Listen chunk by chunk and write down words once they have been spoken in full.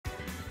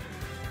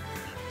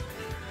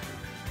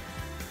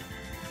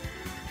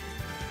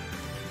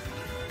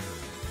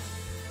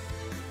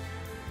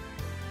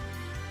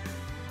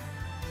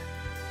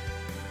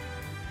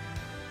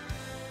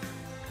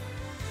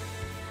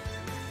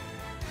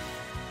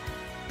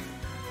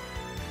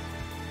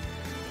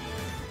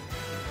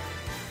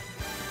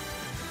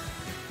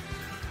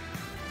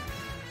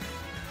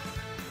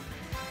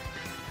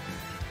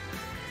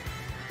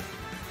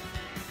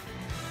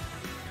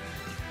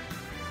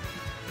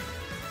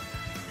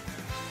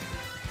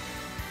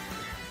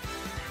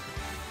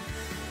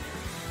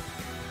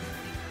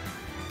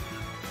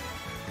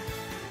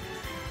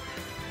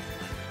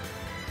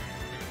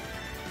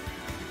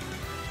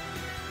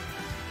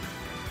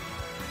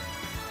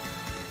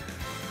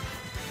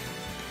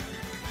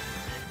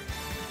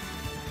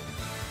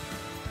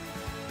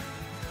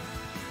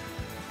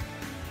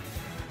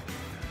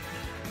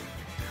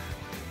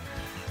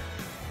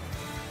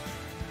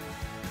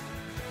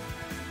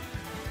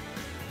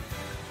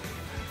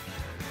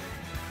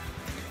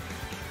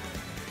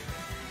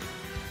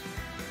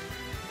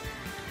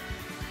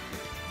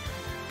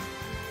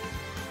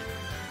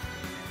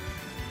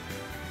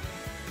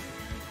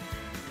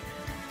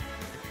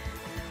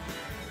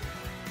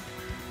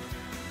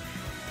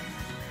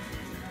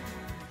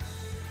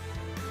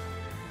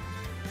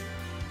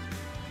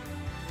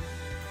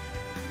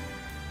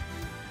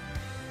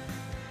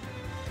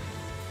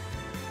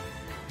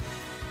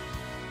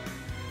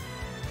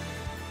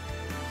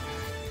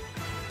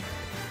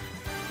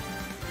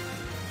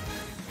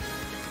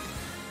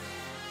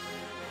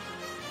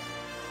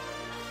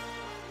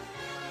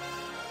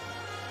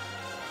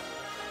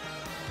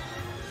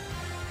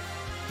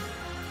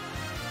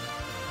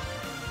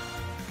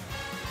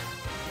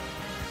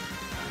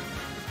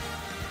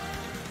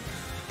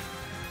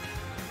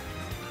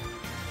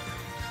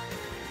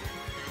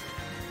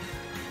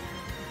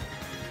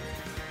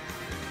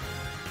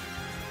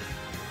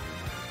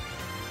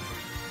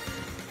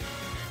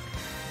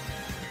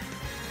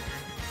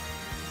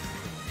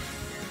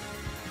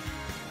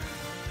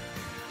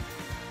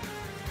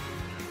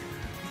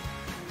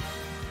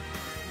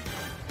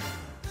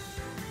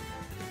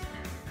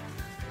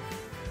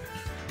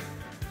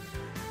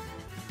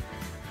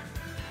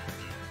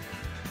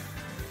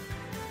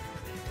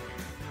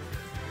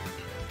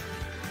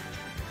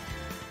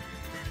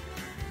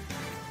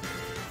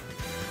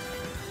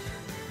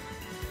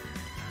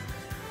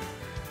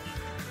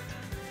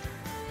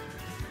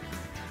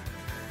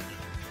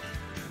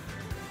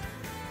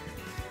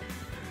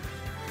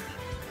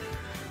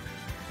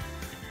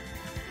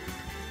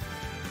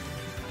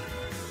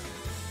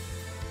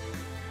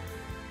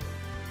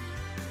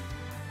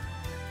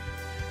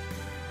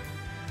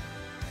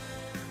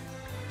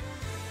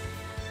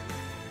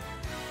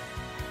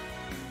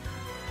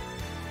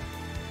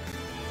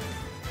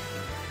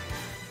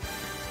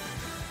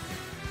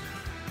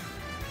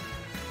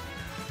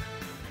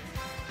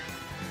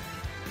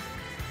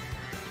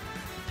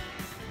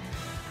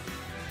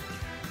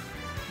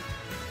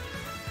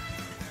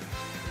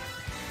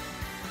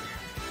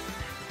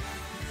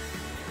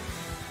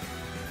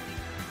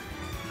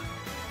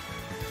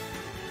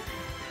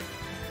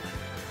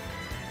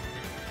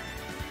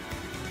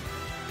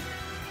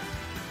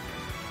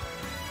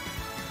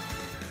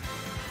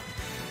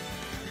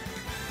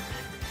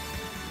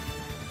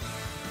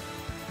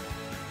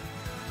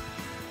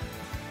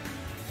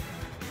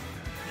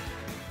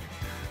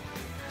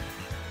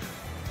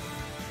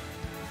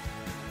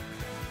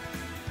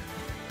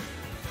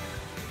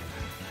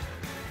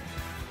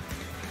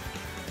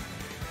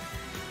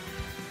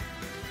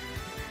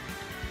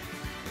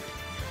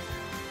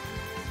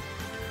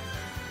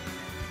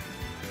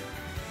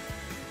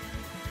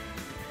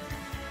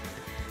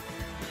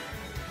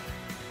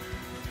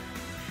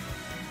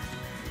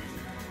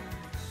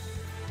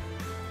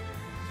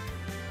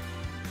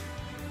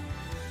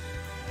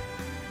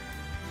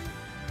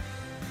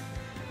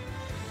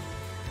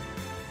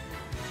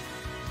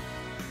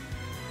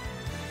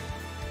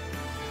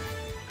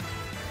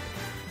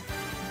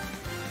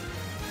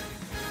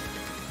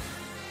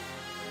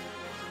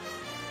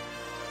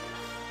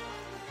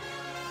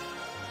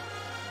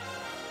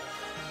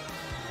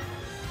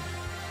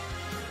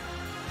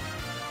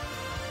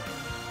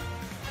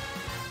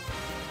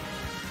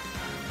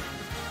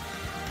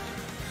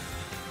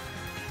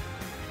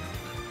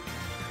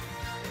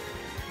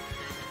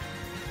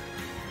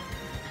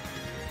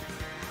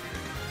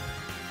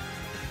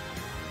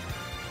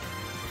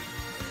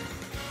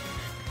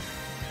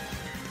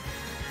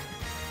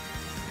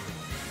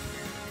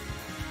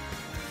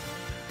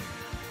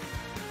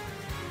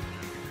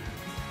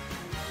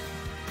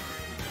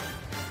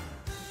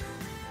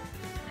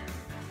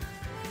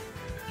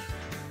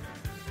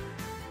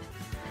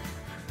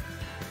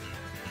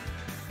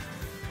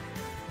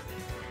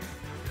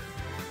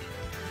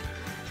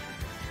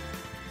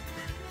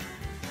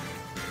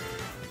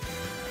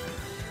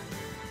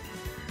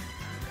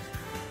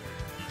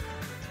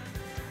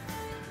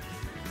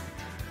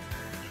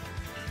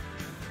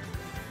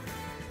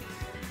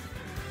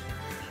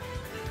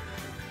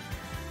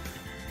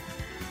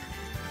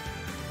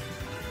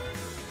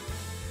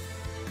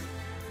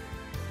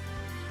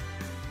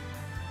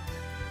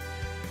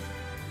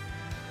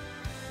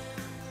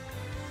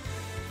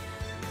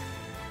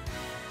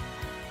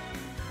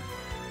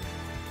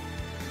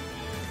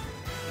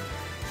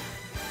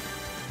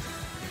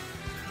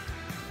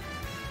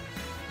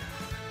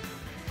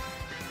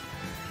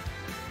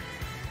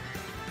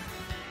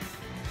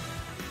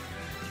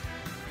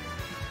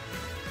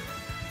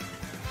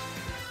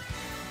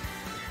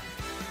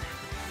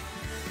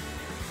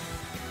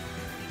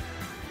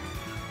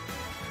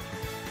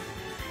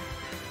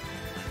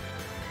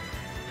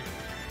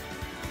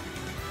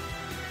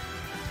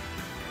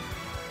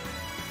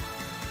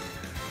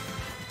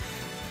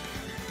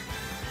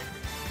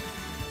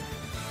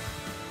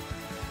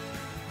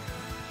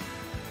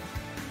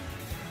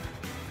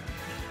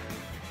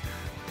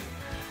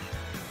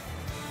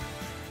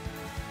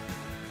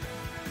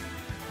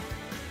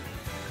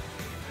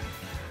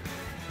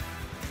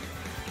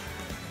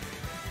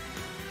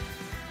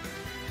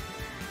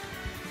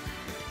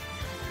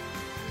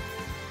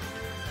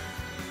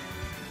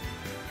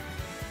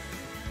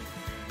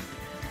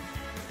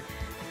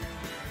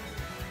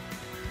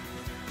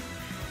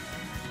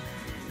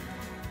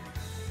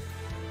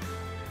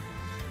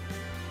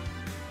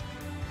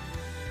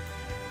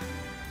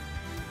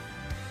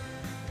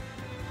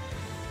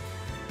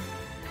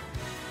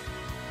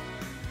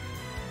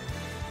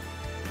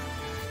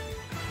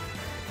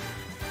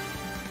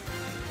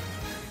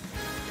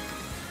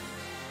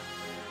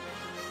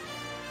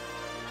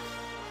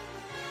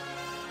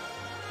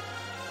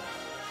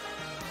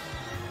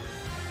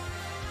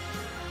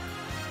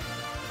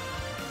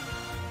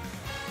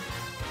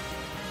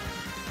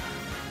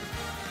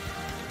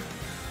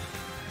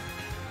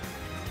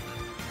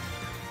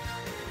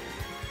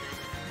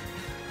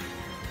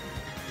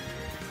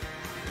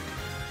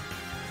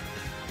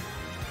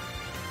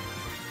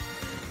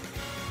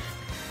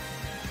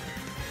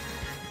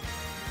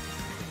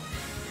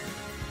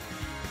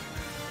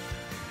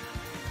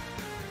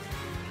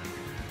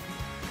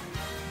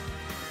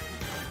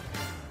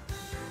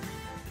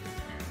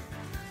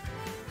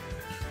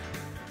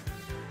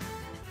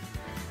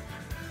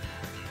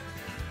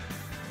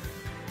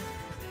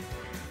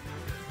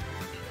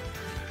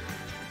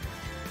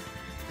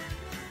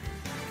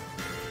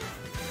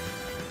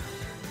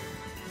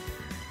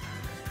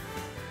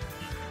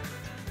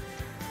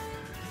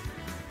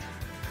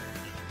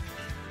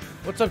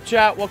What's up,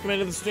 chat? Welcome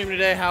into the stream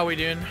today. How are we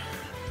doing?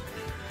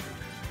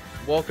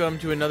 Welcome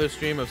to another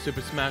stream of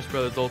Super Smash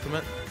Bros.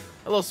 Ultimate.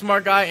 Hello,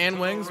 Smart Guy and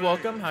Wings.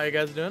 Welcome. How you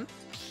guys doing?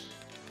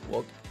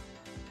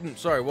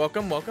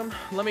 Welcome.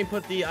 Let me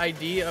put the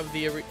ID of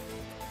the arena.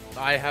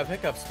 I have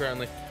hiccups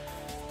currently.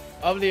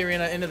 Of the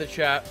arena into the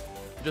chat,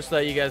 just so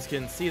that you guys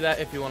can see that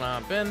if you want to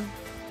hop in.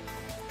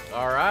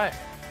 All right.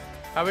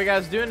 How are you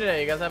guys doing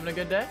today? You guys having a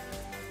good day?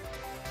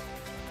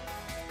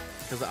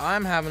 Because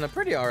I'm having a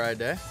pretty alright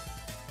day.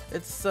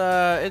 It's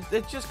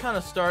it just kind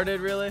of started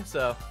really,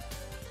 so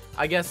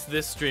I guess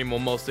this stream will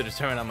mostly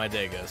determine how my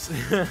day goes.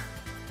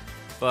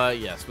 But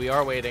yes, we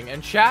are waiting.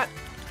 And chat,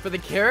 for the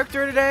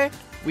character today,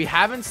 we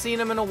haven't seen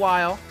him in a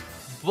while,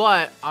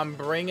 but I'm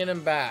bringing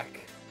him back,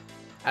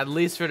 at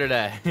least for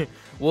today.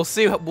 We'll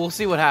see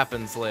what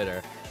happens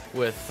later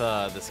with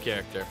this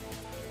character.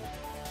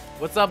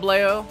 What's up,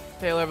 Leo?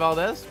 Taylor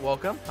Valdez,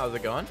 welcome. How's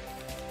it going?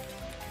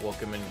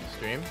 Welcome into the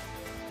stream.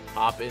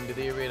 Hop into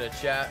the arena,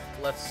 chat.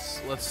 Let's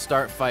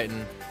start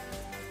fighting.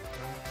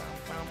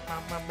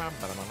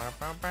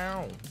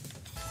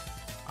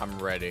 I'm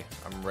ready.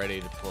 I'm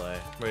ready to play.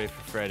 Ready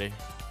for Freddy.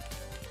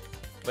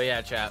 But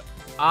yeah, chat.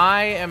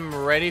 I am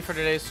ready for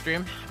today's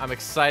stream. I'm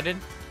excited.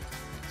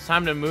 It's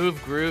time to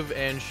move, groove,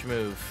 and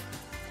schmoove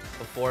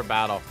before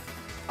battle.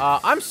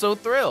 I'm so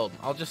thrilled.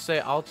 I'll just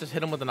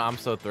hit him with an I'm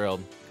so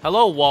thrilled.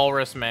 Hello,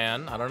 Walrus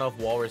Man. I don't know if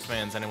Walrus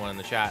Man's anyone in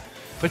the chat.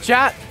 But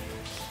chat,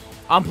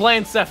 I'm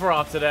playing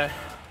Sephiroth today.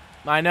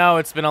 I know,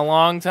 it's been a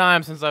long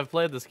time since I've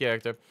played this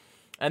character.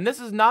 And this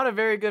is not a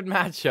very good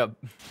matchup.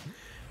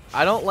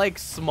 I don't like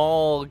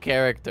small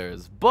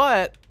characters,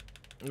 but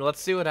let's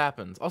see what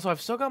happens. Also,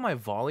 I've still got my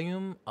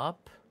volume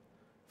up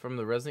from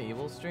the Resident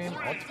Evil stream.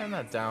 I'll turn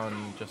that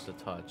down just a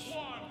touch.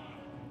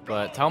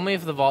 But tell me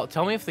if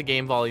the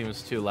game volume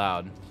is too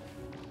loud.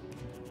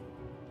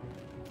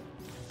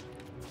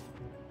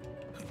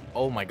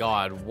 Oh my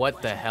god,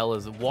 what the hell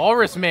is...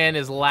 Walrus Man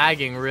is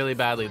lagging really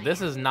badly. This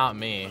is not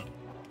me.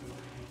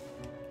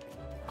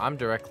 I'm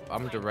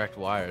direct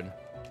wired.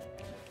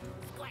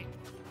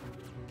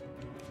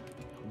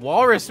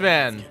 Walrus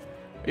Man!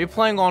 Are you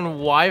playing on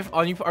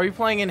Wi-Fi? Are you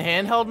playing in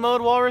handheld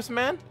mode, Walrus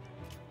Man?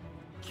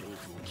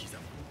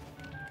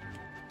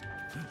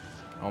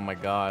 Oh my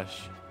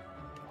gosh.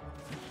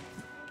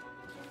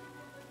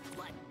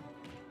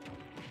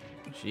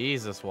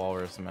 Jesus,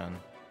 Walrus Man.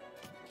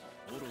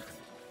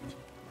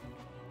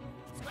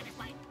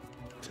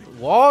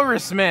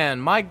 Walrus Man,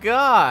 my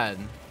god.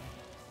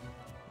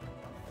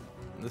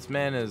 This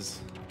man is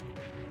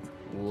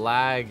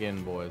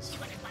lagging, boys.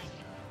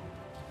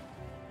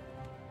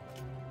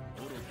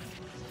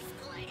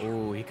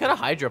 Ooh, he could have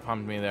Hydro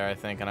pumped me there, I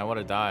think, and I would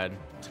have died.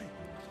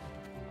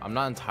 I'm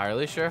not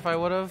entirely sure if I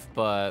would have,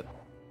 but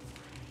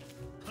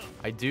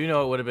I do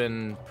know it would have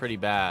been pretty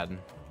bad.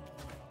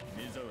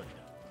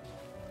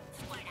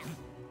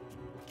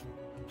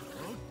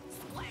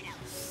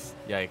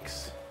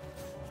 Yikes.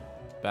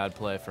 Bad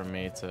play from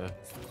me to...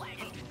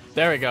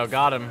 There we go,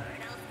 got him.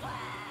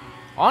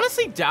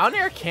 Honestly, down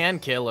air can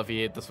kill if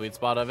you hit the sweet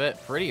spot of it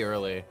pretty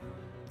early.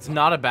 It's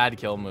not a bad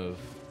kill move.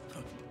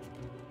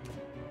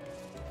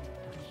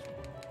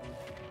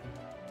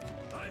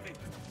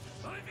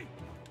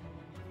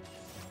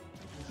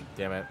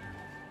 Damn it.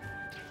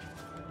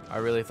 I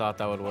really thought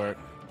that would work.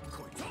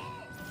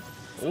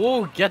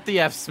 Ooh, get the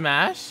F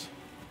smash.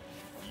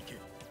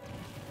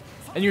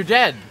 And you're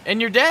dead. And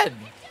you're dead.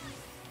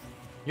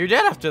 You're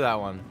dead after that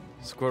one.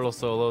 Squirtle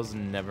solos,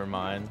 never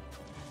mind.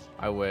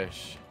 I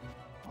wish.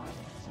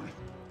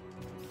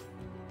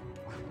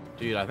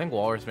 Dude, I think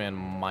Walrus Man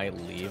might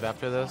leave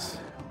after this.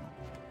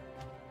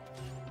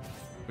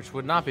 Which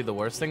would not be the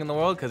worst thing in the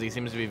world, because he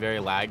seems to be very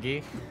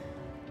laggy.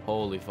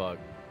 Holy fuck.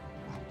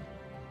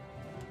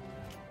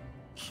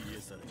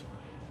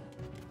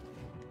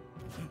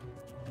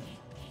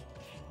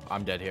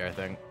 I'm dead here, I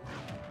think.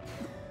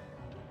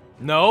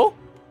 No?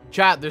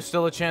 Chat, there's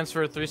still a chance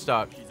for a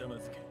 3-stock.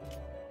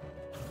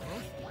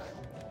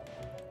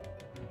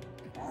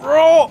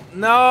 Roll!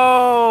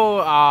 No!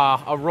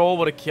 A roll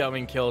would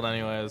have killed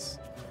anyways.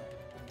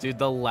 Dude,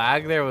 the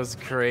lag there was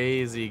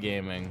crazy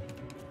gaming.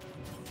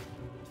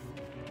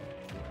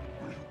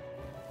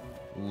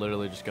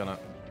 Literally just gonna...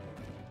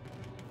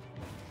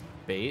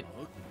 Bait?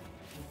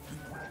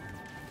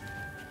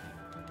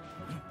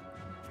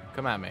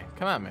 Come at me.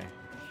 Come at me.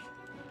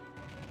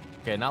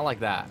 Okay, not like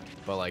that.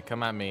 But, like,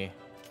 come at me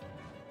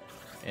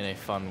in a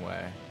fun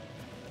way.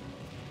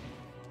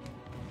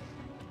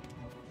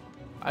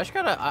 I just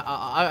gotta...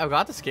 I've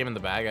got this game in the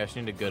bag. I just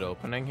need a good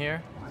opening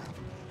here.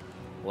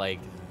 Like...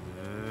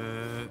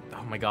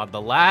 oh my god,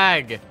 the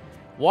lag!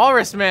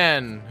 Walrus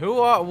Man!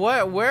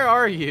 Where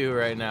are you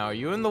right now? Are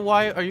you in the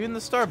Are you in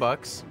the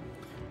Starbucks?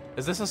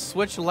 Is this a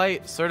Switch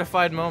Lite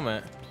certified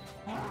moment?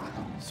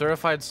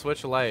 Certified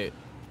Switch Lite.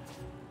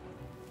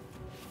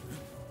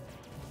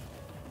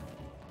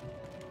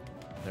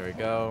 There we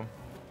go.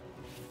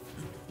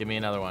 Give me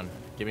another one.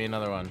 Give me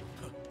another one.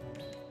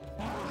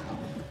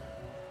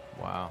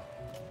 Wow.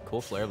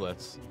 Cool Flare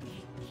Blitz.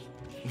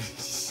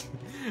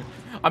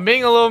 I'm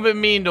being a little bit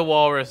mean to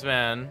Walrus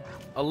Man.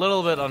 A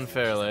little bit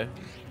unfairly.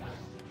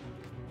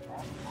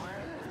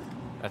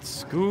 That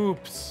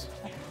scoops.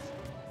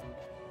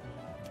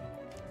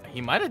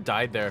 He might have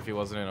died there if he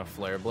wasn't in a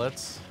flare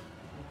blitz.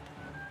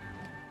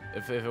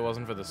 If it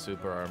wasn't for the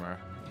super armor.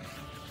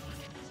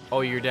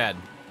 Oh, you're dead.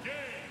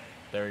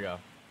 There we go.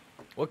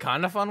 What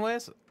kind of fun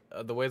ways?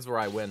 The ways where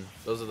I win.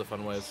 Those are the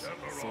fun ways.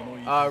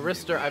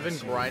 Rister, I've been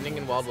grinding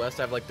in Wild West.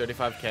 I have like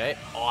 35k.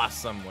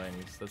 Awesome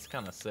wings. That's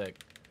kind of sick.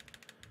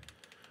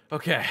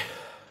 Okay.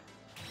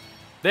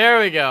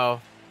 There we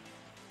go.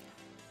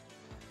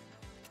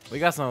 We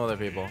got some other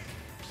people.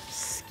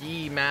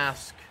 Ski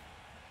mask.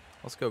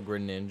 Let's go,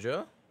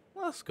 Greninja.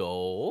 Let's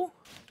go.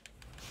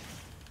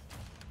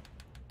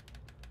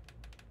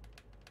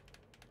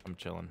 I'm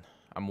chilling.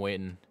 I'm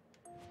waiting.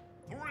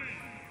 3,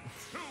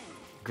 2,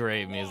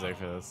 Great music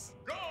for this.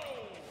 go!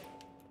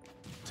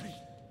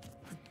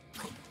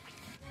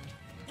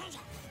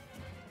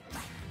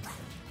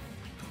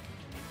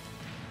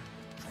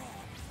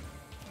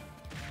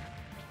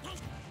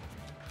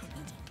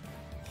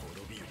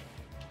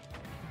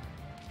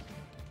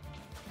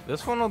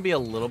 This one will be a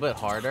little bit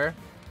harder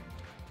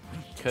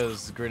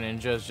because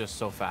Greninja is just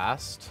so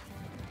fast.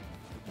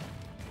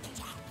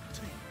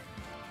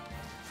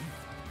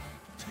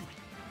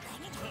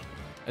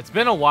 It's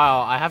been a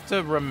while. I have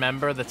to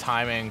remember the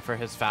timing for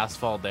his fast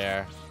fall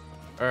dare.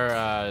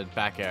 Or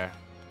back air.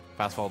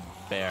 Fast fall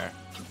bear.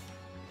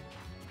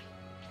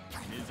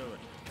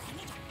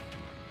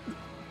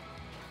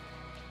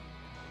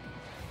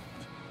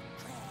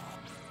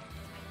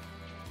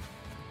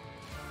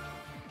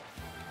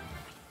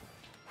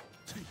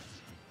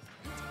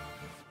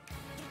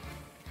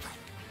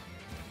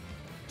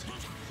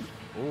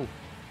 Ooh.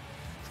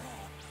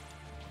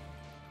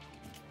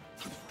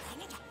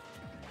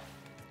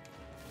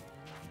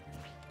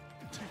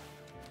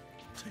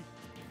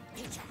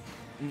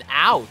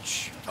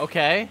 Ouch.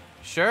 Okay.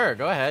 Sure.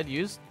 Go ahead.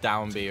 Use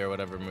down B or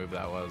whatever move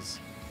that was.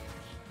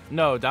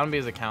 No, down B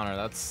is a counter.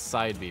 That's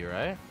side B,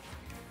 right?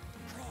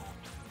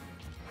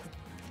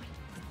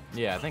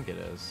 Yeah, I think it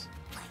is.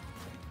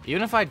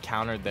 Even if I'd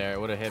countered there,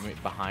 it would have hit me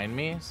behind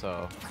me,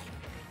 so...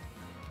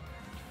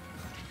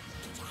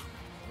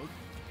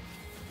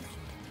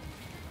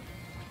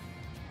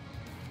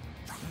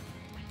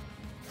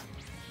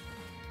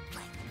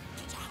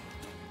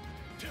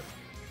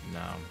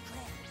 No.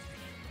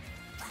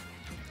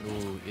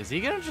 Ooh, is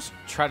he gonna just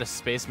try to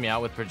space me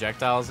out with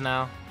projectiles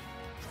now?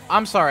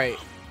 I'm sorry.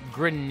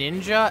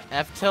 Greninja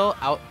F-tilt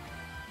out.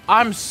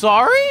 I'm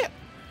sorry?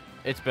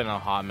 It's been a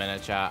hot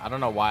minute, chat. I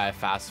don't know why I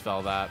fast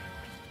fell that.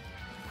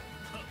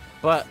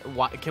 But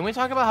why, can we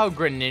talk about how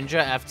Greninja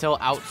F-tilt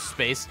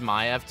outspaced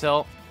my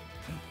F-tilt?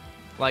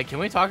 Like, can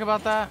we talk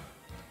about that?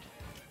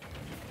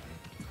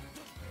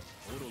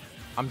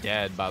 I'm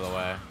dead, by the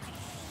way.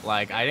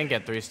 Like, I didn't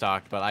get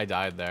 3-stocked, but I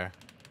died there.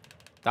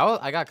 That was,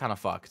 I got kind of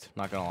fucked,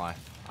 not gonna lie.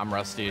 I'm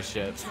rusty as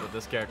shit with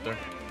this character.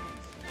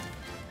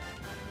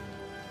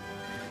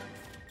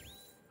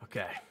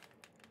 Okay.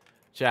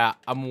 Chat,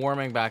 I'm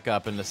warming back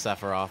up into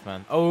Sephiroth,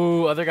 man.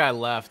 Oh, other guy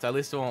left. At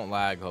least it won't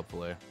lag,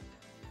 hopefully.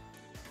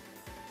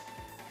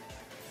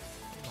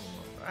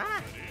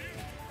 Ah.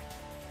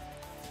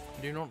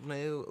 Do you not know?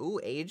 Ooh,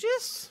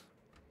 Aegis?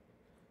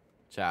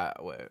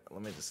 Chat, wait,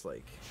 let me just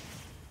like...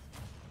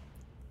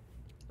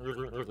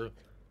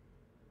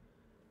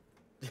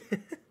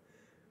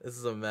 This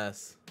is a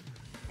mess.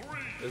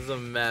 This is a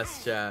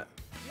mess, chat.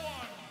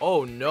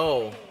 Oh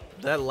no,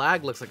 that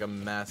lag looks like a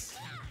mess.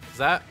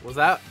 Was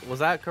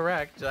that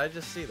correct? Did I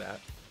just see that?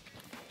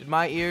 Did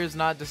my ears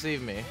not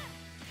deceive me?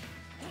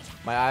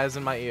 My eyes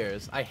and my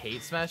ears. I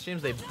hate Smash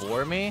streams. They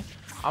bore me.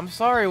 I'm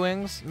sorry,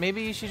 Wings.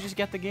 Maybe you should just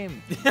get the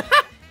game.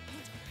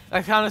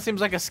 That kind of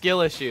seems like a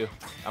skill issue.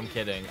 I'm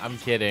kidding. I'm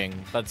kidding.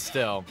 But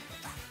still,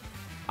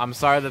 I'm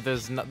sorry that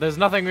there's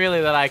nothing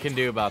really that I can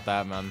do about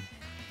that, man.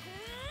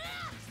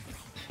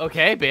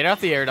 Okay, bait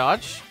out the air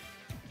dodge.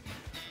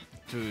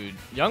 Dude,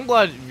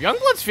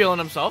 Youngblood's feeling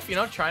himself, you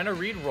know, trying to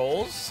read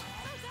rolls.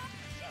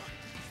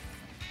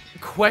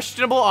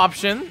 Questionable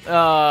option,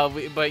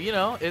 but you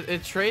know,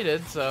 it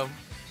traded, so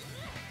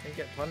didn't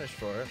get punished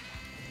for it.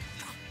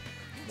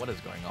 What is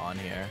going on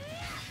here?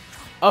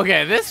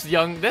 Okay, this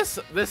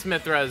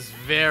Mythra is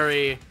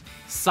very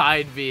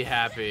side B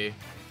happy.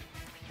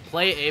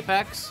 Play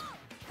Apex?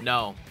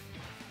 No.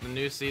 The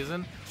new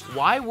season?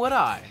 Why would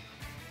I?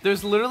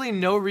 There's literally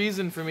no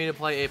reason for me to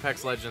play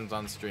Apex Legends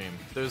on stream.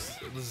 There's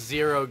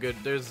zero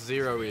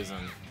reason.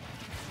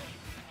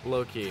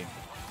 Low key.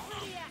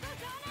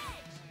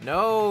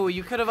 No,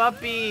 you could have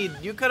up-beed.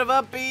 You could have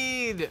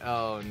up-beed.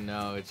 Oh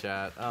no,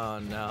 chat. Oh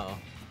no.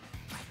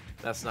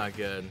 That's not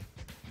good.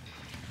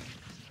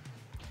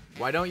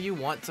 Why don't you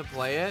want to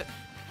play it?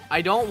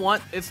 I don't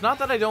want, it's not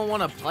that I don't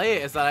want to play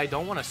it, it's that I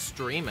don't want to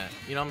stream it.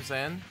 You know what I'm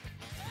saying?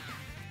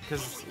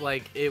 Because,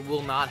 like, it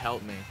will not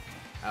help me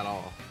at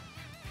all.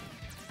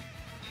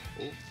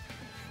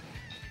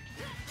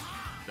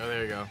 Oh,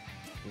 there you go.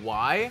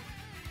 Why?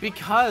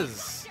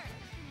 Because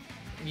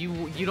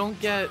you don't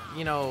get,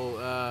 you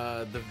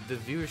know, the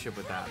viewership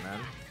with that, man.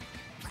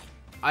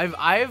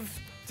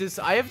 I've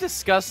I have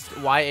discussed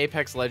why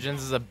Apex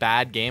Legends is a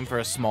bad game for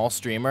a small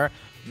streamer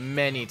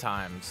many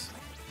times.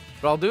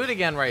 But I'll do it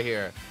again right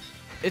here.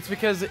 It's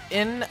because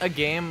in a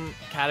game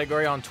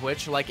category on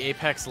Twitch like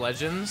Apex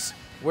Legends,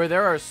 where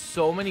there are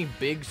so many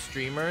big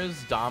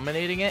streamers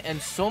dominating it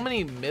and so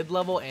many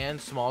mid-level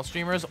and small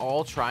streamers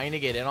all trying to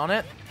get in on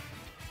it,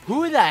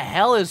 who the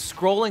hell is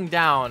scrolling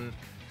down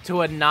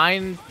to a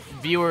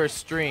 9-viewer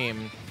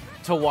stream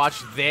to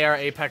watch their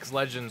Apex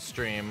Legends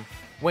stream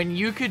when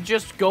you could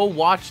just go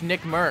watch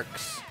Nick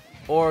Mercs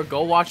or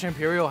go watch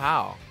Imperial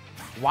How?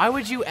 Why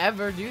would you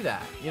ever do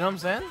that? You know what I'm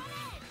saying?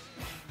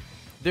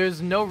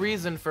 There's no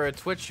reason for a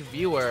Twitch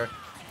viewer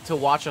to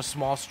watch a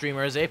small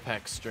streamer's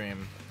Apex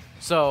stream.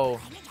 So,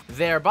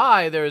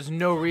 thereby, there is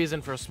no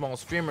reason for small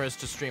streamers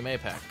to stream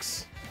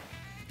Apex.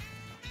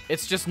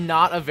 It's just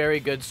not a very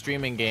good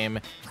streaming game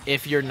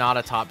if you're not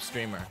a top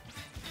streamer.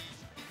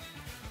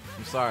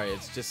 I'm sorry,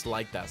 it's just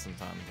like that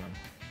sometimes,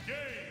 man.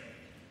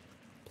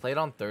 Played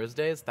on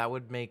Thursdays? That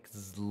would make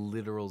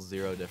literal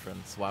zero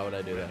difference. Why would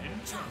I do that?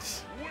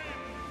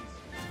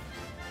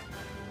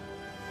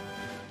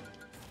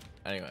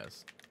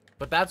 Anyways.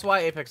 But that's why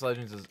Apex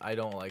Legends is... I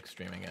don't like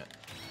streaming it.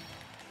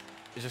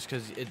 It's just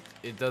because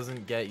it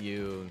doesn't get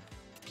you,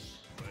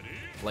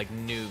 like,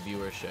 new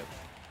viewership.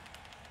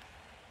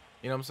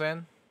 You know what I'm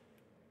saying?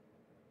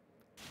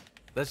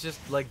 That's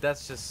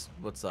just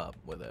what's up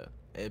with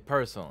it.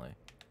 Personally.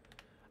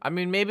 I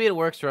mean, maybe it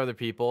works for other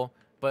people,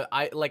 but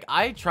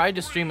I tried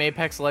to stream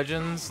Apex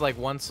Legends like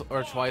once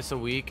or twice a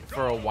week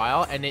for a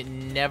while, and it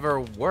never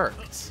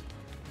worked.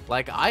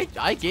 Like,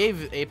 I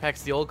gave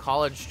Apex the old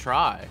college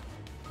try.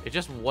 It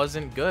just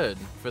wasn't good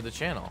for the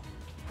channel.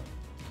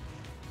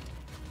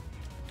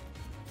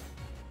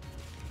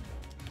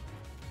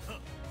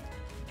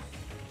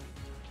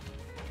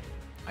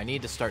 I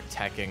need to start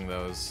teching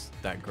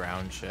that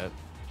ground shit.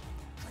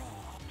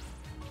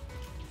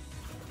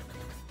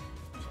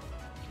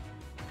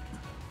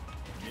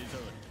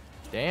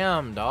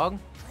 Damn, dog.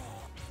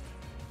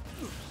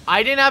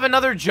 I didn't have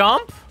another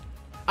jump?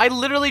 I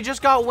literally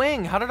just got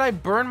wing. How did I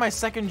burn my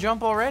second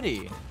jump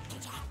already?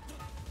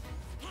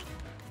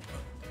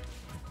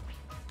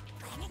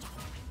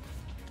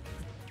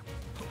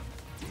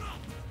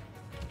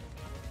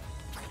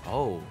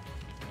 Oh,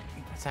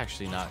 that's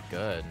actually not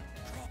good.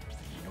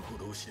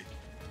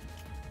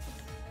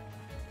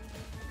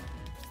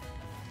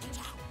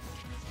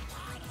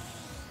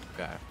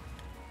 Okay.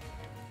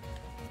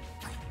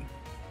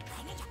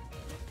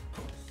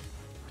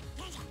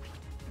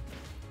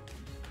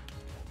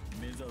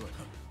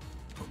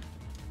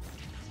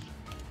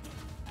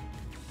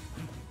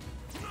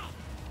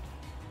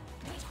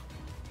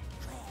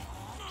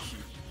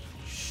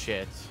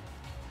 Shit.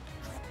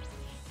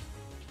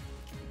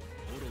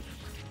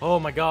 Oh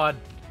my god.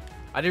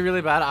 I did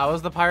really bad. I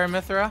was the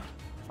Pyramithra.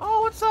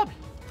 Oh, what's up?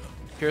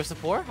 Pure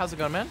Support? How's it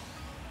going, man?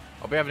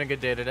 Hope you're having a good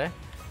day today.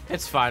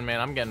 It's fine,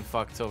 man. I'm getting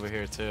fucked over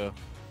here, too.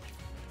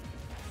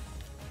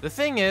 The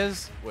thing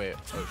is... Wait.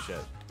 Oh, shit.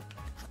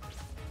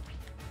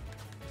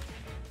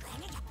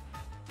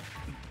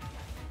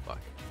 Fuck.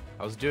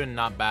 I was doing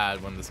not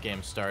bad when this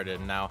game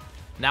started. Now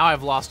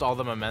I've lost all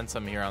the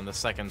momentum here on the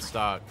second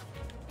stock.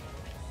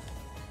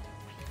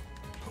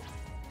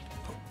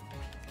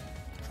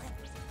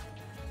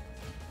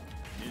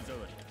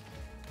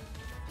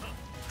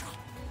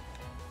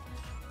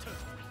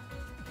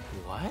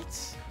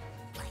 What?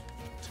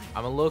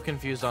 I'm a little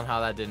confused on how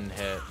that didn't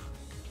hit.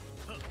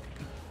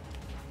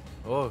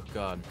 Oh,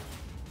 God.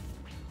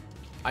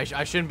 I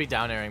shouldn't be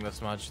down airing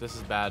this much. This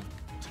is bad.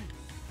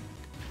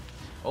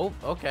 Oh,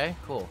 okay.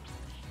 Cool.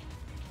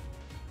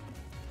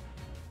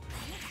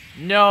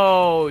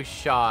 No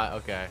shot.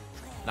 Okay.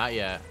 Not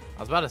yet. I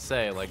was about to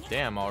say, like,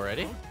 damn,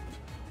 already?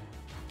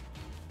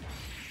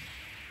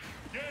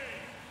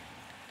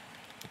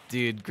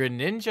 Dude,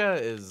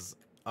 Greninja is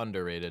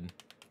underrated.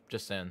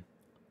 Just saying.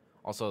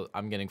 Also,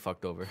 I'm getting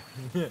fucked over.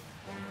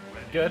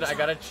 Good, I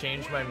gotta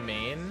change my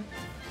main.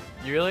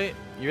 You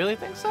really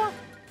think so?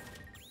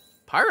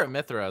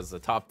 Pyramithra is the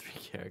top 3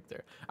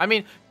 character. I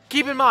mean,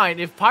 keep in mind,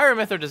 if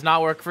Pyramithra does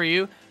not work for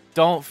you,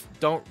 don't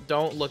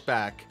look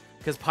back.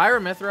 Because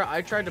Pyramithra,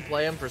 I tried to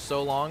play him for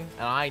so long,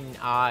 and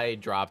I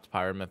dropped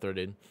Pyramithra,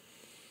 dude.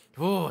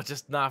 Ooh,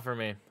 just not for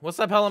me. What's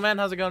up, Hello Man?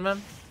 How's it going,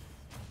 man?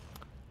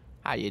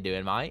 How you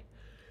doing, mate?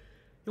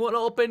 You want to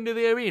open to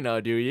the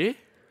arena, do you?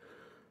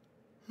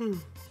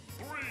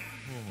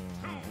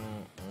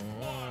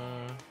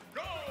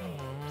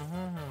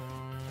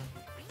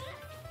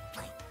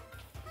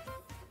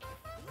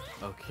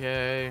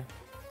 Okay.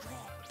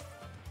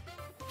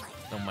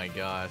 Oh my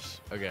gosh.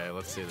 Okay,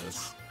 let's see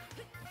this.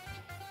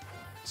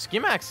 Ski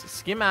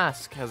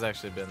Mask has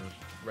actually been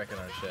wrecking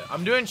our shit.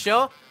 I'm doing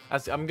chill.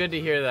 I'm good to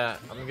hear that.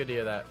 I'm good to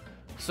hear that.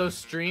 So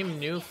stream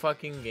new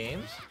fucking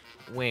games?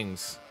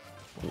 Wings.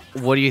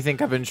 What do you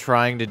think I've been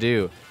trying to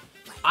do?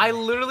 I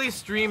literally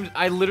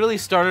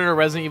started a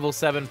Resident Evil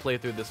 7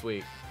 playthrough this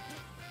week.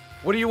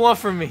 What do you want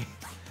from me?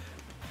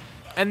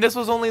 And this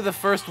was only the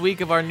first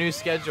week of our new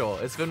schedule.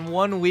 It's been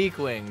 1 week,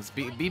 Wings.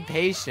 Be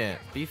patient.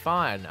 Be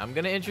fine. I'm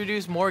gonna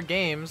introduce more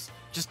games.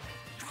 Just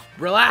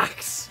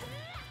Relax.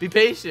 Be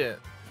patient.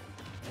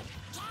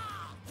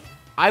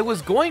 I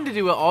was going to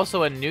do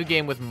also a new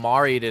game with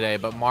Mari today,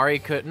 but Mari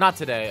could not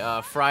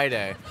today.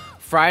 Friday.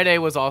 Friday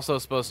was also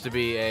supposed to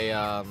be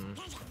a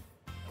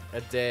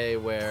day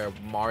where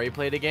Mari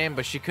played a game,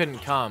 but she couldn't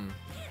come.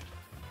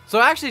 So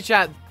actually,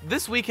 chat,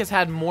 this week has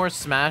had more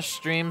Smash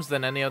streams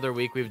than any other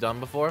week we've done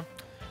before.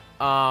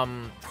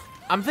 I'm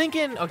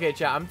thinking, okay,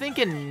 chat, I'm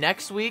thinking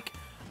next week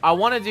I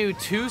want to do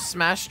 2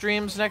 Smash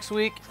streams next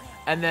week,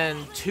 and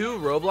then 2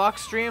 Roblox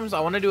streams. I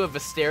want to do a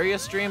Visteria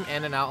stream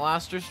and an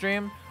Outlaster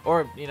stream.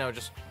 Or, you know,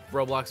 just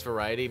Roblox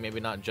variety, maybe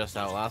not just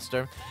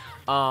Outlaster.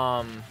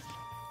 And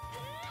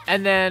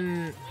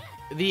then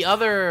the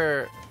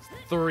other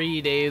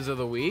 3 days of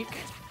the week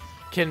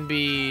can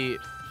be,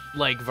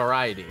 like,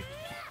 variety.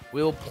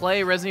 We'll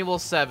play Resident Evil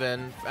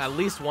 7 at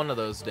least one of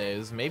those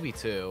days. Maybe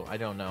 2. I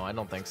don't know. I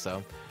don't think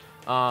so.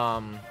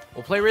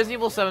 We'll play Resident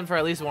Evil 7 for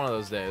at least one of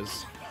those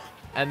days.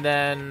 And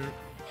then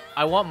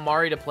I want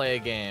Mari to play a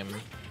game.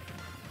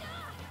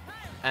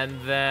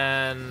 And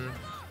then...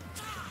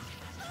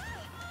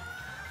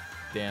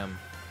 Damn.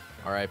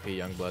 R.I.P.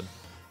 Youngblood.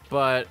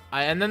 But,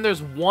 and then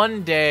there's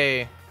one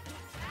day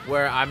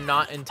where I'm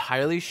not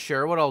entirely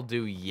sure what I'll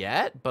do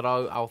yet, but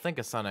I'll think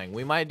of something.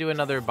 We might do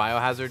another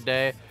Biohazard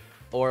day,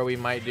 or we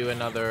might do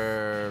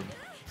another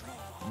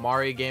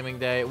Mari gaming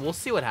day. We'll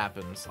see what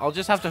happens. I'll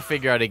just have to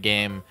figure out a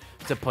game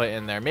to put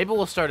in there. Maybe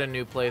we'll start a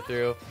new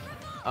playthrough.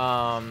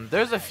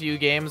 There's a few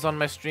games on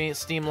my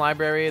Steam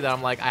library that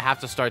I'm like, I have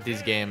to start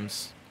these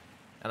games,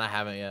 and I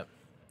haven't yet.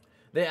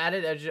 They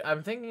added Edge.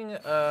 I'm thinking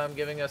I'm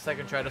giving a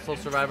second try to Soul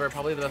Survivor.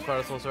 Probably the best part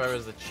of Soul Survivor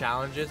is the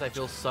challenges. I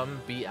feel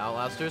some beat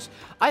Outlasters.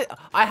 I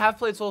have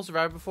played Soul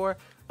Survivor before.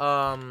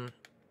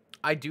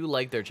 I do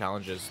like their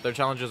challenges. Their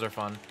challenges are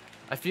fun.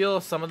 I feel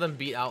some of them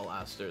beat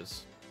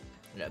Outlasters.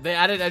 Yeah, they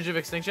added Edge of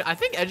Extinction. I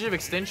think Edge of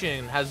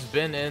Extinction has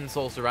been in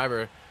Soul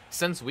Survivor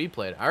since we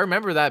played. I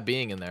remember that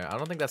being in there. I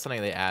don't think that's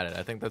something they added.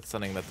 I think that's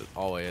something that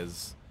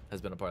always has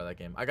been a part of that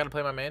game. I gotta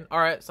play my main. All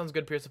right, sounds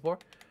good. Peer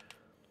support.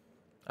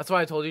 That's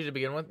why I told you to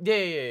begin with.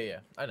 Yeah.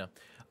 I know.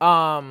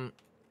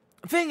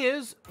 The thing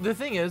is,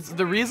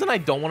 the reason I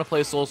don't want to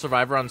play Soul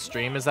Survivor on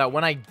stream is that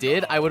when I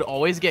did, I would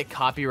always get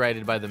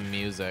copyrighted by the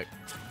music.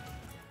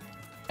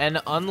 And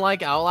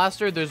unlike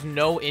Outlaster, there's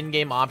no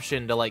in-game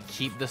option to like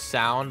keep the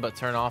sound but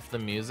turn off the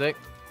music.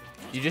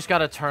 You just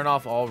gotta turn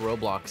off all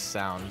Roblox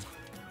sound,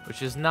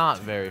 which is not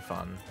very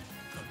fun.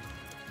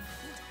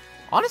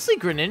 Honestly,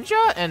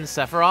 Greninja and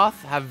Sephiroth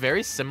have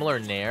very similar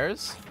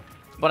nairs.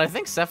 But I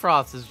think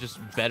Sephiroth is just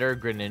better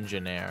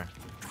Greninja Nair.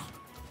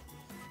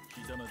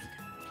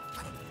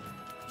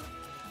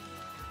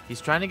 He's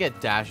trying to get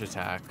dash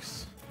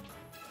attacks.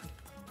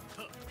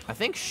 I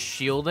think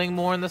shielding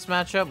more in this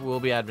matchup will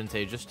be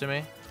advantageous to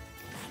me.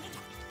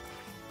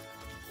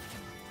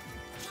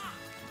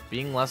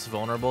 Being less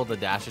vulnerable to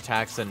dash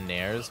attacks and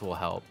nairs will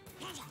help.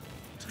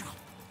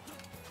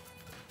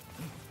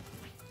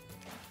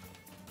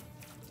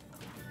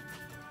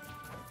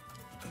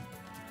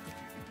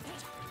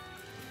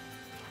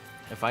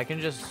 If I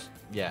can just,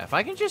 yeah, if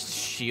I can just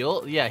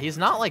shield, yeah, he's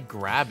not like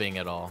grabbing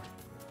at all.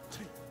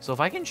 So if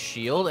I can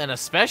shield, and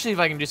especially if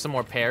I can do some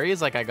more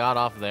parries like I got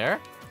off there,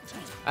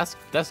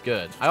 that's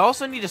good. I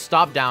also need to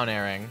stop down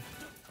airing.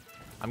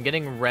 I'm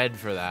getting red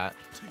for that.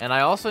 And I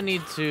also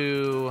need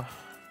to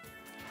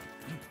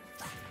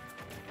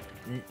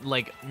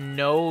like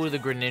know the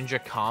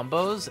Greninja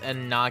combos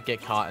and not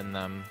get caught in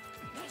them.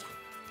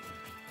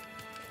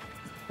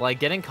 Like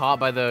getting caught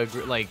by the,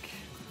 like,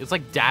 it's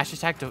like dash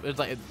attack to, it's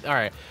like, all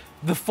right.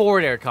 The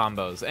forward air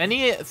combos.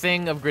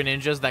 Anything of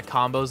Greninja's that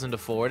combos into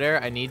forward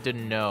air, I need to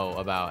know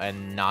about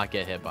and not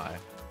get hit by.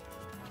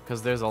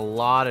 Because there's a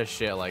lot of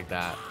shit like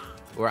that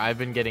where I've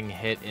been getting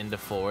hit into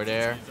forward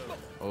air.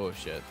 Oh,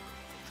 shit.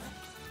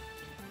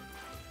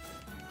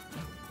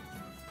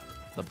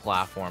 The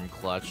platform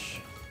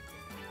clutch.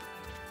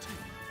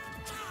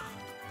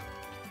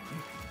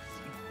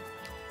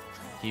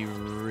 He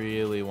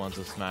really wants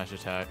a smash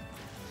attack.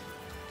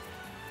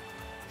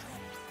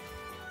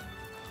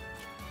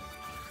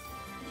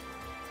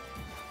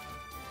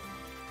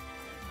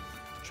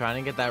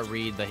 Trying to get that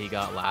read that he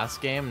got last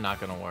game, not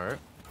gonna work.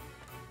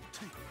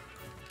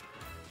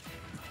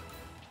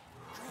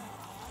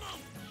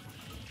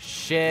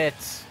 Shit.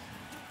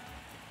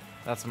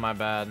 That's my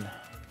bad.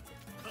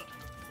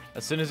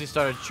 As soon as he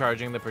started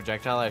charging the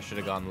projectile, I should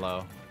have gone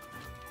low.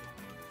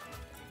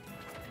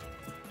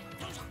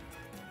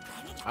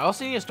 I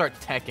also need to start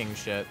teching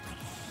shit.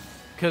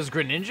 Because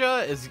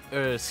Greninja is,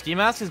 Ski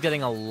Mask is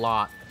getting a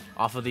lot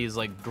off of these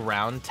like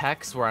ground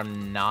techs where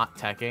I'm not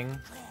teching.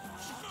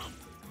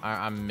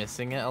 I'm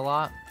missing it a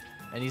lot,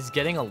 and he's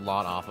getting a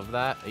lot off of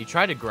that. He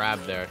tried to grab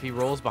there. If he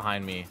rolls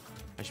behind me,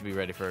 I should be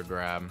ready for a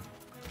grab.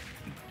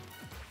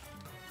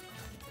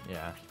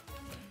 Yeah.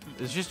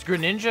 It's just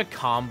Greninja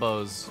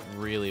combos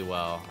really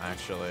well,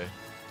 actually.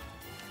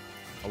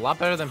 A lot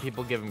better than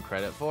people give him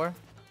credit for.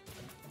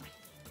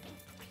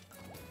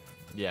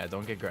 Yeah,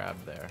 don't get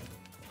grabbed there.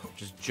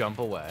 Just jump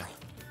away.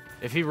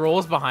 If he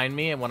rolls behind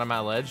me and when I'm at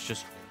ledge,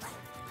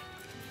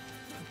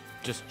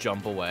 just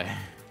jump away.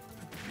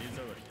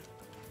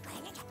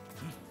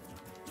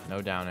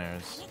 No down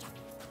airs.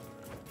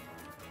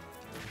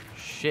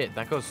 Shit,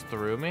 that goes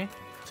through me?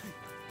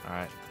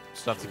 Alright.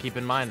 Stuff to keep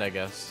in mind, I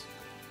guess.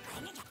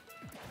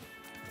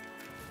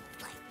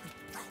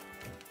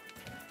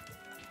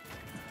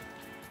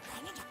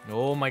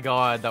 Oh my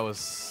god, that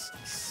was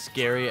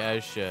scary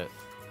as shit.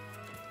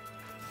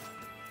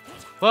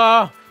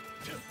 Ah!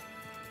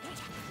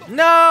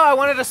 No, I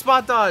wanted a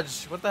spot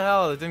dodge. What the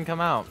hell? It didn't come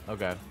out.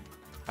 Okay.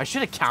 I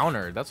should have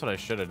countered. That's what I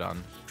should have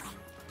done.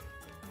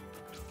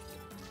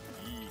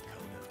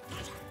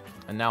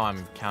 And now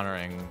I'm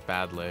countering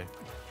badly.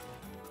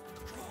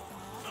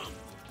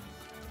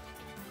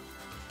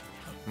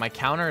 My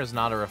counter is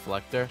not a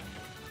reflector.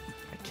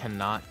 I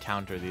cannot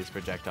counter these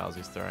projectiles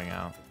he's throwing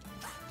out.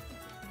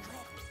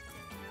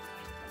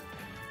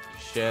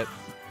 Shit.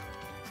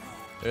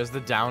 There's the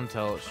down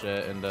tilt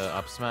shit and the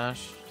up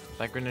smash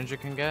that Greninja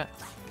can get.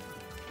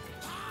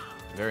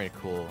 Very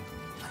cool.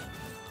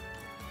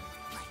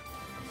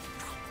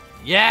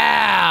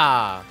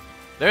 Yeah!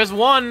 There's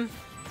one!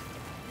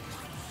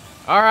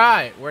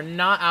 Alright, we're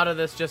not out of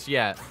this just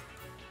yet.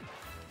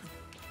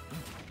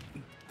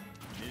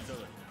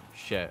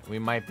 Shit, we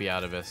might be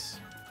out of this.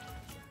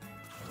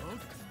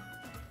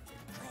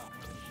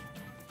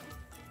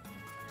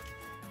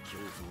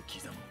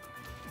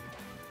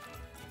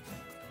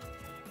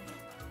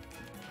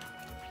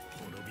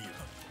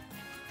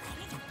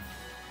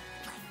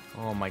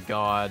 Oh my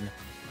god.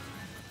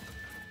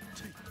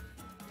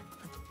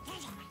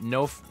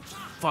 No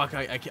fuck,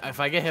 if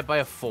I get hit by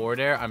a forward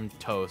air, I'm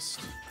toast.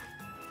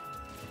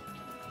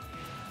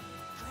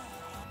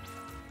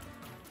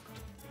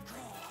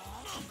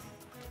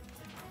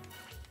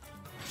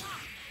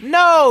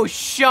 No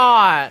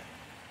shot!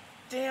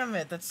 Damn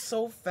it, that's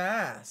so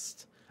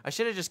fast. I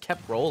should have just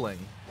kept rolling.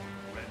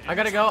 I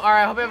gotta go.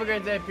 Alright, hope you have a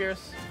great day,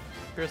 Pierce.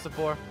 Pierce the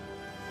 4.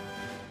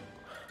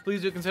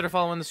 Please do consider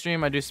following the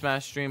stream. I do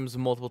Smash streams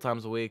multiple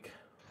times a week.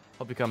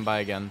 Hope you come by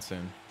again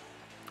soon.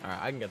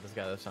 Alright, I can get this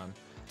guy this time.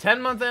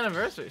 10-month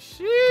anniversary.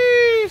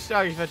 Sheesh,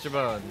 doggy fetch your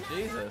bone.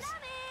 Jesus.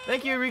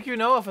 Thank you, Riku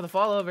Noah, for the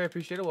follow. Very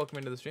appreciate it. Welcome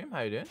into the stream.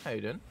 How you doing? How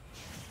you doing?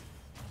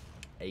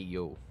 Hey,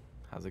 yo.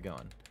 How's it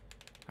going?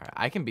 Alright,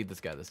 I can beat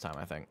this guy this time,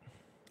 I think.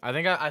 I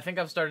think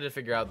I've started to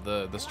figure out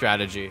the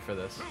strategy for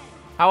this.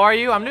 How are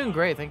you? I'm doing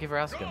great. Thank you for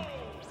asking.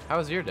 How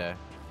was your day?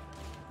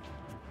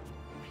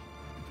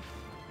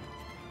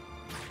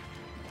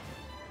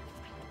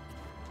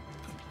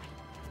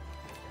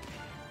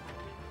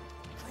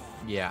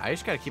 Yeah, I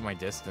just gotta keep my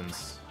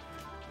distance.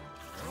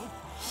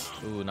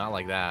 Ooh, not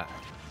like that.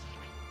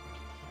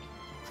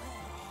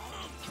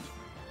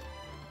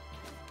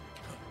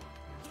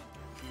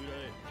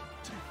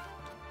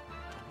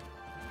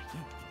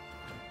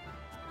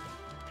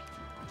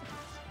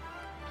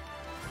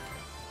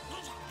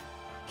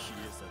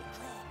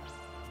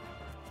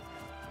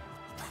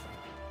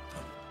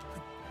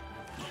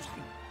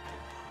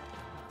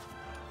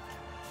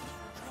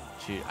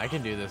 Shoot, I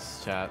can do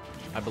this, chat.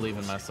 I believe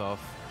in myself.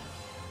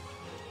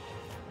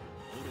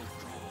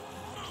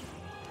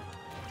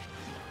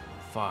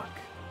 Fuck.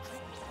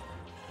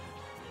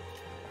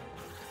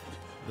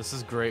 This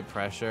is great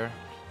pressure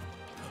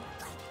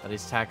that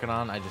he's tacking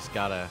on. I just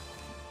gotta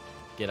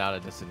get out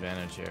of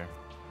disadvantage here.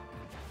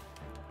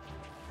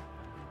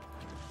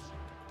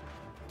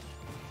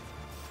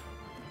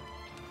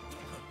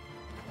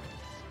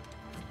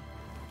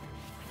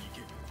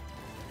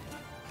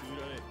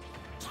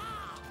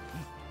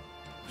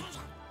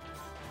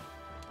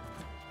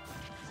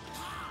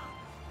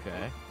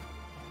 Okay.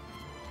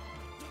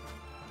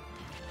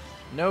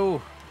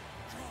 No.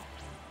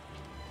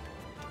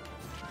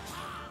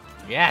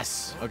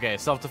 Yes. Okay,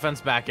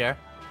 self-defense back air.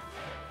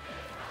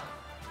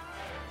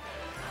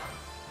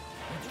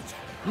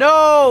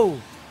 No!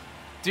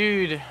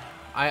 Dude,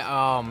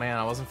 oh man,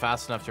 I wasn't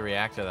fast enough to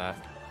react to that.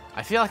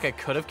 I feel like I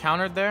could have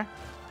countered there.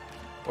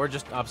 Or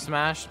just up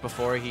smashed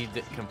before he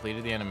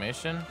completed the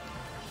animation.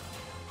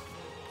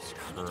 It's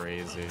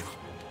crazy.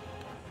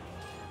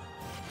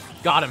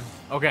 Got him.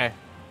 Okay.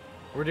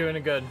 We're doing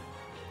it good.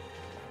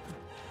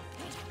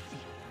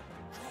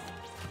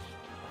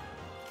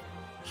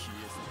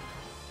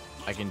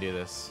 I can do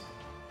this.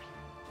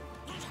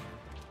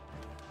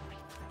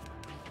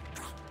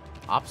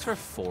 Opts for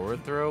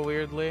forward throw,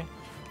 weirdly.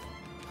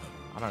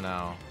 I don't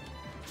know.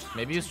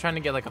 Maybe he was trying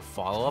to get like a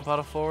follow-up out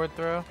of forward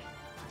throw.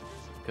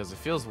 Because it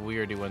feels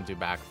weird he wouldn't do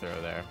back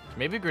throw there.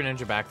 Maybe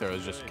Greninja back throw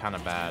is just kind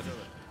of bad.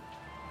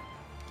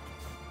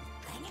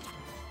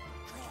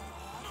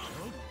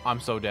 I'm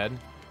so dead.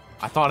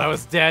 I thought I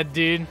was dead,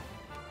 dude.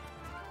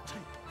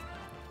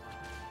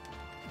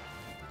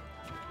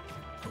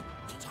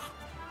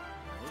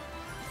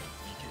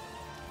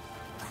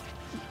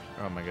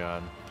 Oh my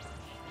god.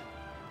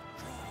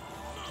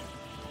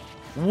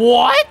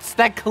 What?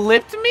 That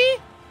clipped me?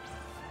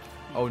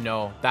 Oh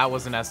no, that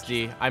was an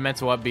SD. I meant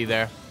to up B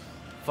there.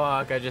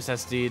 Fuck, I just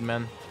SD'd,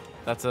 man.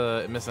 That's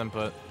a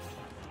misinput.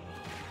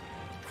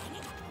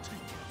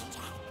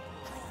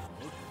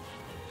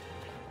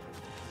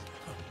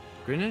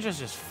 Greninja's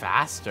just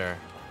faster.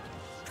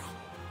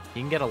 He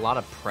can get a lot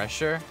of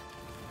pressure.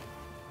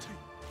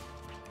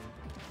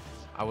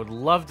 I would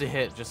love to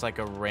hit just like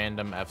a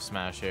random F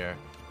smash here.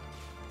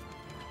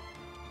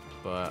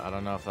 But I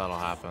don't know if that'll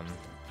happen.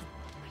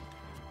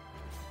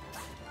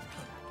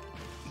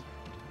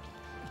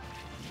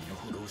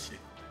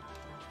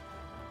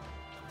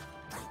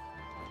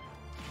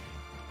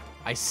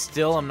 I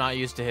still am not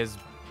used to his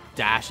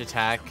dash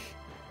attack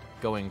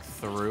going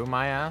through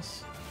my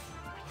ass.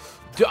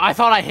 Dude, I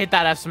thought I hit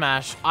that F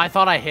smash. I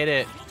thought I hit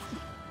it.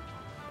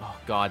 Oh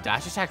god,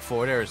 dash attack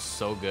forward air is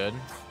so good.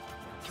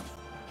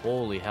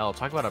 Holy hell,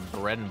 talk about a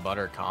bread and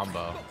butter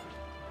combo.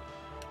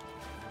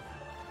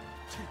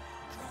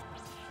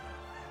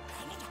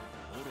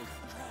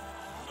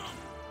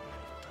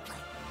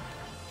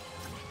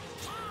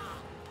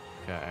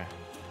 Okay.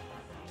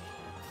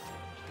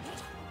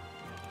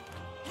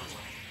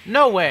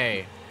 No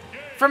way.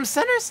 From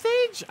center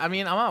stage? I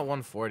mean, I'm at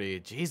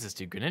 140. Jesus,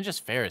 dude. Greninja's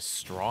Fair is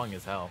strong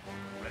as hell.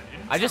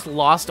 I just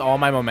lost all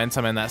my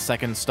momentum in that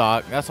second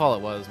stock. That's all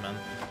it was, man.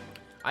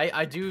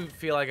 I do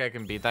feel like I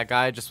can beat that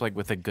guy just like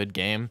with a good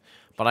game,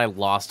 but I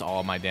lost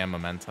all my damn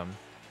momentum.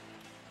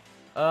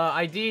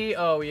 ID.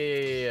 Oh,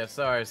 yeah.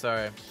 Sorry.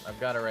 I've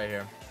got it right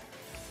here.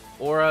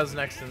 Aura's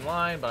next in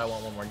line, but I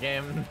want one more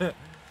game.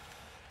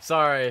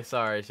 Sorry,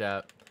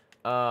 chat.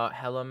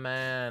 Hello,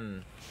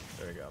 man.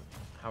 There we go.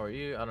 How are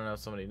you? I don't know if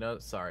somebody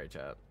knows. Sorry,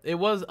 chat. It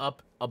was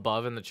up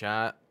above in the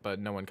chat, but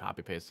no one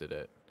copy pasted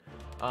it.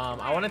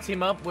 I want to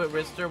team up with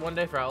Rister one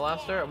day for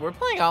Outlaster. We're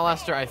playing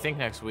Outlaster, I think,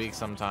 next week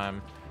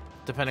sometime,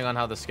 depending on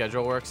how the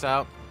schedule works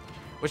out.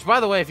 Which, by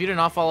the way, if you do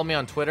not follow me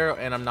on Twitter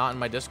and I'm not in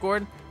my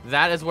Discord,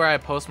 that is where I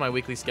post my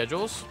weekly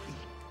schedules.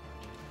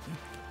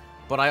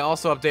 But I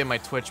also update my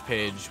Twitch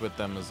page with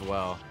them as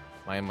well.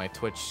 My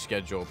Twitch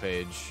schedule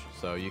page.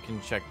 So you can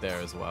check there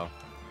as well.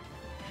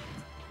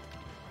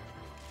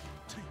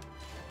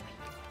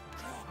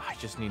 I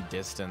just need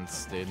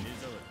distance, dude.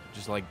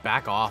 Just like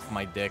back off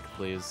my dick,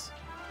 please.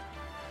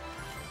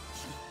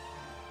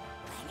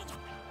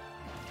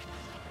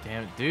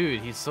 Damn,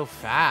 dude, he's so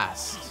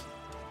fast.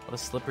 What a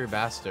slippery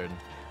bastard.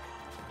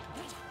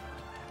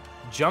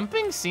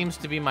 Jumping seems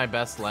to be my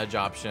best ledge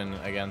option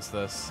against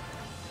this.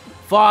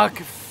 Fuck.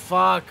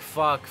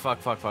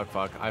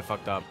 I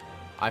fucked up.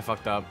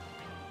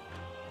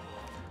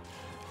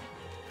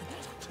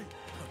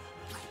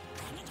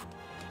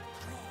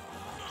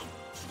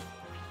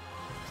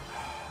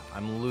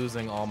 I'm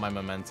losing all my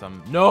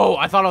momentum. No,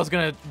 I thought I was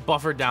gonna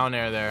buffer down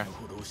air there.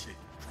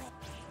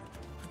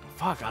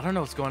 Fuck, I don't know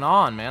what's going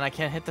on, man. I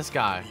can't hit this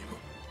guy.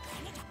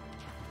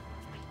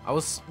 I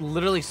was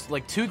literally,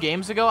 like 2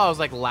 games ago, I was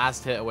like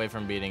last hit away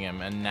from beating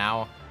him, and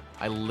now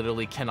I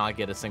literally cannot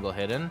get a single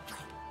hit in.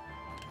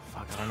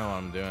 Fuck, I don't know what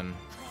I'm doing.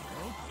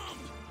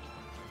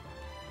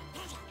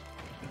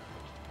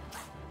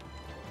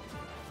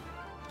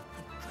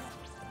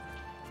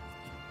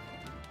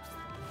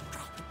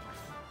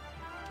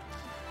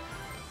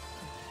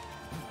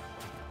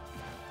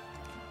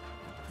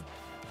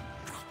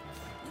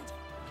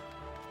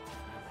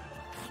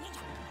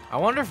 I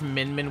wonder if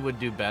Min Min would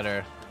do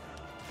better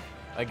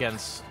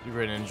against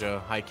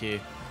Greninja, high key.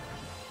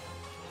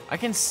 I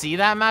can see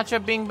that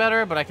matchup being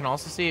better, but I can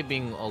also see it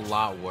being a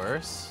lot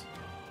worse.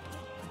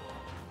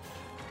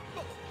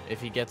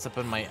 If he gets up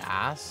in my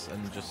ass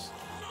and just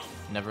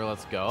never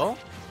lets go.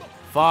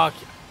 Fuck.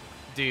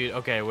 Dude,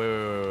 okay,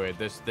 wait.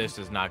 This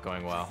is not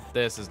going well.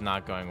 This is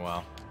not going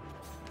well.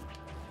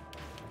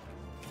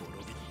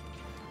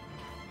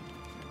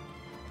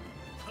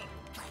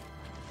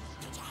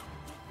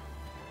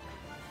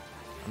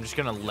 I'm just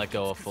gonna let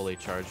go a fully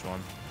charged one.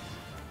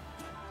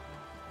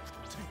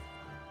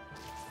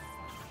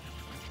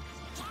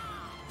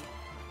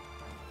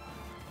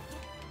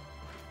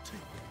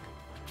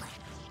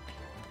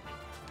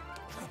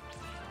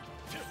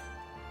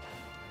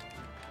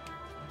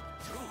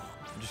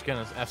 I'm just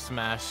gonna F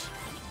smash.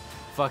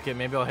 Fuck it,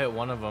 maybe I'll hit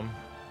one of them.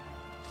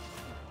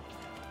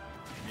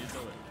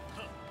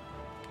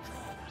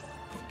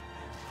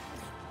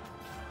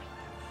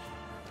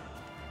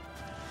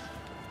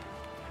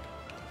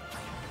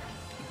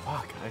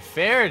 Fuck, I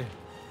fared.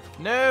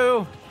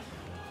 No.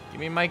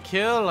 Give me my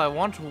kill. I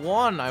want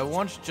one. I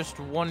want just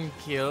one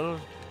kill.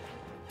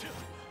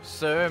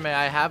 Sir, may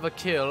I have a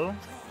kill?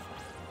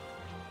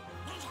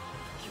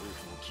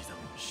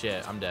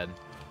 Shit, I'm dead.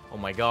 Oh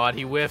my god,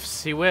 he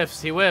whiffs. He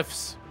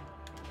whiffs.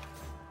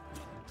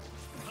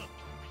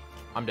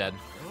 I'm dead.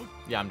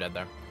 Yeah, I'm dead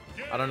there.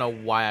 I don't know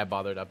why I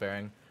bothered up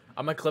airing.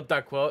 I'm gonna clip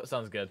that quote.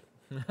 Sounds good.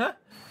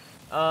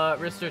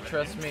 Rister,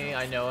 trust me.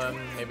 I know him.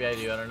 Maybe I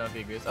do. I don't know if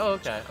he agrees. Oh,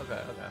 okay.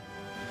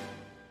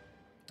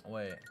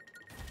 Wait.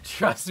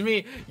 Trust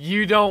me,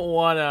 you don't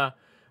wanna.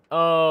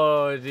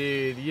 Oh,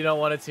 dude. You don't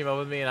want to team up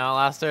with me in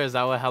Outlaster? Is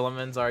that what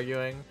Helleman's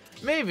arguing?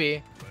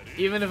 Maybe.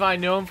 Even if I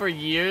know him for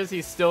years,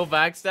 he still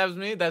backstabs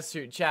me? That's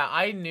true. Chat,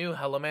 I knew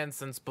Helleman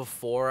since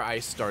before I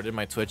started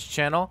my Twitch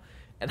channel,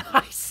 and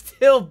I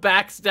still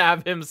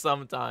backstab him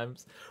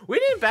sometimes. We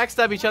didn't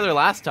backstab each other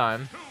last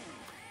time.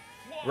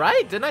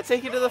 Right? Didn't I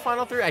take you to the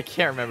final 3? I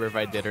can't remember if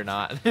I did or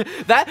not.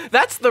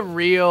 That's the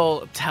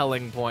real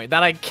telling point,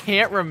 that I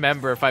can't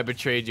remember if I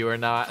betrayed you or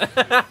not.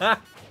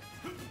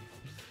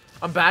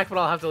 I'm back, but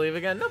I'll have to leave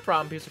again. No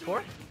problem, piece of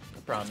pork.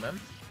 No problem, man.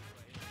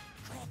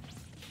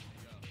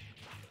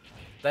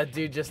 That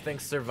dude just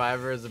thinks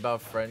Survivor is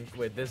about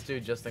Wait, this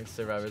dude just thinks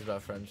Survivor is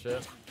about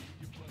friendship.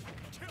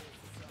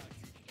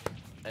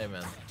 Hey,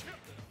 man.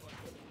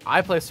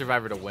 I play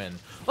Survivor to win.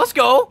 Let's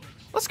go!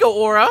 Let's go,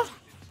 Aura!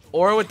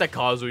 Aura with the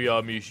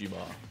Kazuya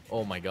Mishima.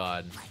 Oh my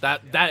god.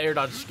 That air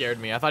dodge scared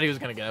me. I thought he was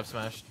gonna get up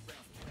smashed.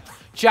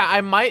 Chat,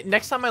 I might,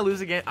 next time I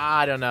lose a game,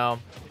 I don't know.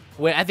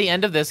 Wait, at the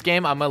end of this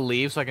game, I'm gonna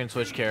leave so I can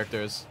switch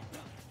characters.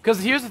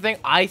 Because here's the thing,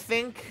 I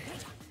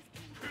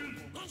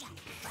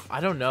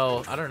don't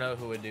know. I don't know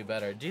who would do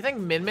better. Do you think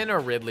Min Min or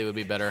Ridley would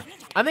be better?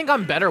 I think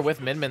I'm better with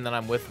Min Min than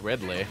I'm with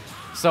Ridley.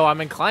 So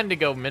I'm inclined to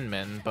go Min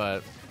Min,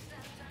 but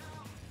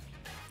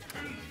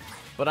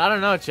I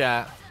don't know,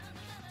 chat.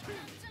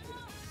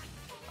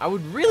 I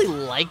would really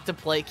like to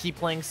keep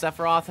playing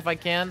Sephiroth if I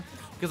can,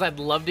 because I'd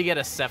love to get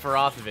a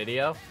Sephiroth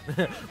video.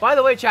 By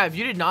the way, chat, if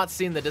you did not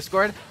see in the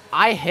Discord,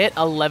 I hit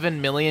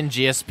 11 million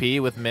GSP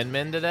with Min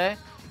Min today.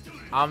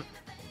 I'm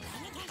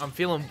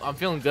feeling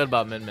good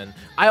about Min Min.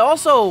 I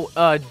also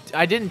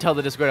I didn't tell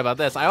the Discord about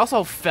this. I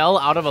also fell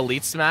out of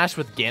Elite Smash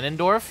with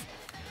Ganondorf.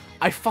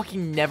 I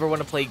fucking never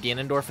want to play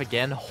Ganondorf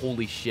again.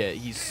 Holy shit,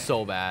 he's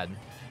so bad.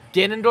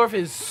 Ganondorf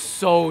is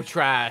so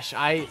trash.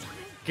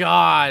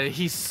 God,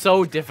 he's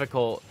so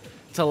difficult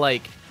to,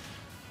 like,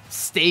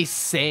 stay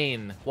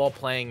sane while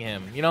playing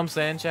him. You know what I'm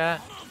saying,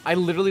 chat? I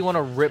literally want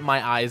to rip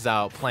my eyes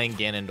out playing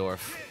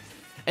Ganondorf.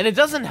 And it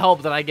doesn't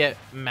help that I get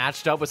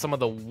matched up with some of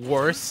the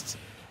worst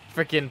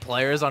freaking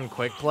players on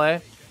Quick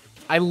Play.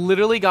 I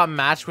literally got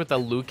matched with a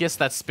Lucas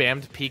that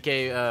spammed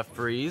PK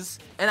freeze.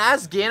 And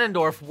as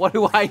Ganondorf, what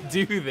do I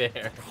do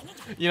there?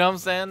 You know what I'm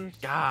saying?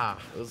 God,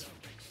 it was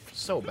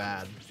so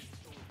bad.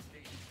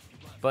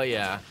 But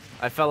yeah,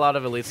 I fell out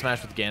of Elite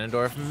Smash with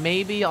Ganondorf.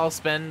 Maybe I'll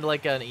spend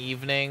like an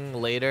evening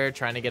later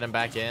trying to get him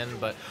back in,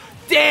 but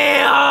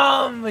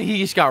damn! He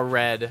just got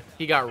red.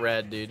 He got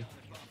red, dude.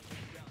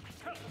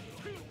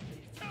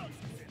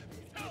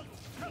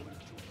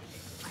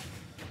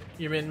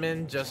 Your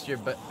Min, just your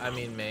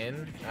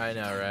main. I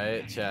know,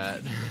 right, chat?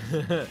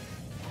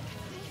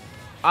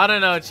 I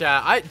don't know,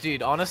 chat.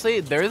 Dude, honestly,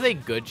 there's a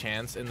good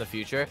chance in the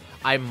future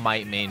I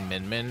might main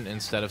Min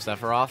instead of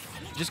Sephiroth,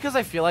 just because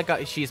I feel like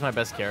she's my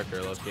best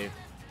character, low-key.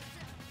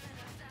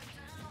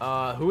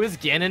 Who is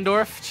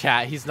Ganondorf?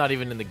 Chat, he's not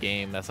even in the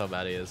game. That's how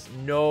bad he is.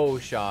 No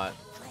shot.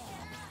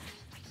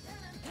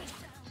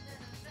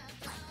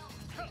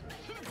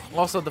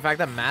 Also, the fact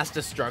that Mass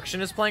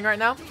Destruction is playing right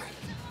now,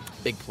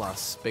 big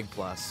plus, big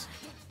plus.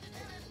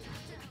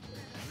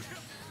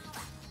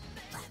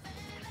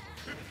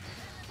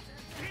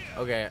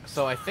 Okay,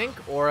 so I think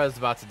Aura's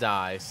about to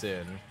die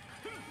soon.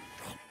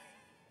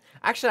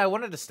 Actually, I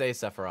wanted to stay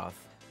Sephiroth.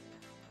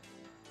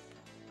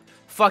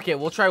 Fuck it,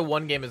 we'll try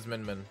one game as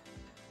Min Min.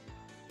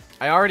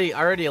 I already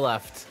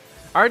left.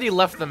 I already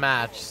left the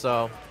match,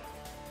 so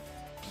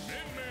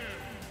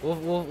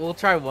we'll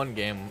try one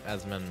game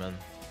as Min Min.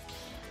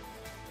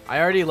 I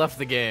already left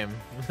the game.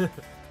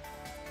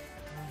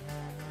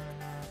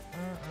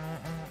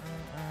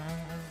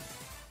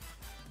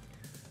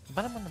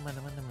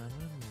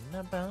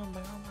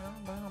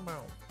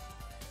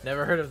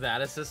 Never heard of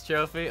that assist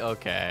trophy?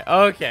 Okay.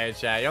 Okay,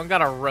 chat. You don't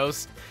gotta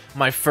roast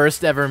my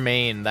first ever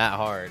main that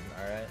hard,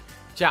 alright?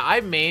 Chat,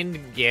 I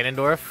mained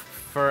Ganondorf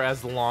for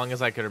as long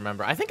as I could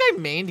remember. I think I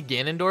mained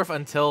Ganondorf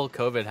until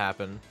COVID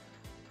happened.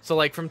 So,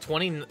 like, from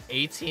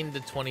 2018 to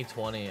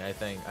 2020, I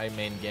think, I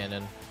mained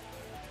Ganon.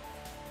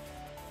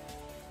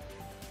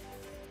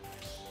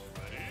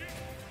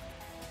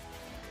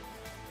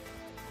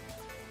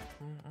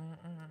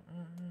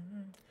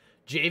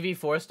 JV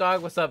Force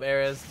Dog, what's up,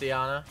 Ares,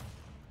 Diana?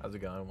 How's it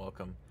going?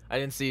 Welcome. I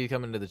didn't see you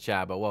come into the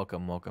chat, but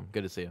welcome, welcome.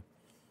 Good to see you.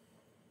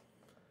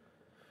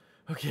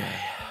 Okay,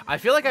 I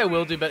feel like I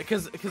will do better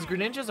because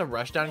Greninja's a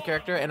rushdown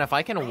character, and if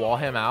I can wall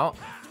him out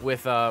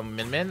with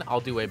Min Min, I'll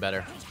do way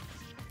better.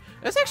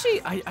 There's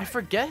actually I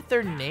forget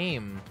their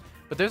name,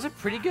 but there's a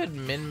pretty good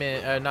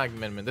not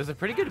Min Min. There's a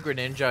pretty good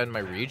Greninja in my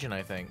region,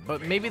 I think,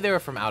 but maybe they were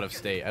from out of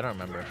state. I don't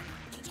remember.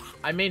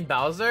 I main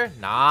Bowser.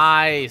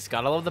 Nice.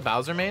 Gotta love the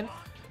Bowser main.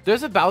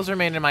 There's a Bowser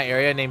main in my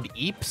area named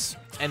Eeps,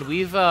 and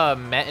we've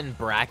met in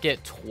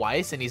bracket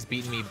twice, and he's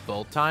beaten me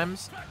both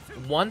times.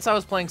 Once I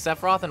was playing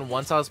Sephiroth, and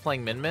once I was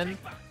playing Min Min.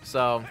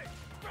 So,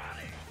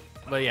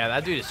 but yeah,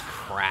 that dude is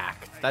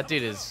cracked. That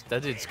dude's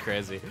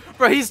crazy.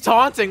 Bro, he's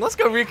taunting. Let's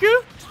go,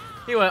 Riku.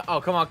 He went,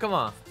 oh, come on, come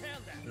on.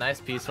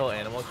 Nice, peaceful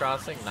Animal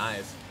Crossing.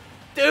 Nice.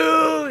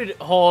 Dude,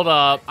 hold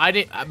up.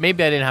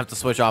 Maybe I didn't have to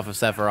switch off of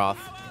Sephiroth.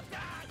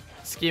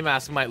 Ski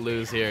Mask might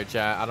lose here,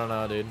 chat. I don't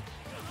know, dude.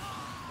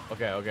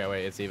 Okay,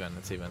 wait, it's even,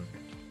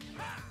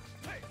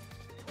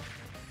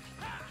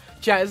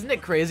 Chat, isn't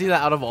it crazy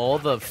that out of all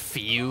the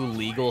few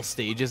legal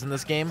stages in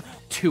this game,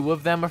 2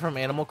 of them are from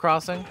Animal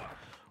Crossing?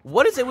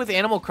 What is it with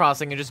Animal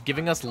Crossing and just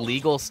giving us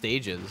legal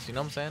stages? You know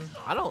what I'm saying?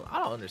 I don't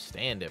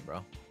understand it,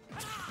 bro.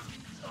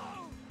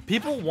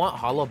 People want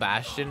Hollow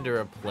Bastion to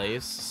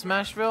replace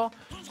Smashville.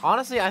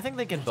 Honestly, I think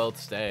they can both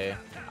stay.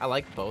 I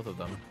like both of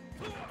them.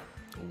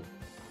 Ooh.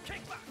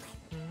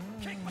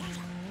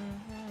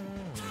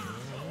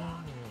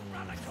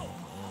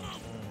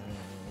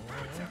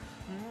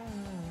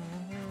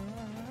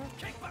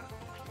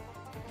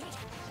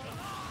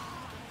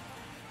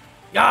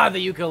 Ah, the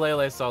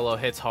ukulele solo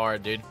hits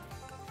hard, dude.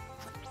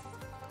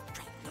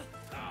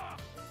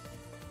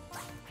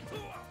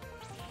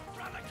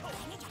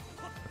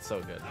 It's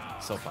so good.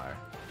 So fire.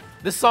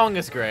 This song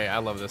is great. I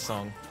love this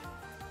song.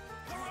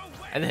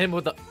 And him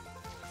with the...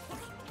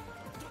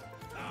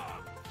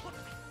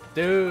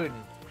 Dude.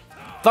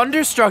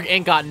 Thunderstruck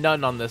ain't got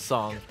nothing on this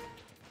song.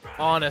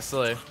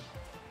 Honestly.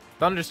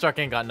 Thunderstruck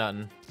ain't got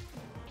nothing.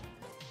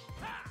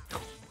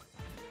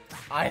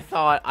 I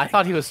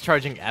thought he was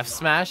charging F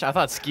Smash. I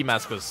thought Ski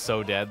Mask was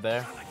so dead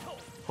there.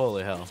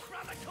 Holy hell.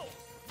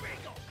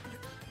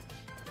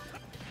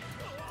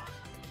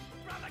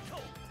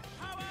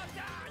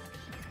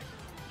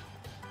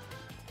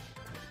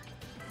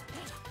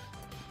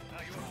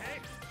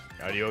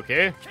 Are you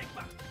okay?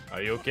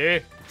 Are you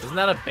okay? Isn't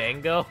that a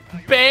bango?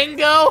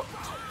 Bango?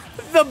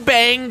 The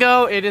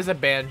bango? It is a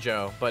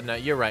banjo. But no,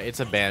 you're right. It's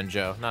a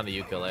banjo, not a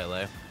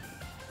ukulele.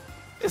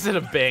 Is it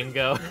a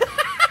bango?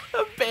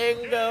 A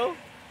bango.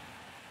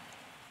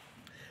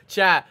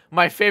 Chat,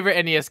 my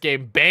favorite NES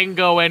game,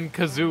 Bango and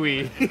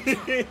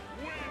Kazooie.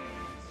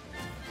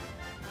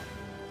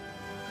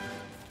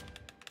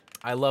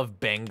 I love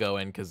Bango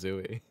and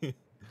Kazooie.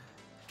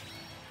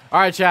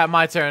 Alright, chat,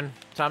 my turn.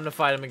 Time to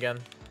fight him again.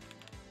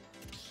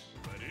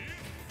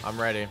 I'm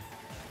ready.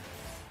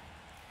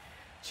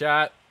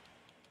 Chat.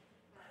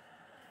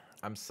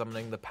 I'm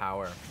summoning the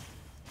power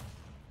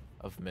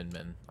of Min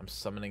Min. I'm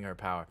summoning her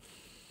power.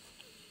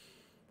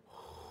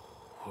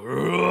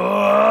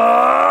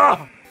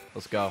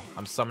 Let's go.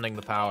 I'm summoning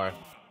the power.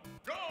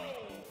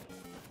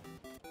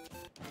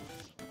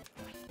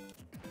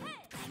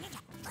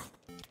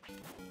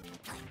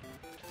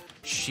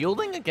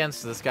 Shielding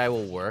against this guy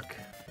will work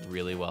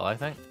really well, I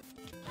think.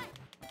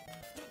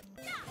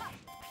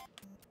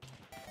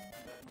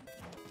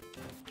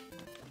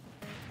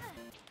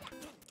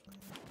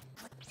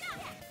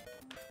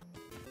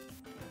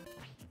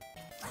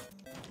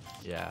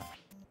 Yeah.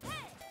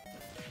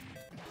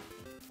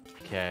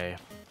 Okay.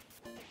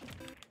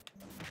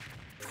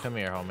 Come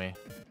here, homie.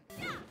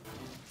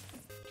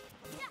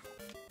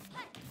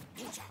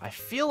 I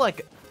feel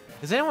like...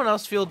 Does anyone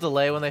else feel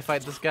delay when they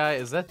fight this guy?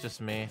 Is that just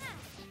me?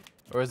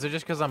 Or is it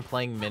just because I'm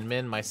playing Min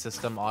Min, my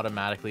system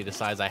automatically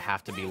decides I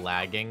have to be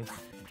lagging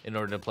in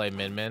order to play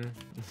Min Min?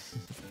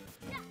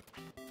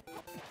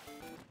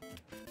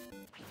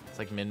 It's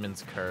like Min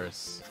Min's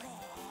curse.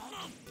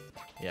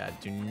 Yeah, I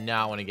do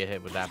not want to get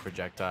hit with that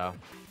projectile.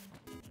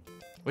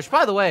 Which,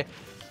 by the way,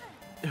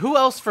 who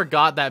else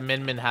forgot that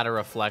Min Min had a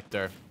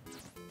reflector?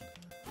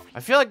 I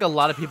feel like a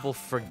lot of people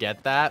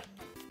forget that.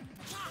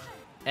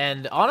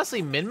 And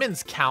honestly, Min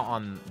Mins count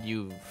on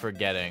you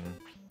forgetting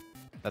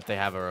that they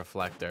have a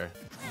reflector.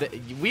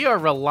 We are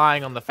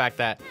relying on the fact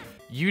that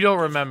you don't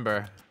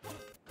remember.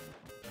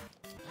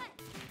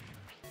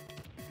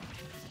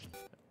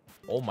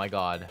 Oh my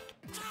god.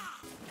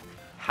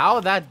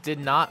 How that did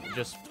not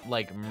just,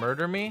 like,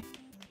 murder me?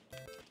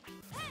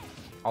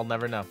 I'll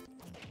never know.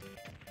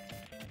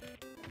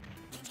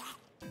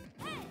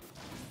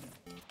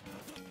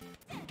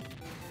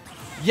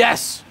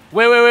 Yes!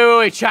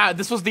 Wait, chat.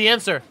 This was the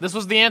answer. This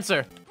was the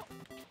answer.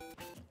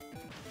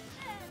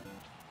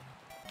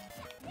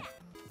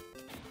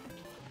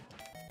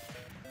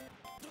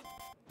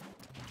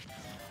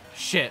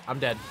 Shit, I'm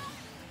dead.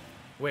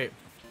 Wait.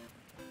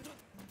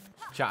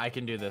 Chat, I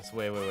can do this.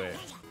 Wait.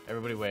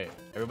 Everybody wait.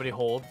 Everybody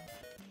hold.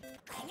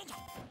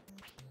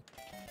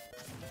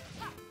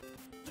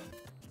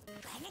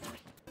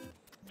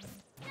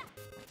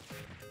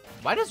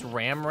 Why does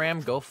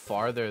Ram go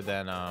farther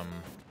than,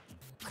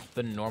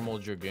 the normal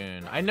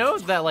Dragoon? I know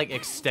that, like,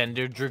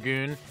 extended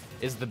Dragoon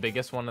is the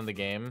biggest one in the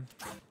game.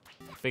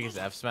 Biggest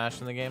F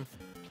Smash in the game.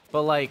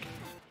 But, like,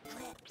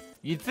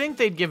 you'd think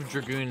they'd give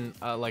Dragoon,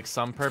 like,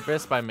 some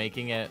purpose by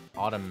making it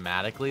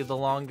automatically the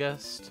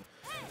longest.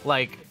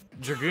 Like,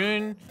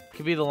 Dragoon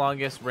could be the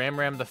longest,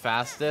 Ram the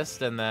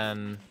fastest, and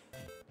then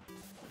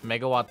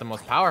Megawatt the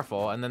most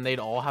powerful, and then they'd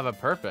all have a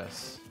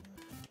purpose.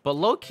 But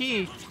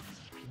low-key,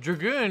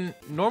 Dragoon,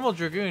 normal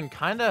Dragoon,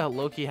 kinda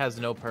low-key has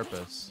no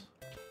purpose.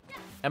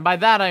 And by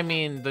that, I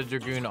mean the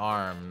Dragoon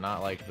arm,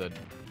 not like the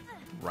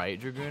right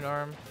Dragoon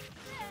arm.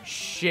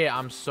 Shit,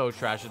 I'm so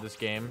trash at this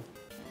game.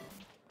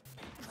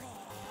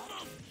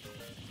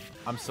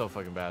 I'm so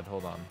fucking bad.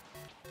 Hold on.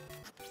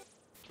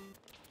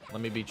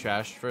 Let me be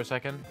trashed for a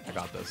second. I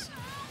got this.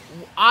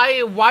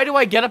 Why do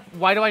I get up?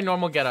 Why do I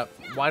normal get up?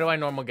 Why do I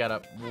normal get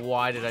up?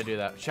 Why did I do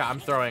that? Chat, I'm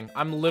throwing.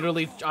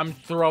 I'm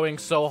throwing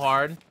so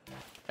hard.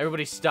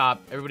 Everybody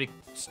stop. Everybody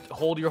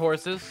hold your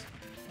horses.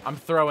 I'm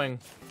throwing.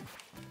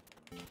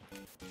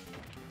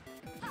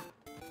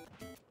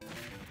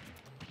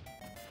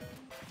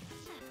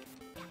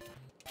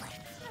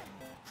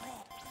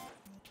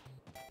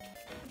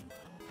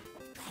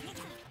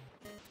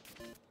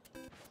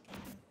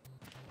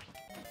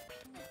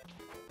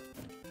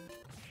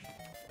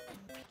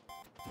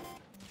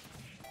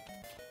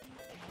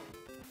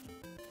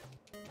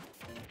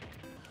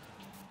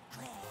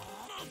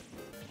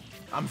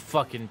 I'm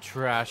fucking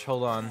trash.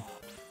 Hold on.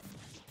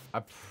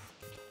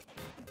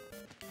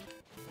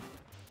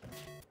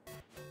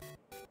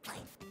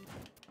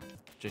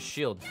 Just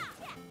shield.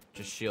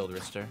 Just shield,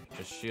 Rister.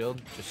 Just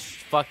shield. Just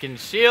fucking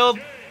shield.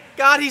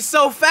 God, he's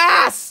so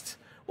fast!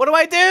 What do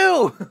I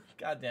do?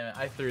 God damn it.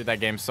 I threw that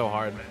game so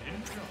hard.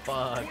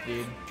 Fuck,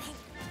 dude.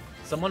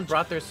 Someone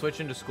brought their Switch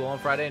into school on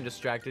Friday and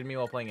distracted me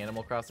while playing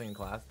Animal Crossing in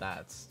class.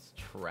 That's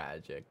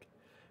tragic.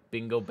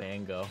 Bingo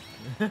bango.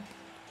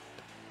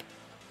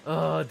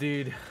 Oh,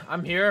 dude.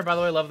 I'm here. By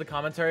the way, love the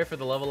commentary for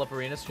the Level Up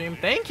Arena stream.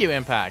 Thank you,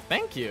 Impact.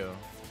 Thank you.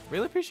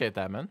 Really appreciate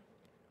that, man.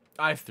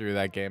 I threw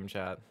that game,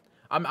 chat.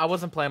 I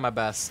wasn't playing my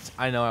best.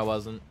 I know I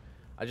wasn't.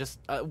 I just,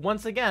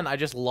 once again, I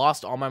just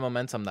lost all my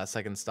momentum that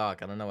second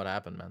stock. I don't know what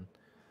happened, man.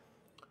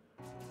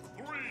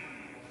 3,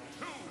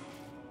 2,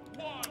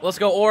 1. Let's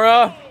go,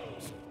 Aura.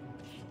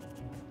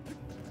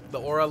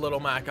 The Aura Little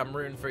Mac. I'm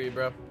rooting for you,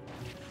 bro.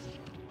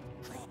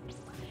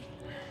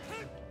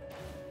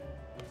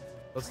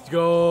 Let's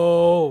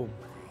go.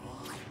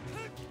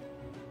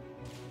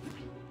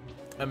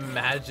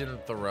 Imagine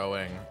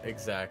throwing.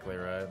 Exactly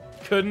right.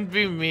 Couldn't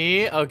be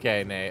me?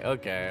 Okay, Nate.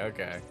 Okay,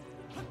 okay.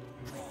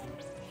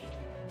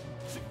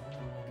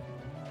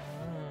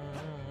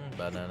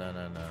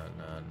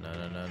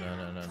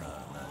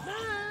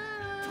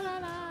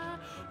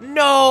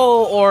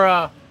 No,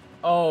 Aura.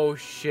 Oh,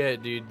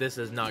 shit, dude. This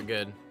is not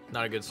good.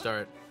 Not a good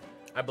start.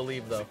 I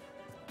believe, though.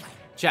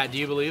 Chat, do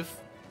you believe?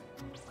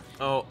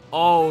 Oh,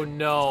 oh,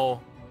 no.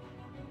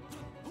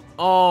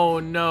 Oh,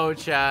 no,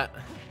 chat.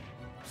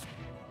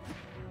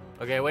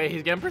 Okay, wait,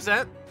 he's getting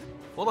percent.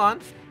 Hold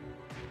on.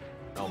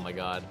 Oh, my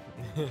God.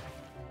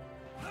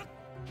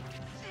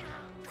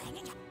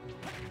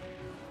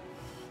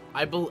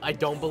 I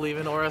don't believe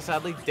in Aura,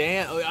 sadly.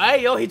 Damn.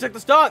 Hey, yo, he took the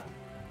stock.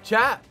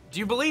 Chat, do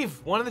you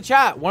believe? One in the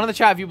chat. One in the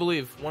chat if you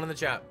believe. One in the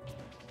chat.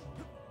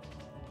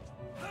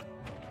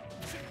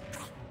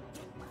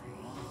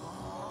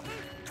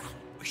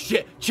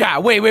 Shit.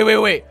 Chat,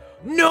 wait.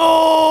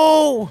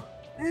 No!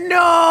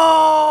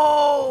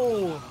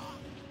 No!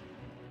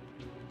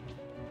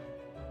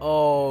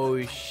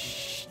 Oh,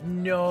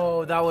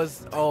 no. That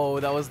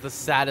was the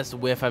saddest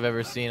whiff I've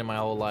ever seen in my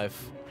whole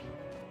life.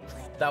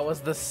 That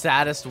was the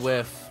saddest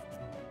whiff.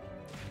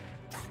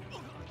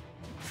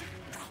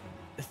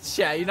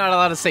 Chat, you're not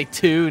allowed to say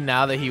 2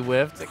 now that he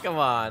whiffed. Come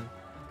on.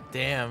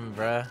 Damn,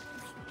 bruh.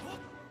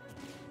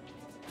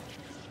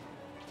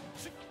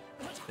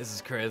 This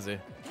is crazy.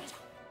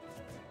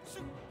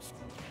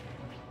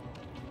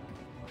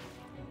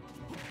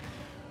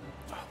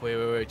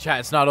 Wait. Chat,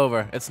 it's not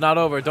over. It's not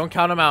over. Don't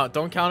count him out.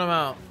 Don't count him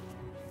out.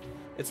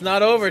 It's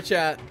not over,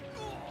 chat.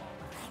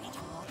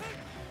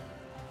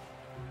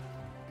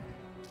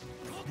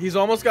 He's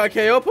almost got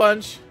KO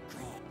punch.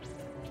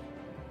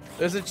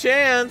 There's a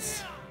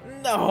chance.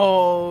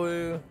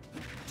 No.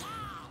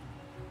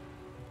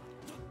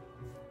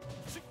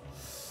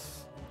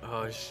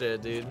 Oh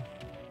shit, dude.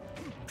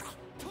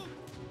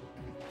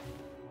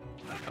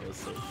 That was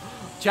so...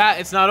 Chat,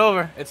 it's not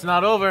over. It's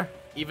not over.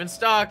 Even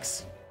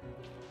stocks.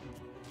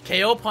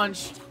 KO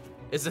punch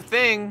is a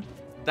thing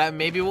that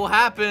maybe will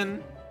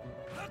happen.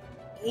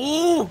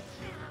 Ooh. Oh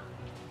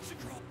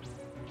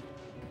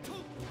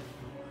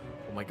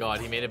my god,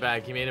 he made it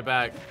back. He made it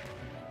back.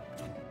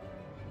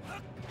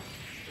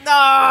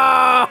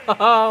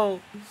 No!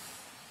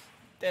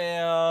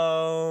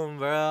 Damn,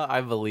 bro.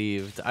 I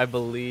believed. I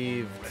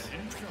believed.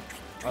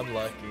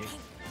 Unlucky.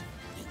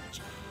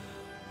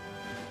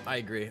 I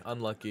agree.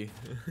 Unlucky.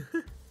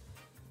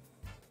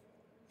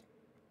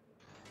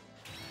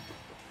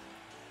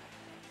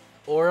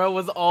 Aura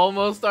was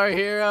almost our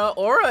hero.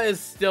 Aura is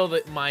still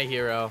my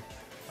hero.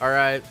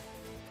 Alright.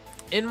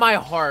 In my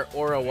heart,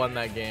 Aura won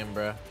that game,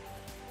 bro.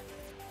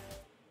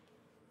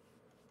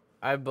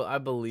 I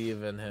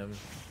believe in him.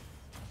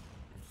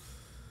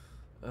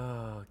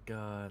 Oh,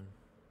 God.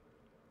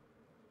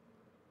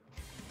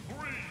 3,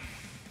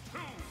 2,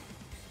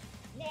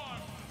 1,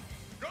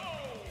 go!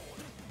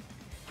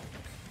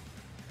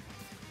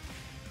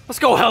 Let's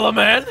go, Hella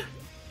Man!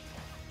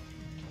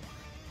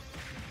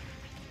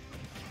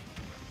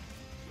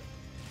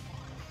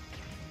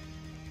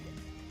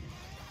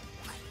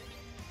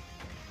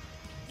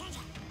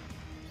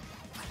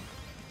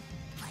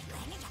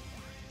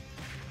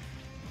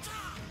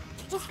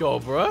 Let's go,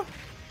 bro.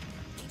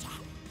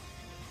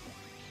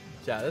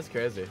 Yeah, that's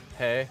crazy.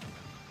 Hey.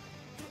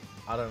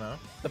 I don't know.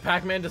 The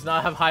Pac-Man does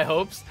not have high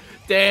hopes.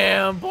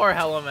 Damn, poor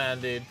Hella Man,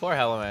 dude. Poor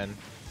Hella Man.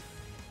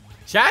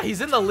 Chat, he's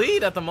in the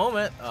lead at the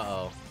moment.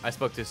 Uh-oh. I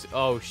spoke too soon.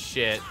 Oh,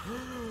 shit.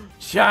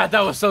 Chat,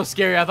 that was so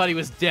scary. I thought he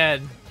was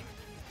dead.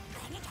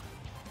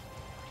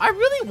 I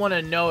really want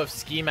to know if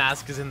Ski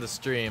Mask is in the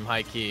stream,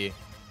 high key.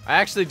 I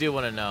actually do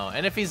want to know.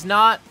 And if he's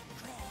not,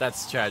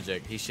 that's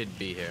tragic. He should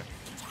be here.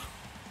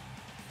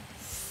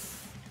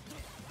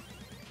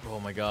 Oh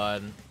my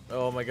god.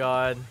 Oh my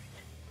god.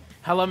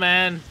 Hella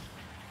Man.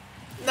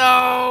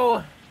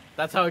 No!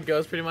 That's how it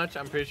goes pretty much.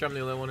 I'm pretty sure I'm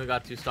the only one who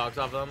got 2 stocks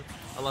off them.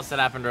 Unless that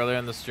happened earlier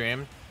in the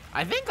stream.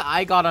 I think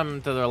I got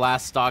him to their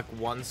last stock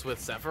once with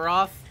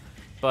Sephiroth.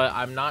 But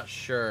I'm not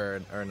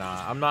sure or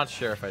not. I'm not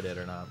sure if I did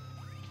or not.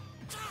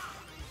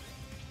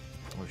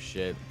 Oh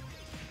shit.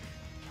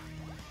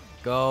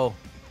 Go.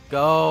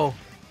 Go.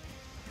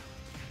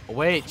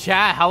 Wait,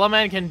 chat.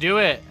 Hellaman can do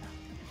it.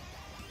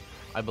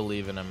 I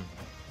believe in him.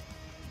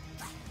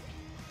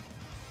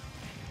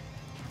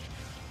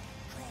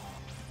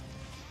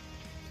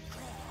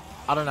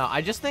 I don't know.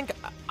 I just think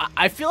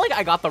I feel like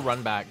I got the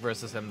run back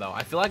versus him though.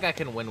 I feel like I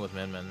can win with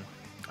Min Min.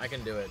 I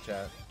can do it,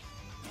 chat.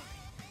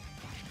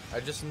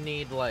 I just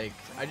need like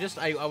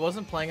I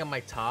wasn't playing on my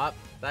top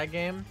that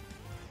game.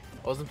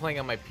 I wasn't playing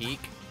on my peak.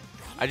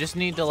 I just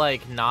need to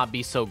like not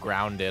be so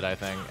grounded, I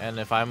think. And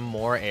if I'm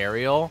more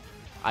aerial,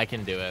 I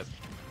can do it.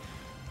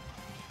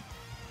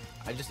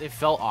 It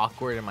felt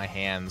awkward in my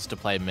hands to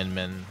play Min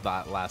Min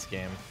that last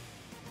game.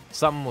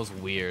 Something was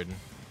weird.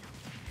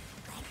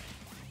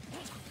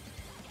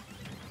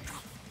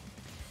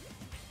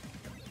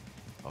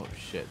 Oh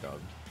shit,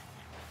 dog.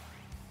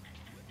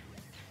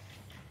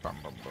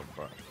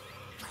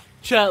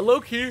 Chat, low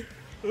key.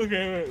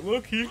 Okay, wait,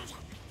 low key.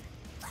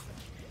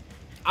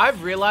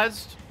 I've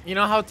realized, you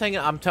know how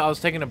I was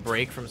taking a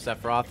break from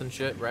Sephiroth and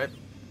shit, right?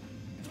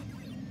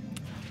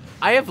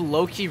 I have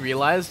low key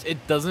realized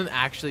it doesn't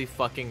actually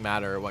fucking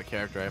matter what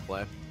character I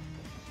play.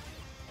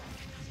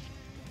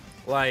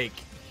 Like,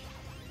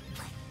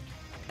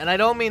 and I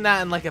don't mean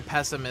that in like a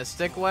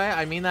pessimistic way.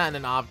 I mean that in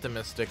an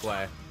optimistic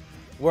way.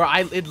 Where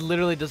it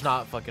literally does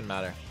not fucking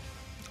matter.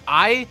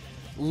 I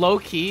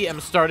low-key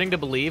am starting to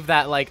believe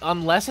that, like,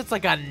 unless it's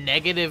like a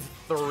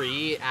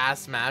 -3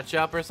 ass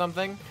matchup or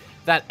something,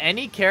 that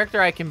any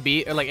character I can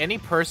beat, or like any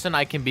person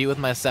I can beat with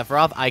my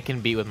Sephiroth, I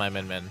can beat with my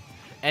Min Min.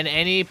 And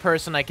any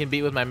person I can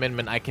beat with my Min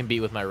Min, I can beat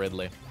with my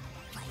Ridley.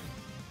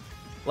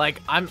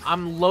 Like,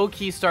 I'm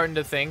low-key starting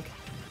to think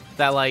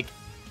that, like,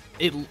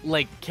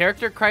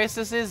 character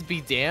crises be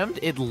damned,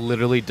 it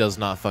literally does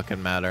not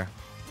fucking matter.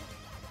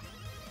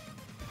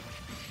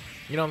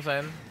 You know what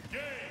I'm saying?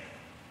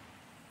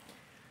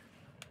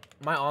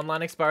 My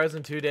online expires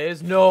in 2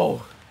 days?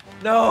 No!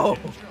 No!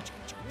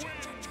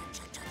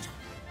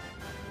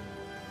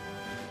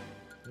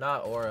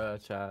 Not Aura,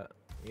 chat.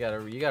 You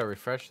gotta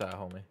refresh that,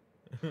 homie.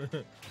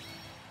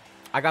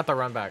 I got the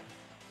run back.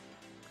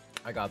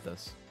 I got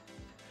this.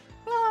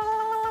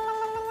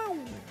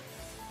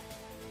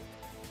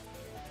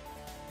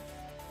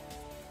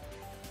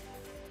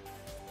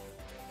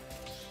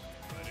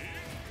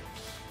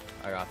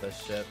 I got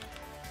this shit.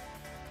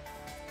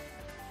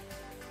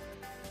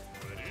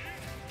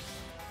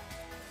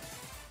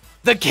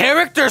 The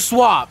character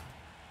swap!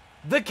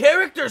 The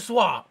character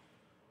swap!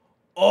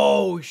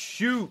 Oh,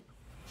 shoot.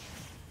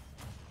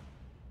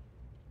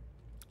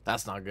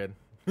 That's not good.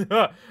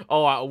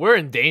 Oh, we're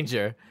in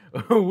danger.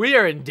 We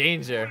are in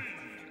danger.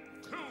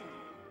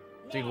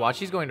 Dude, watch,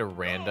 he's going to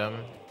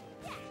random.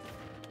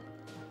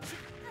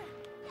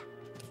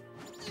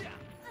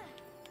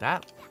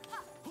 That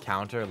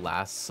counter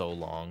lasts so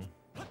long.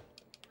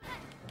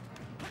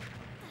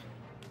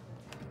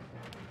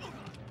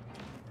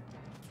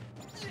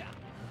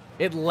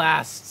 It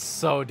lasts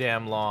so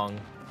damn long.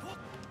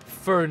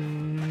 For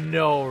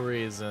no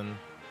reason.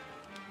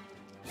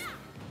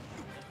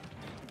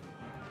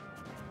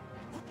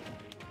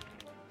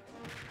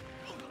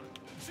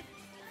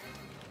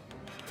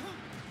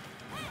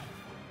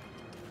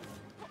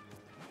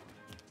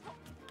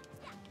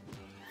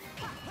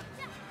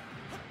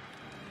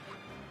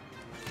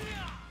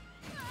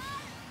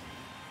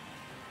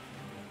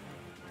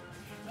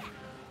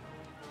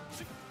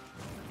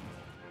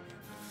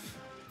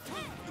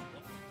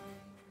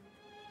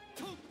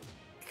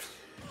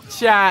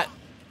 Chat,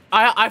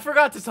 I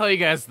forgot to tell you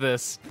guys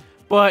this,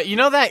 but you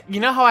know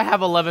how I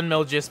have 11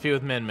 mil GSP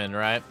with Min Min,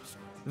 right?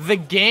 The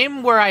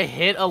game where I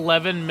hit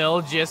 11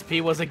 mil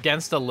GSP was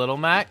against a Little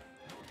Mac,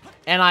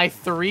 and I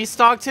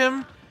 3-stocked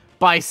him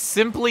by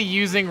simply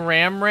using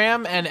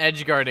Ram and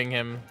edge guarding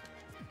him.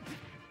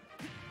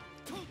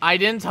 I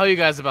didn't tell you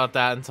guys about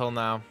that until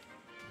now.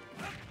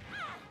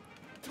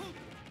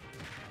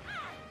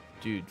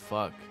 Dude,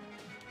 fuck.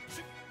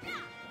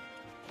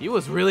 He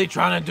was really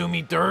trying to do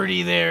me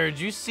dirty there. Did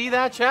you see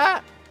that,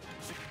 chat?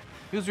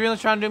 He was really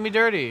trying to do me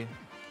dirty.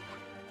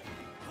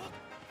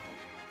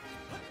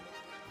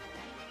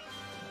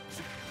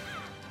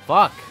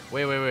 Fuck.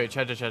 Wait.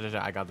 Chat.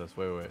 I got this.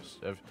 Wait.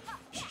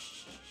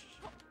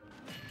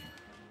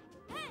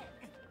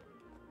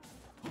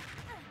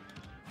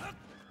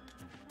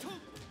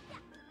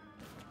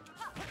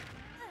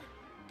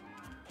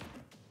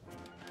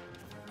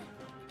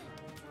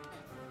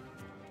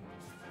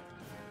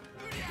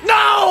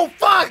 No!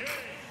 Fuck!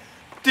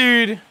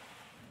 Dude.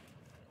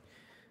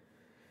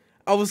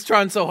 I was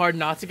trying so hard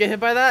not to get hit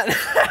by that.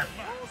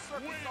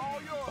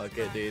 Fuck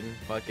it, dude.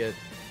 Fuck it.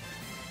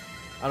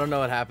 I don't know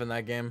what happened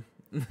that game.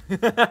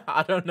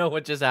 I don't know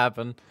what just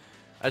happened.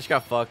 I just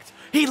got fucked.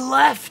 He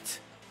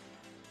left!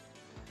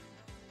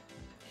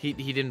 He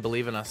didn't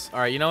believe in us.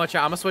 Alright, you know what,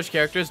 chat? I'm gonna switch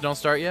characters. Don't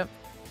start yet.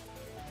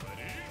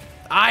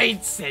 I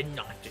said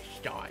not to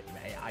start,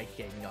 man. I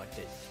said not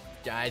to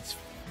start. It's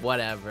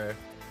whatever.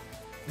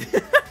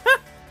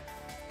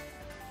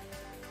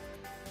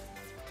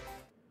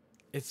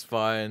 It's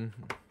fine.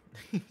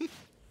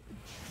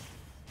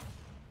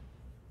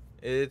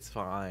 It's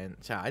fine.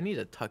 Chat, I need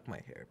to tuck my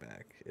hair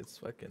back. It's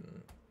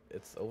fucking...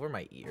 it's over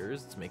my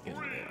ears. It's making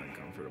it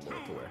uncomfortable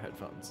to wear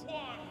headphones. 1.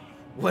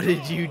 What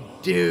did you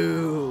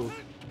do?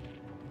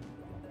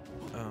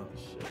 Oh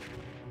shit.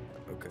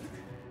 Okay.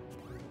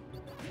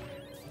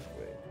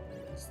 Wait.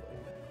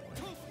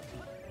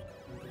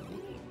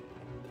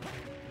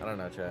 I don't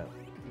know, chat.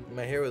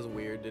 My hair was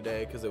weird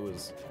today because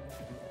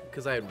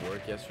I had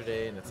work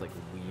yesterday, and it's like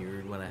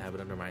weird when I have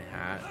it under my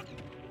hat.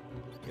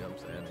 You know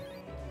what I'm saying?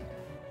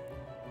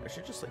 I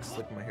should just like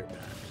slick my hair back.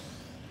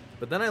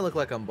 But then I look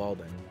like I'm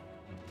balding.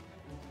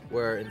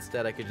 Where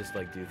instead I could just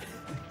like do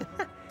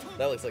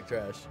that looks like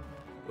trash.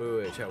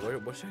 Wait, chat,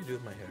 what should I do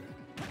with my hair?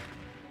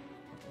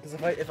 Because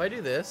if I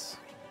do this,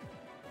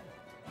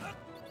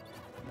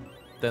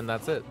 then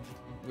that's it.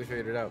 We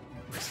figured it out.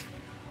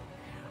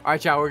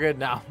 Alright, chat, we're good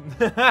now.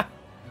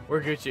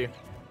 We're Gucci.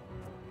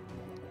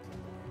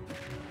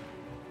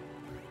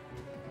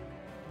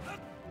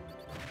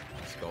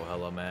 Let's go,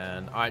 hello,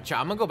 man. Alright, chat,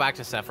 I'm gonna go back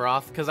to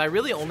Sephiroth, because I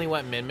really only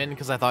went Min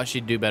because I thought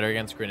she'd do better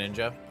against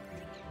Greninja.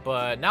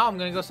 But now I'm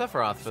gonna go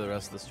Sephiroth for the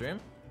rest of the stream.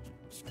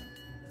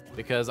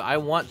 Because I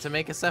want to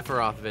make a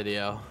Sephiroth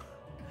video.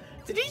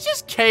 Did he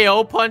just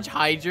KO punch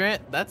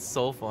Hydrant? That's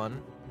so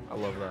fun. I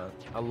love that.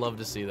 I love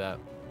to see that.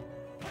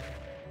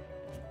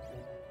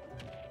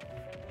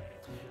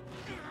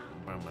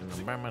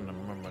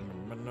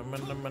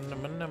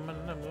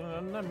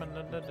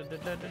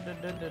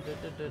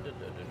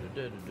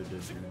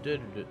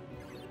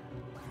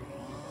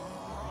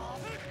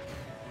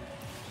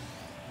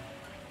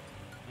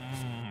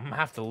 I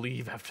have to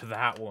leave after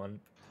that one.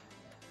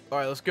 All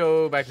right, let's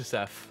go back to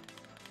Seph.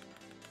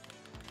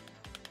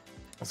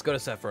 Let's go to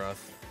Sephiroth.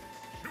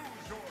 Choose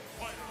your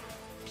fighter.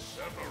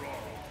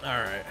 Sephiroth.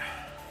 All right.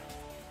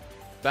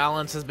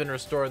 Balance has been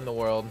restored in the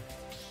world.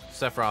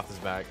 Sephiroth is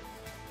back.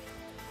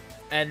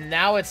 And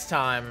now it's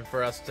time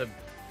for us to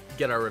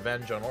get our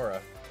revenge on Aura.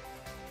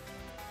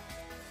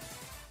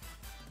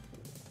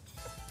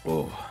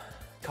 Ooh.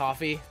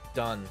 Coffee,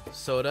 done.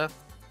 Soda,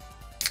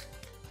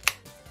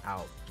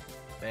 out.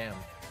 Bam.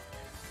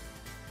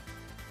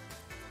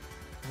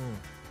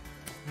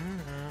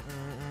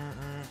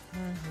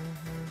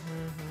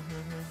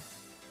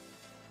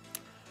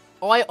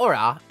 Oi,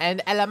 Aura and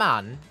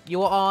Elaman, you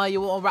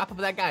wanna wrap up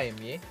that game,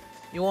 yeah?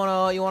 You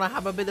wanna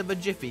have a bit of a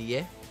jiffy,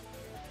 yeah?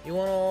 You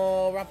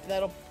wanna wrap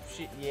that up,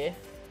 shit, yeah?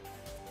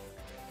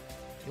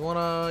 You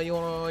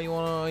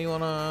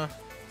wanna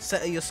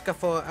settle your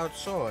scuffle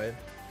outside?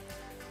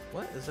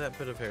 What is that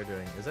bit of hair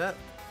doing? Is that?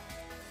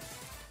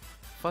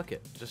 Fuck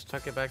it, just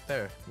tuck it back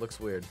there. Looks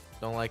weird.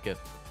 Don't like it.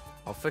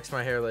 I'll fix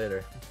my hair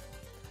later.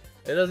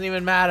 It doesn't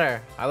even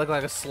matter. I look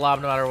like a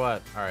slob no matter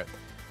what. All right.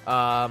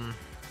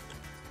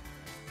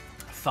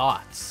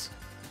 Thoughts.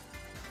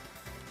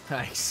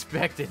 I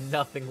expected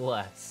nothing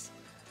less.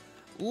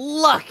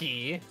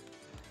 Lucky.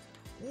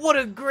 What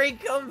a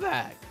great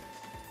comeback.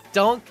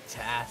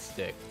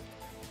 Dunktastic.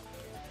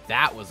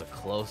 That was a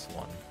close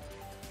one.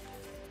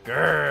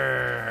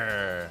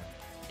 Grrr.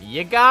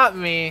 You got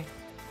me.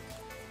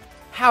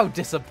 How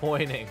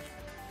disappointing.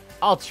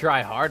 I'll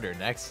try harder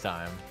next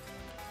time.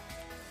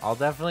 I'll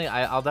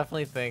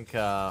definitely think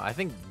I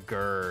think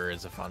grrr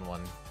is a fun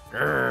one.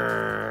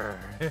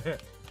 Grrr.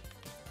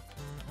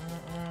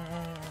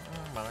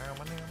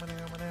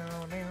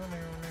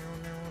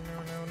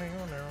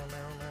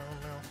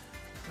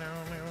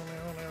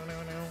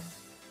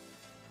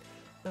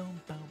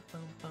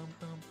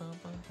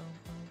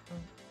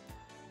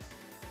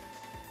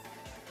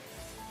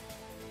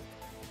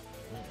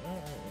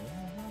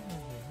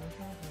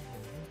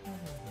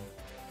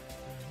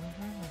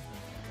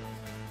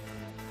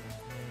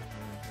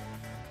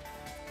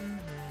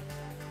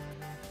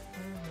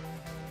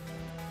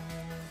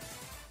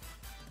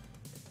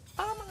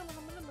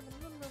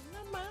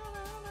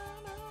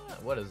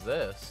 What is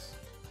this?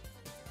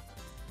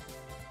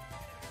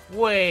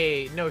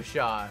 Wait, no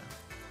shot.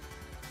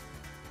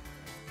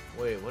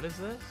 Wait, what is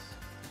this?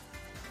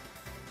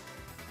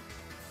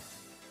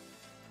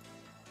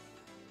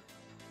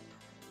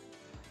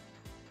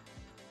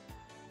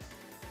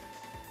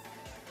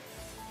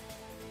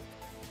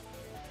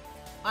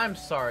 I'm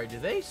sorry, do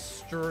they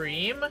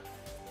stream?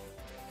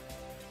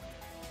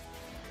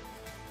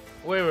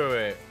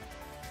 Wait.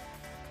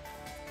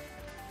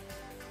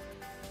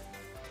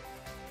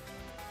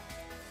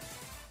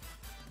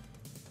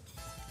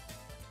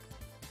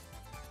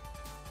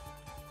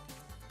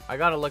 I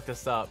gotta look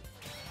this up.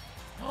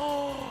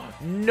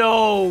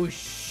 No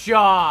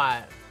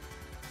shot.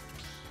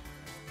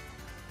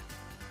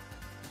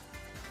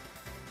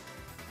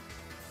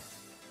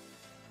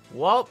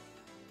 Well,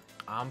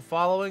 I'm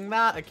following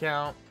that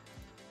account.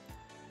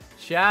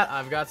 Chat,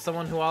 I've got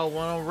someone who I'll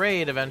want to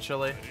raid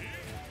eventually.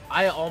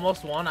 I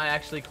almost won. I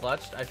actually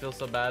clutched. I feel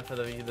so bad for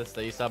this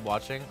that you stopped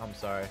watching. I'm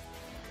sorry.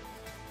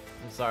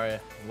 I'm sorry.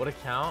 What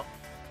account?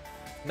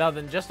 No,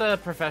 then just a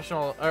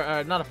professional,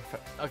 or not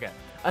a okay.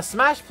 A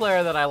Smash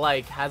player that I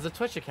like has a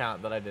Twitch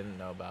account that I didn't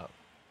know about.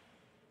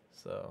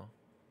 So,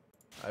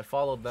 I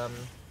followed them.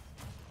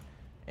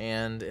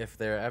 And if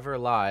they're ever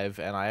live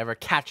and I ever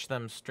catch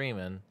them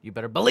streaming, you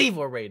better believe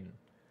we're raiding.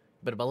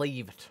 You better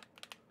believe it.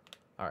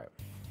 Alright.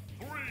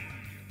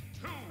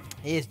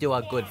 He's do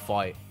a good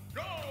fight.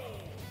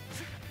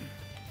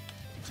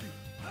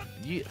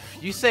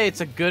 You say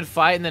it's a good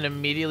fight and then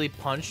immediately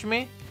punch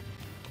me?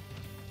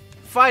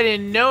 If I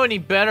didn't know any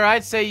better,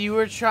 I'd say you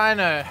were trying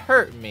to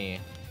hurt me.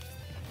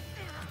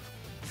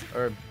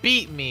 Or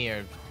beat me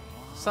or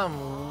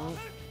something.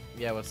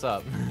 Yeah, what's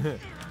up?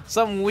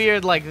 Something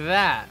weird like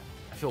that.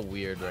 I feel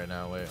weird right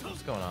now. Wait,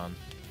 what's going on?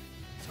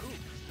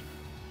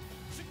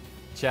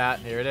 Chat,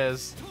 here it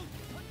is.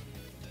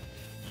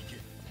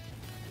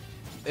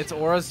 It's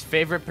Aura's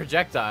favorite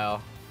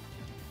projectile.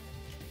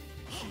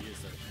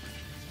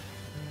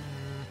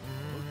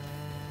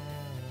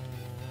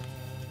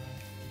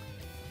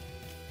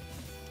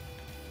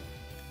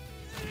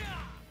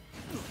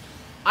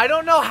 I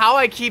don't know how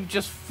I keep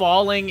just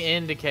falling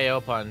into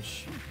KO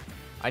punch.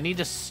 I need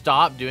to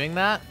stop doing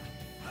that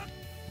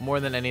more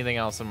than anything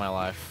else in my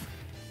life.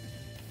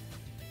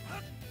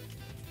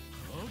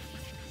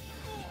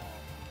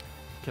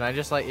 Can I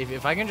just like,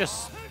 if I can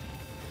just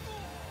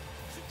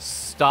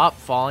stop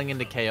falling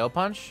into KO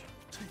punch,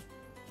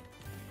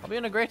 I'll be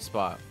in a great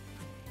spot.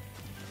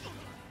 You know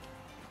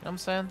what I'm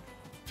saying?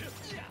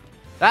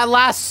 That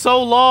lasts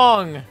so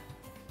long.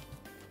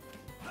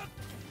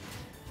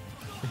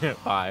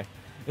 Bye.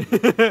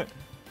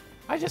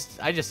 I just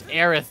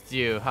airthed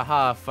you.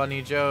 Haha,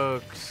 funny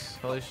jokes.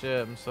 Holy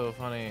shit, I'm so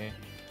funny.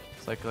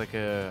 It's like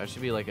I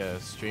should be like a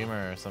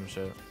streamer or some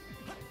shit.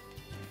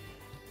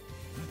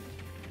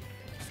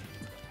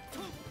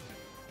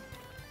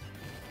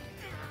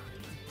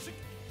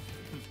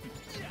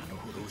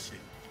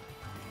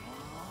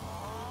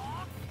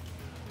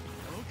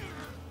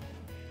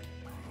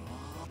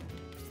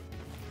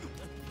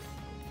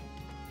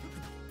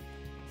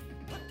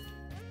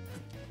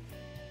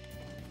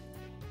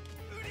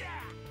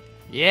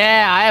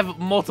 Yeah, I have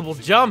multiple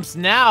jumps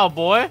now,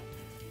 boy.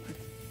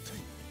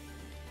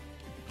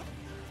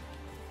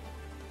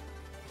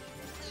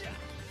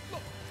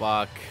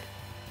 Fuck.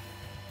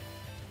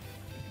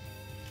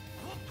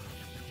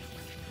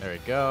 There we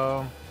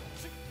go.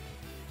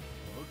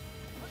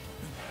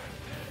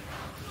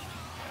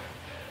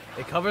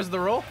 It covers the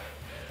roll?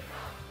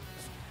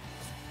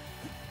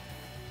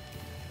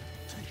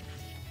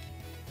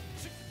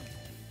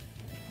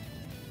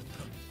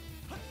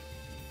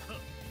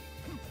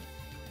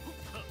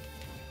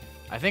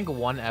 I think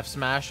one F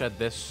smash at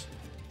this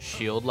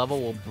shield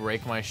level will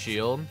break my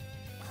shield.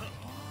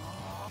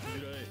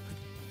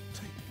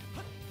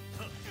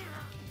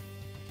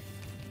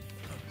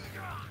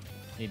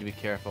 Need to be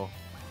careful.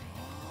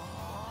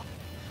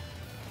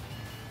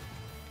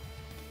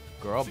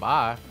 Girl,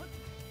 bye.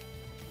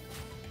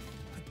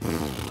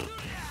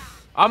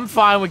 I'm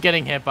fine with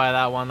getting hit by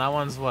that one. That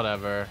one's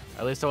whatever.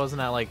 At least I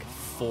wasn't at like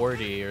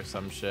 40 or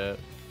some shit.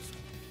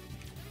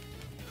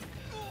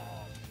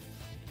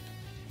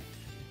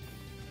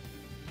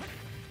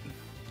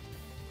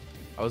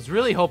 I was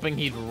really hoping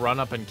he'd run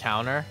up and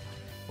counter.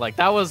 Like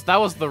that was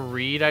the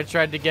read I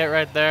tried to get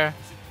right there.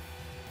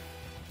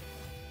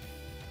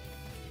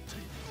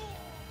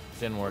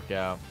 Didn't work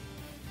out.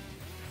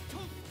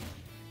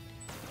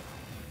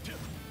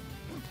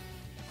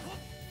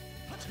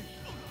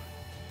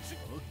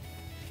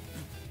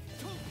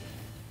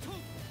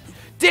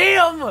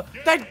 Damn!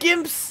 That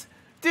Gimp's,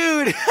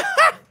 dude.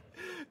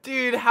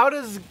 Dude, how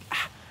does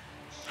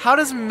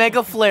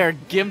Mega Flare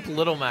Gimp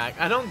Little Mac?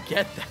 I don't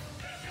get that.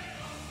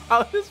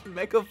 How does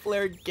Mega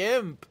Flare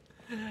Gimp?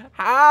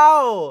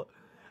 How?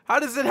 How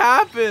does it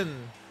happen?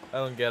 I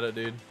don't get it,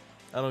 dude.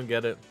 I don't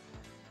get it.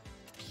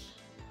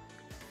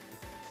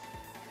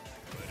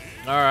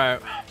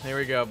 Alright, here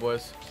we go,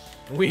 boys.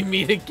 We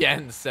meet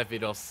again,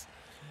 Sephiroth.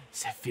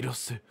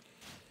 Sephiroth.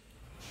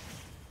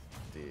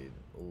 Dude,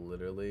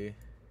 literally.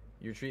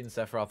 You're treating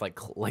Sephiroth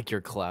like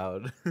your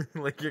Cloud.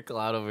 Like your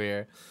Cloud over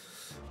here.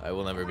 I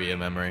will never be in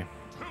memory.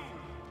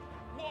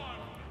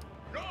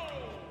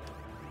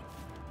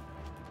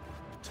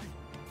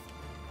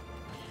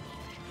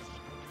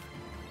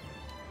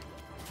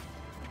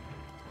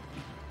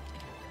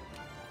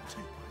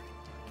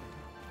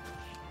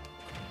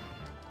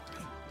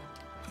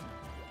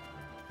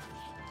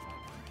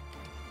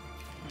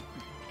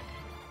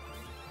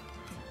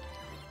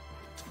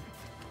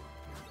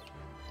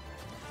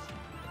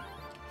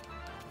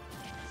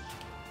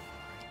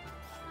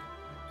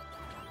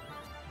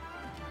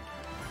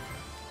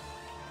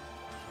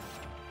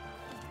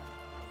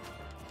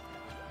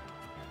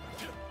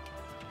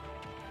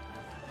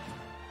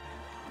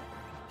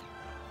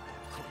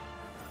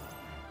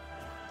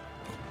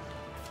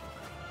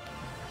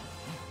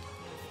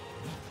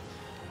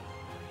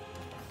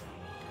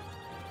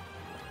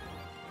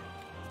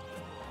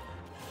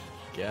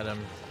 Get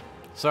him.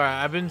 Sorry,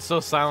 I've been so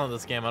silent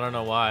this game. I don't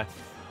know why.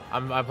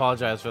 I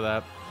apologize for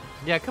that.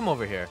 Yeah, come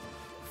over here.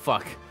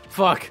 Fuck.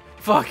 Fuck.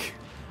 Fuck.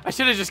 I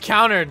should have just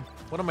countered.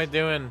 What am I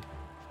doing?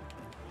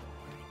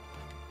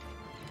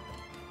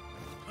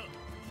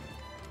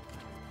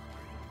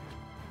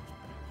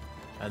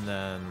 And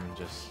then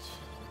just...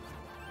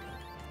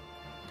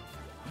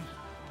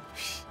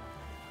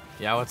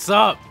 Yeah, what's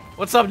up?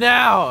 What's up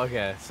now?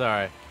 Okay,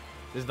 sorry.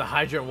 This is the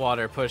hydrant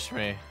water pushed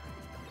me.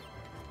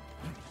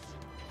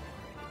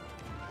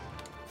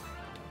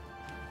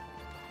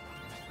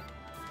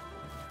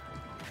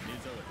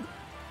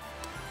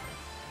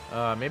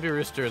 Maybe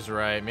Rooster is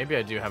right. Maybe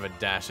I do have a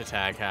dash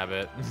attack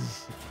habit.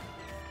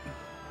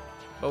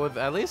 But with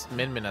at least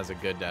Min Min has a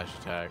good dash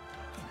attack.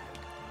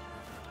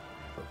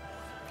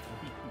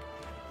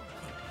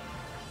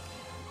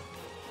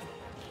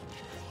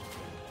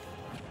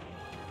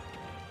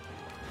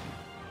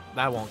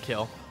 That won't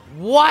kill.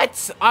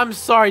 What? I'm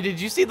sorry. Did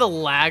you see the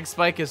lag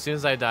spike as soon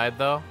as I died,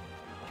 though?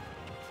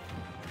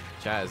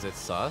 Chat, is it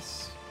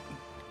sus?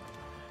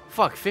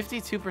 Fuck,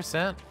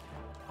 52%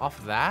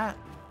 off that?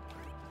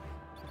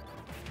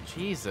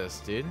 Jesus,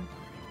 dude.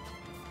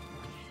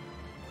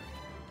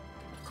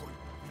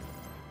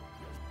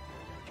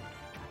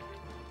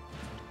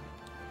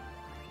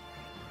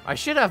 I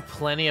should have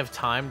plenty of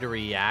time to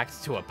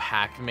react to a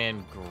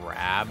Pac-Man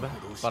grab,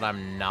 but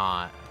I'm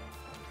not.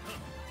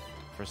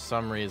 For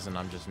some reason,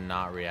 I'm just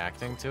not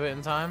reacting to it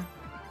in time.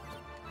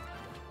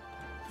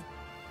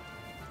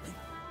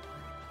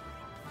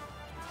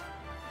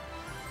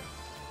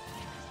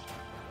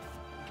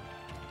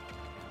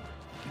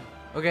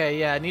 Okay,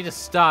 yeah, I need to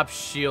stop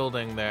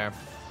shielding there.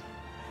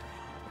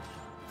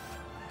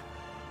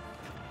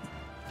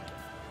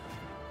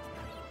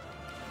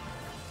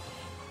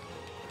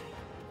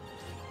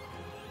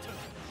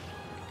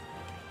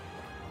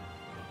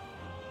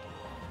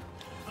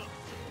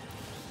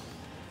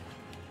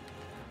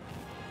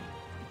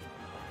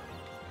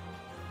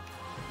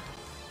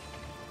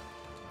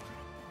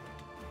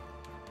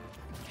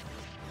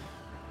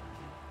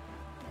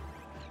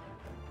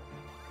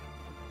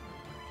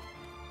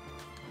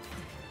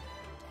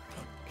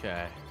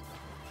 Okay,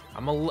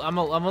 I'm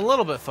a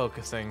little bit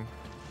focusing.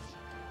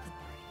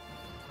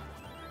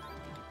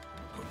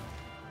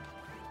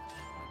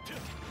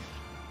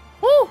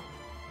 Woo!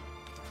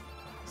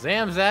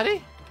 Zam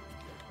Zaddy.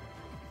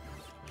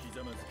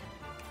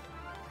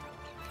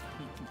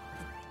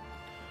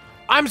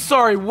 I'm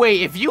sorry.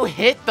 Wait, if you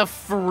hit the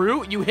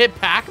fruit, you hit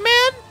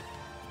Pac-Man?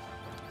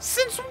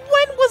 Since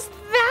when was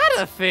that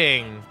a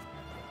thing?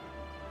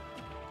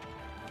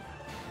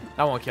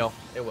 That won't kill.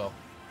 It will.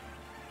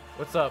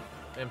 What's up,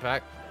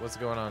 Impact? What's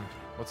going on?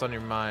 What's on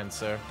your mind,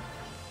 sir?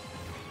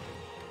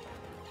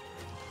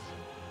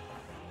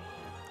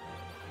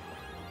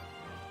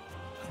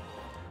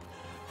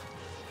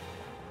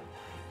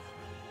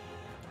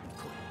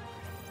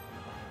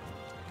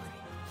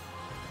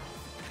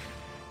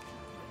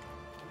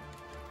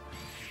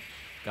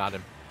 Got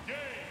him.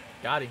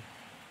 Got him.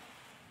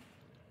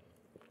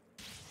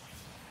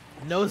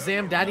 No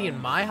Zam Daddy in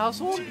my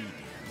household? You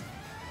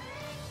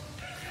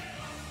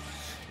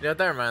know what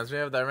that reminds me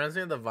of? That reminds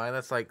me of the Vine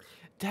that's like,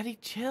 Daddy,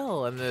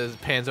 chill. And then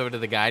it pans over to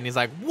the guy and he's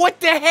like, what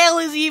the hell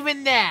is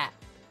even that?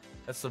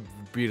 That's a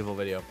beautiful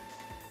video.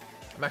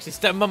 I'm actually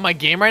stepping up my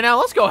game right now.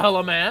 Let's go,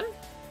 Hello Man.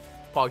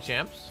 Pog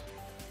Champs.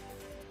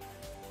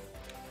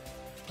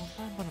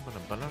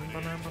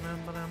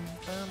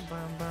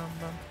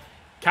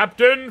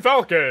 Captain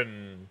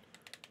Falcon.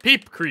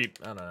 Peep Creep.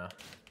 I don't know.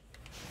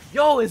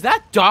 Yo, is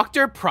that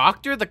Dr.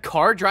 Proctor, the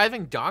car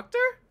driving doctor?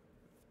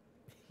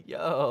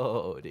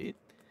 Yo, dude.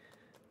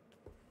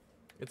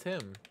 It's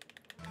him.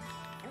 3,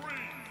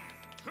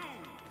 2,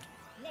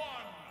 1,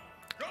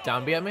 go!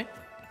 Down B at me?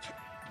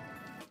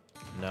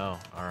 No.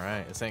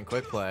 Alright. This ain't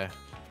quick play.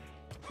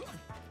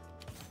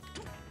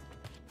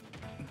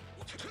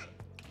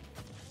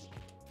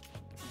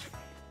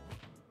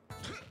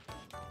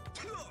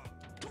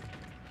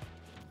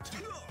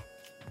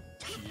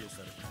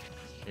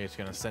 He's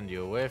gonna send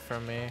you away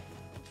from me.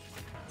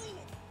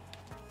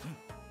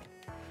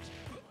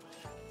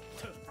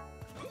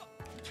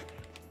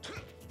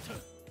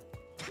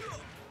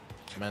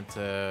 Meant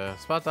to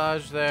spot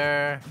dodge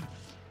there.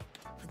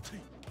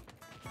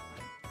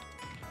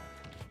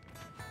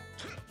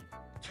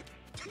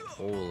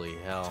 Holy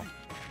hell.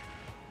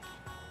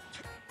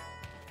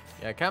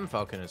 Yeah, Captain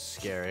Falcon is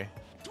scary.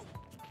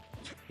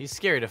 He's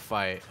scary to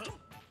fight.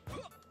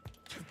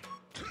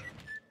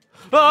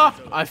 Ah!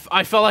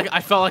 I felt like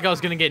I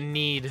was gonna get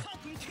kneed.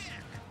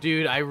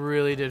 Dude, I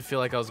really did feel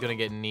like I was gonna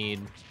get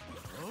kneed.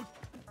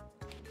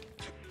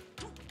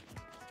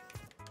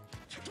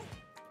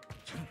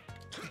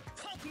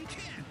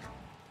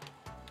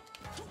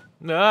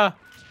 Nah.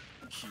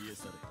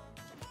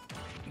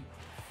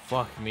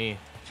 Fuck me.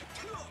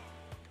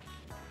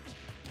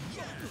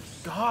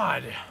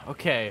 God.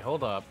 Okay,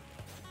 hold up.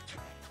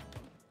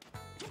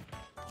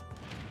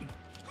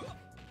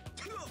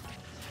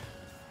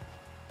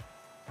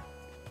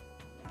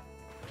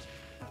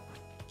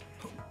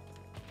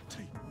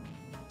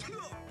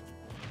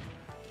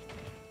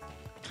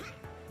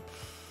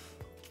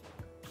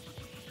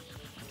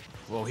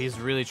 Whoa, he's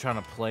really trying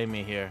to play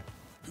me here.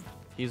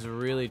 He's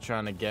really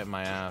trying to get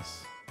my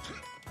ass.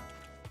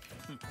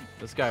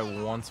 This guy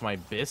wants my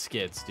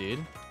biscuits,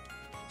 dude.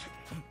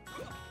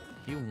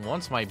 He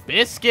wants my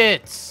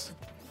biscuits!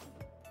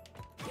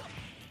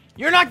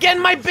 You're not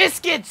getting my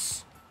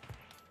biscuits!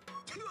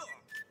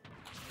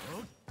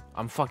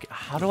 I'm fucking...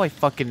 How do I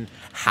fucking...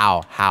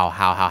 How? How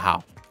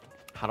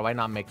do I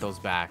not make those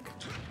back?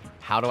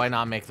 How do I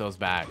not make those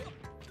back?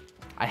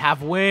 I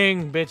have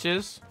wing,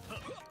 bitches.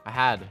 I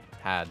had.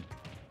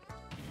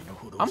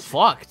 I'm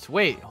fucked.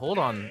 Wait, hold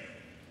on.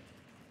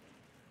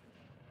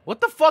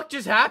 What the fuck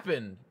just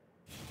happened?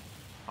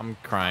 I'm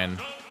crying.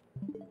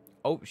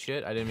 Oh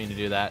shit, I didn't mean to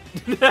do that.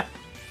 I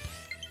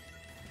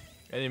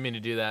didn't mean to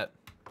do that.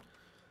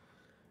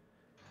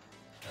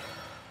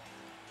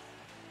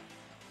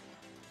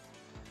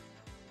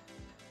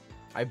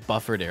 I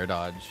buffered air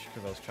dodge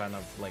because I was trying to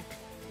like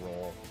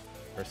roll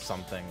or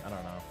something. I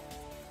don't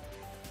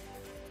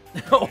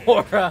know.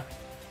 Aura.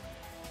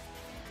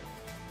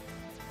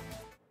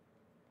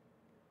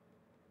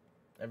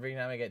 Every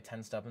time I get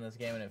tensed up in this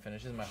game and it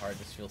finishes, my heart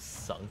just feels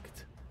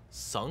sunked.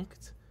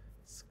 Sunked?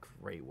 It's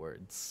a great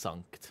word.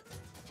 Sunked.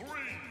 3,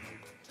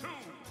 2,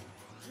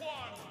 1,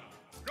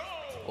 go!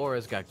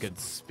 Aura's got good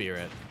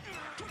spirit.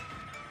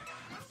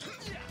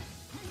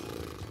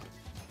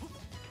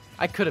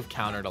 I could have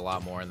countered a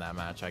lot more in that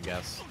match, I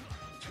guess.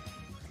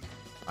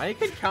 I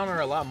could counter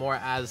a lot more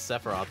as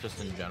Sephiroth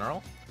just in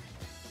general.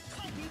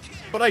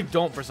 But I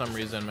don't for some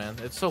reason, man.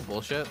 It's so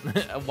bullshit.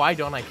 Why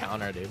don't I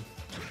counter, dude?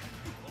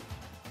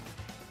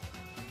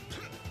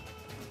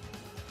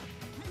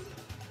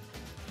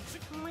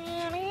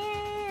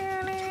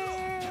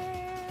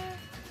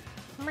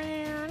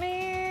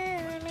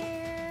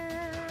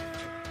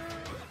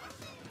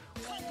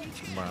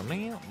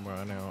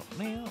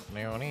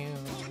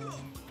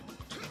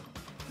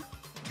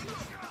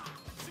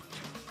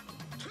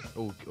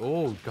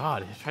 Oh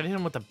god, I tried to hit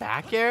him with the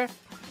back air?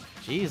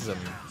 Jeez.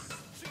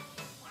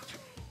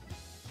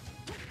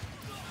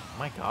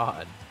 My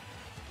god.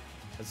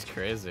 That's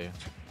crazy.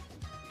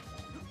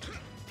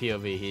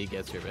 POV, he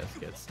gets your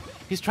biscuits.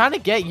 He's trying to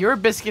get your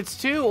biscuits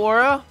too,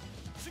 Aura.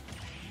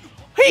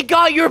 He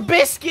got your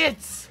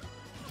biscuits!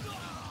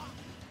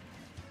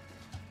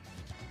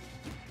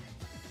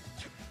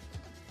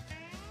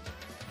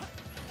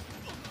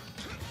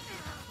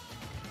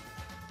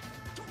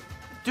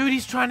 Dude,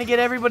 he's trying to get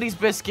everybody's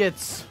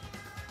biscuits.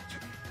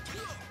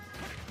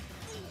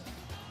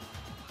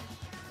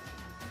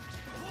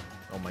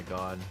 Oh my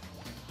god.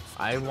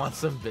 I want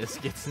some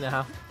biscuits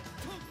now.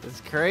 It's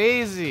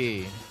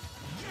crazy.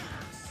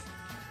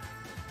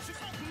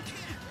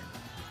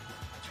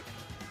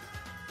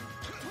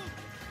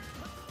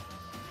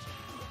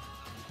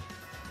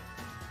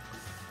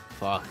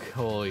 Fuck.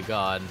 Holy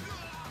god.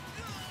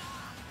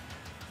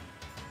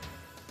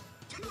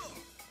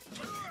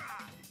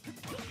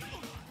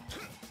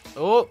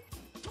 Oh.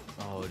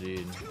 Oh,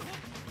 dude.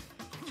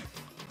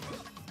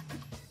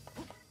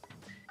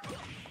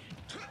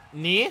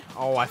 Knee?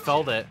 Oh, I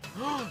felt it.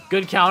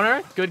 Good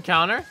counter. Good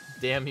counter.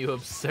 Damn you,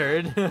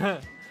 Absurd.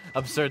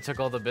 Absurd took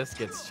all the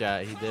biscuits,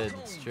 chat. He did.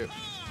 It's true.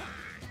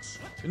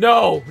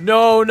 No.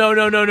 No, no,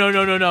 no, no, no,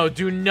 no, no, no.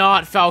 Do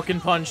not Falcon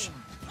Punch.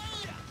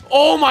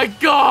 Oh my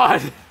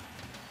god.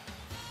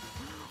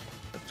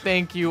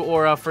 Thank you,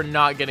 Aura, for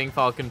not getting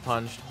Falcon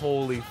Punched.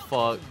 Holy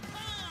fuck.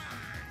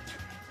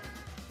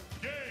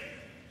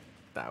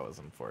 That was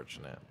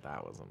unfortunate.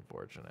 That was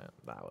unfortunate.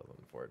 That was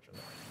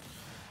unfortunate.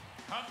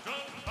 Captain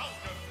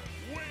Falcon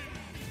wins!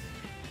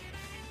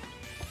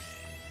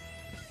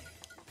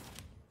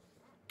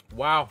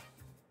 Wow.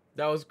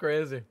 That was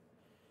crazy.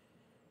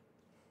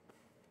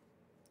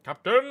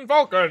 Captain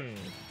Falcon!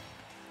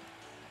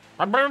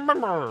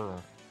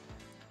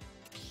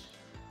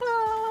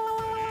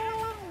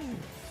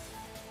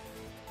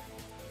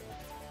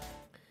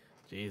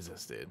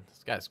 Jesus, dude.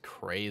 This guy's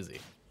crazy.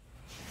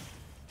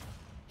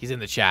 He's in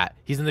the chat.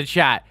 He's in the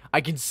chat. I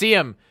can see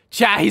him.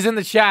 Chat, he's in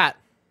the chat.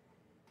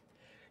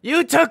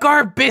 You took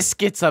our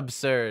biscuits,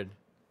 Absurd.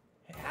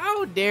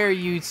 How dare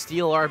you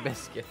steal our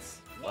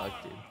biscuits? Fuck,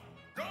 dude.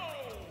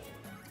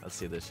 Let's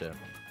see this shit.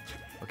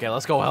 Okay,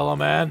 let's go, Hello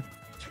Man.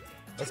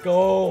 Let's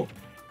go.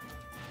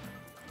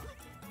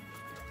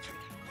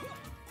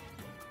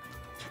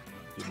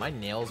 Dude, my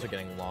nails are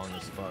getting long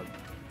as fuck.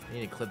 I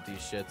need to clip these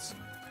shits.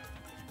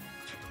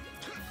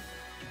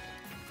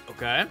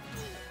 Okay.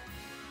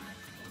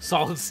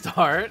 Solid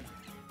start.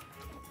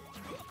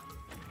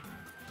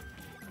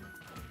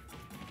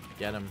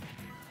 Get him.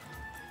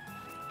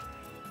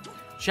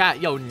 Chat,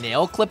 yo,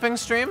 nail clipping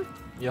stream?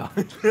 Yo,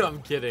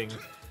 I'm kidding.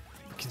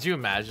 Could you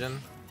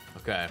imagine?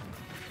 Okay.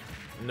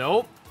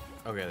 Nope.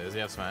 Okay, there's the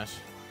F smash.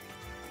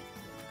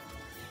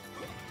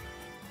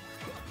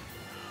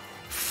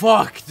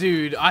 Fuck,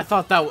 dude. I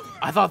thought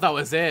that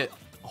was it.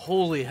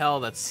 Holy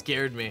hell, that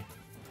scared me.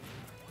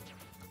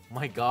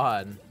 My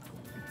god.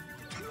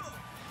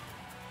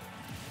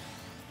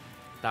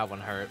 That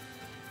one hurt.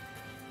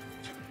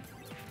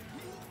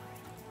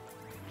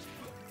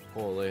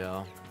 Holy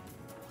hell.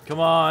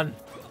 Come on.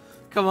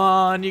 Come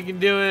on, you can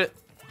do it.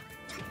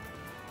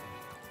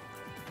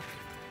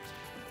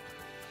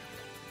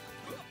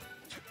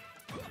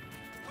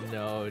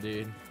 No,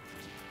 dude.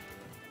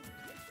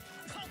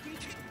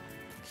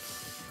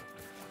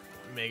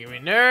 Making me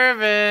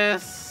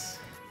nervous.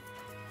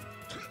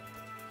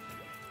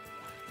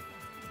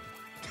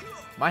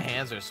 My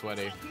hands are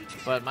sweaty,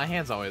 but my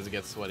hands always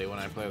get sweaty when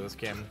I play this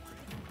game.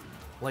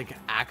 Like,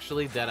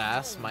 actually, dead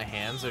ass, my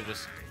hands are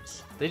just...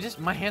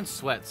 my hands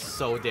sweat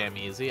so damn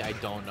easy, I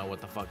don't know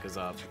what the fuck is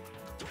up.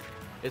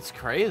 It's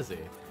crazy.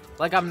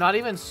 Like, I'm not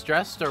even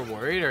stressed or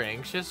worried or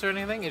anxious or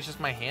anything. It's just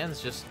my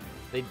hands just,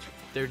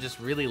 they're just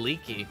really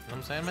leaky. You know what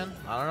I'm saying, man?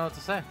 I don't know what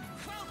to say.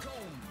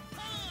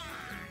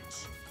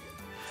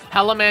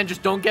 Hella, man,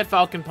 just don't get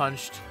Falcon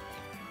punched.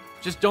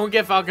 Just don't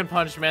get Falcon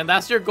punched, man.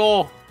 That's your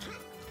goal.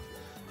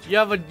 You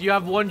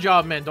have one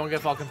job, man. Don't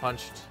get Falcon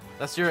punched.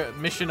 That's your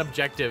mission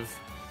objective.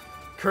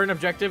 Current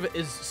objective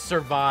is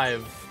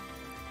survive.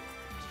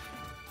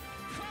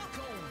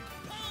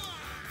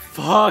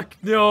 Fuck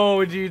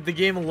no, dude. The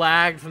game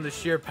lagged from the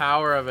sheer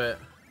power of it.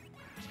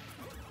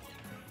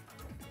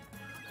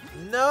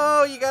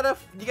 No, you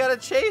gotta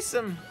chase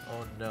him.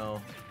 Oh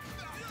no.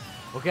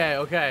 Okay,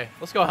 okay.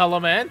 Let's go, hello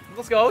man.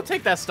 Let's go.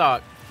 Take that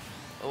stock.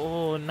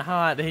 Oh,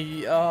 not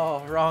he.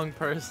 Oh, wrong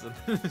person.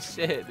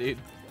 Shit, dude.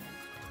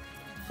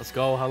 Let's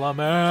go, hello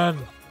man.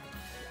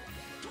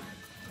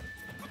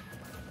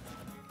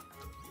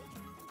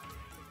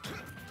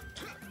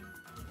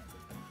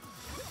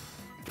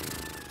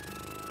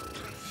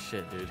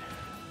 Shit, dude.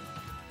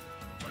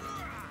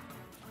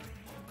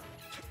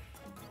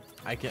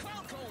 I can't.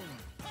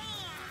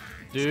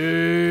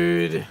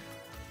 Dude.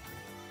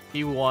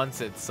 He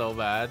wants it so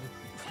bad.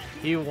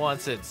 He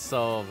wants it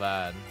so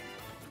bad.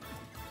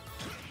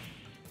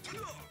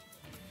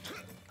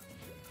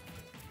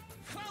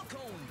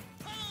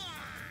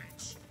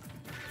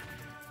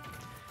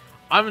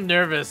 I'm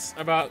nervous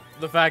about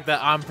the fact that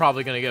I'm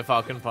probably gonna get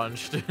Falcon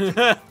punched.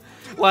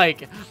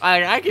 Like,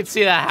 I could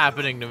see that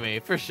happening to me,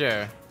 for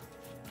sure.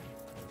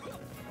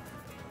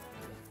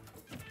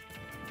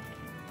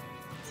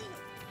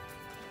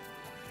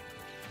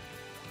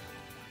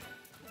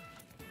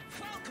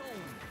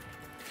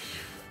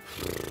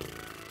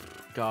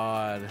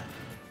 God.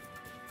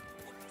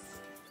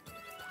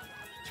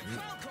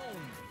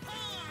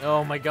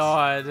 Oh my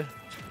god.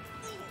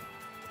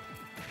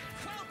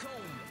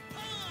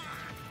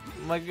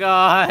 Oh my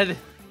god.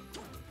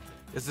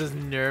 This is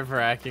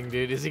nerve-wracking,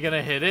 dude. Is he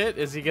gonna hit it?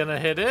 Is he gonna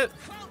hit it?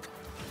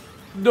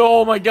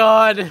 No, oh my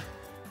god.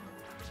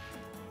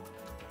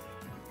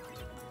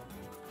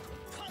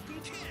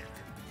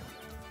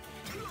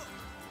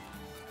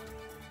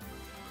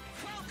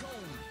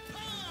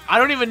 I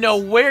don't even know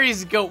where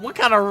he's going. What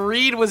kind of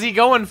read was he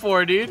going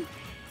for, dude?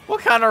 What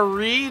kind of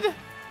read?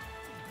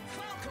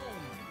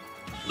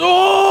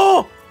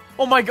 Oh!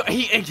 Oh my god.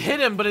 It hit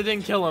him, but it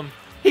didn't kill him.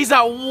 He's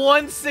at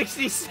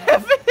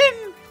 167.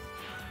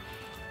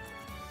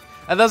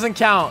 That doesn't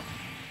count.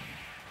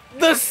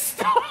 The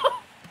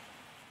stop.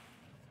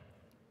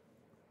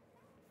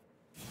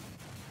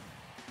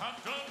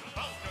 Captain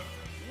Falcon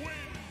wins.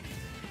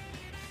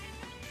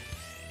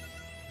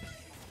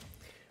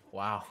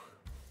 Wow.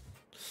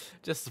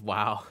 Just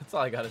wow. That's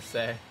all I gotta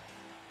say.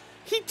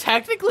 He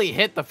technically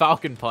hit the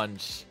Falcon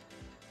punch,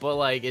 but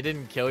like it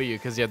didn't kill you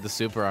because you had the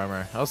super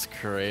armor. That was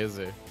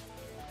crazy.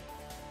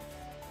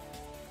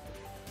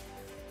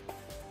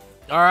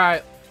 All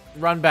right,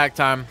 run back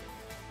time.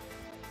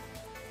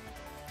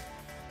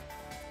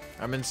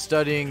 I've been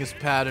studying his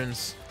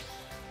patterns,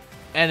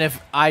 and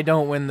if I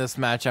don't win this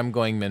match, I'm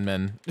going Min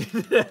Min.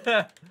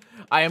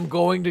 I am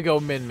going to go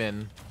Min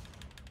Min.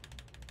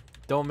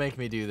 Don't make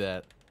me do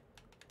that.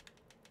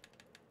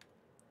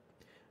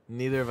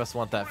 Neither of us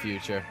want that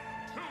future.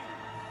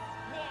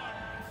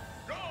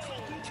 2, 1,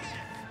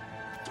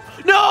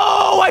 go!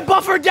 No! I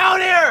buffered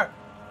down here!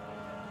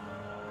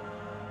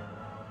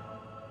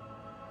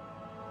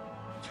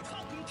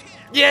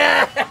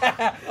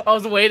 Yeah! I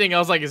was waiting. I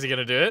was like, is he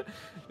gonna do it?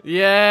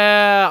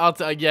 Yeah,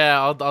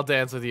 I'll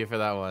dance with you for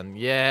that one.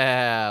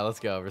 Yeah, let's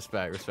go.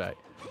 Respect, respect.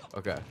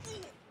 Okay.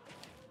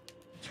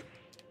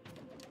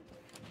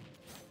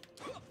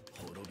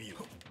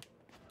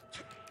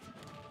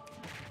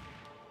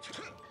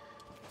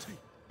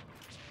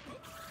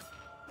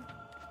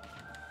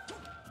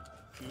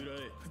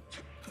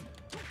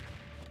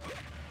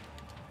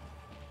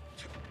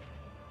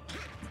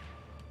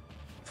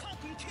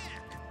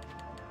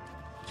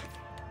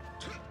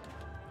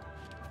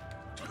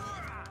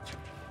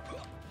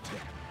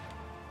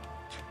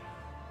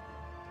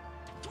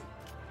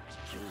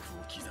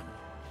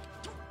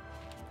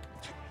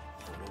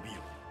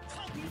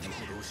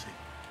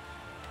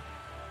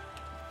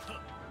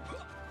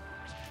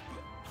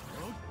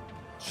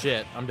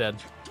 Shit, I'm dead.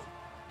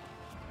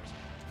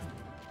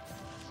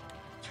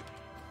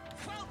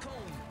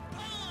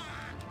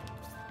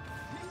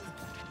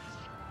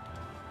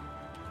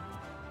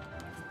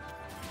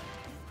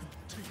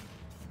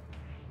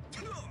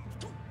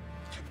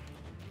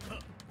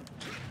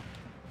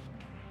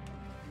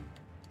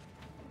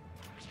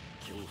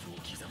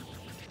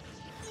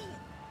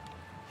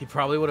 He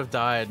probably would have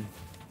died,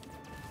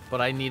 but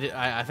I needed.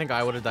 I think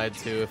I would have died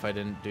too if I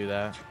didn't do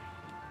that.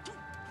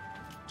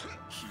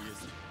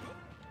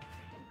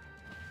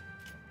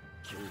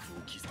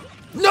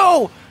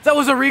 No! That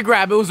was a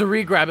regrab. It was a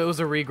regrab. It was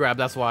a regrab.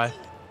 That's why.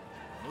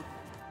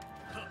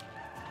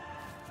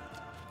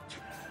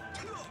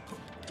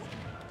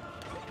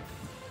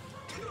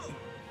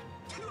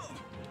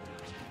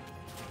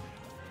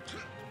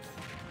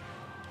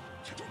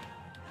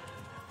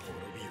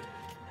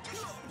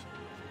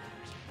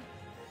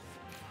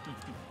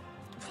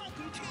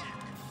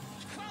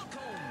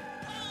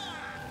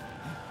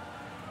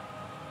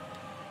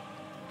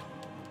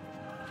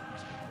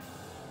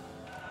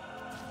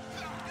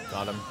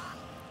 Got him.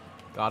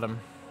 Got him.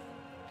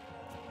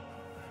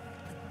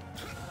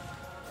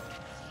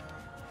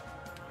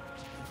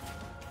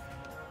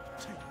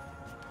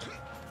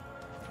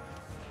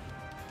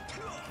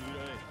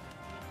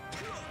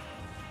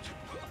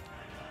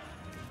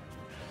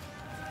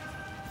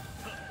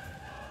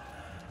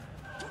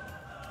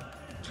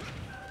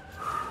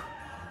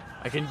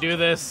 I can do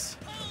this.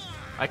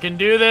 I can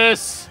do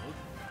this.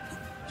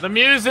 The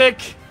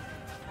music.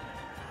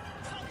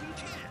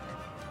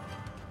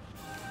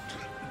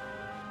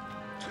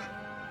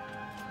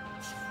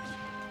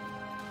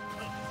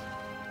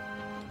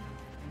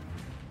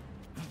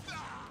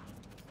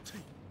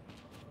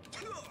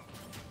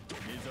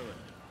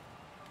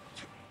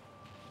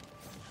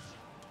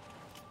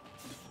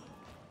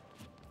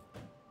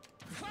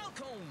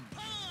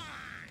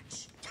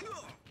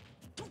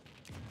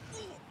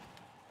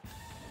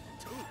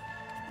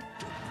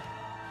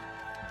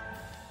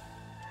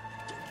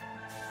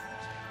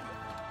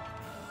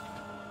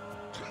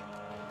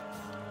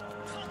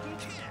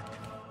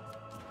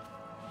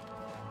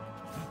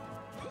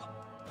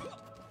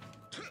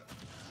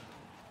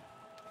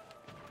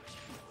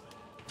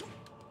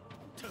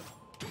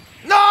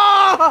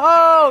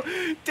 No!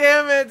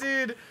 Damn it,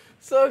 dude.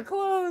 So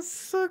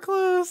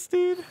close,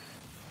 dude.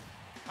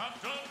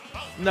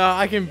 No,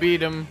 I can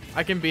beat him.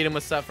 I can beat him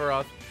with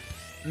Sephiroth.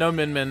 No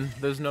Min Min.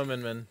 There's no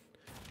Min Min.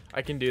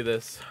 I can do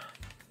this.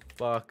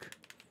 Fuck.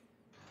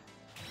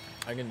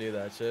 I can do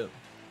that shit.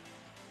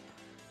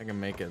 I can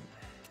make it.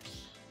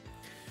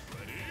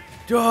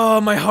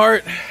 Oh, my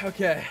heart.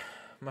 Okay.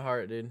 My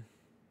heart, dude.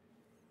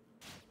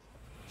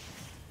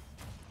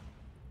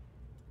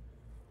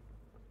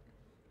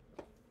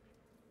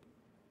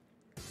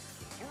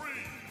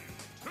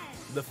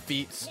 The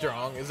feet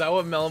strong. Is that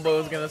what Melon Boy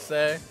was gonna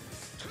say?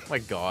 My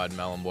god,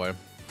 Melon Boy.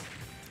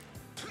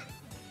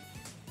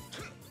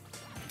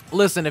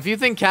 Listen, if you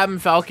think Captain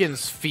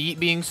Falcon's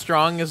feet being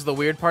strong is the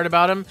weird part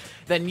about him,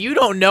 then you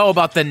don't know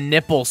about the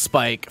nipple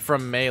spike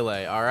from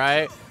Melee,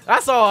 alright?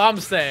 That's all I'm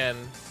saying.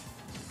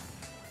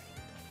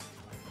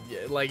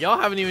 Yeah, like, y'all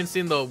haven't even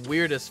seen the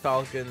weirdest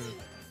Falcon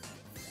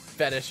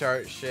fetish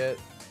art shit.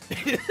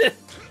 There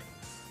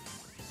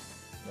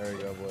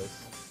we go, boys.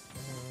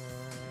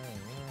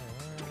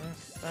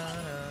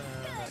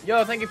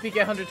 Yo, thank you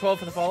PK112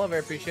 for the follow, very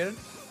appreciated.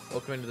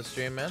 Welcome into the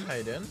stream, man. How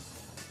you doing?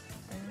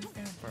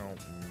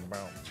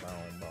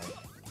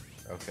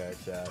 Okay,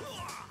 chat.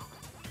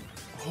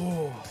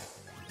 Oh.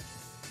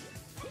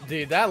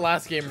 Dude, that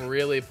last game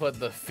really put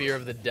the fear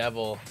of the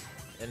devil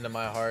into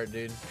my heart,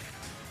 dude.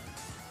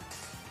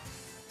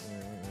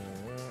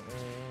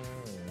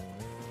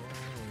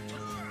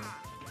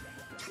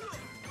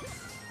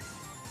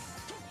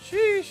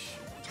 Sheesh.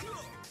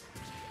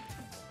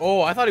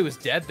 Oh, I thought he was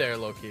dead there,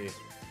 Loki.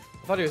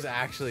 I thought he was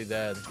actually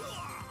dead.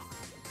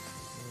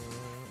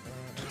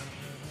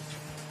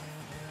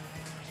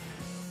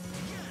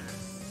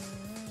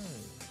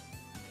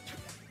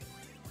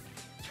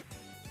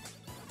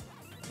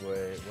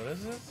 Wait, what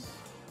is this?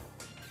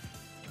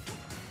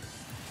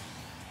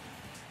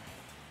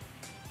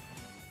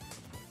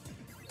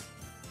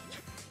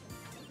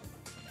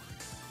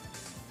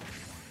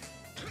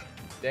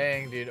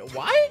 Dang, dude.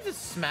 Why does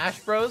Smash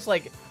Bros,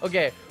 like,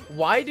 okay,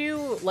 why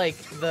do, like,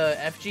 the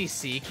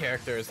FGC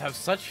characters have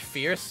such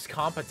fierce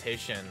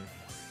competition?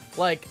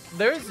 Like,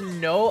 there's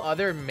no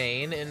other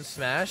main in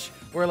Smash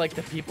where, like,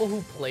 the people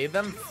who play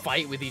them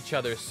fight with each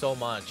other so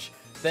much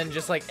than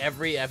just, like,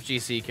 every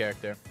FGC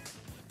character.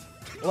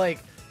 Like,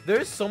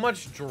 there's so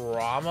much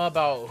drama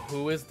about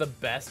who is the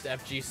best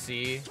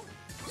FGC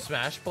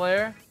Smash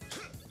player. It's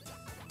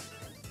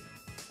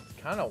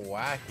kind of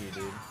wacky,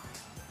 dude.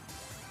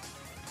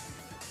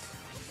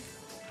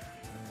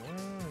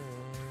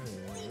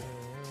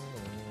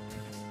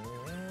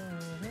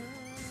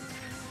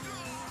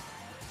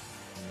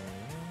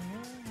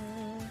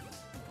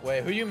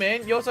 Wait, who you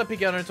main? You also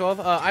PK 112.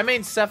 I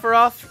main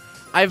Sephiroth.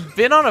 I've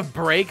been on a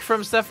break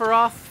from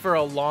Sephiroth for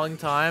a long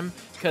time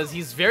because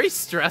he's very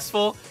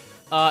stressful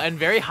and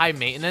very high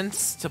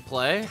maintenance to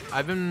play.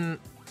 I've been...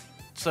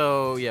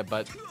 So, yeah,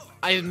 but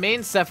I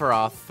main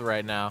Sephiroth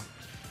right now.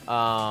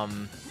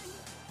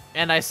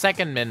 And I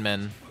second Min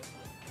Min.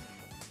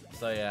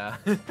 So, yeah.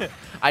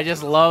 I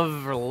just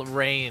love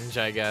range,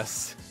 I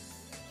guess.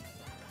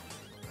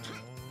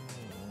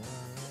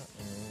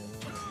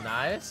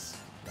 Nice.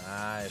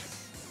 Nice.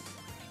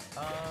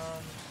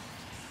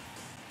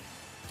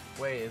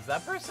 Wait, is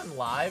that person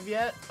live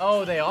yet?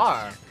 Oh, they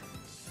are.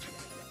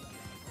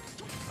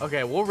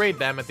 Okay, we'll raid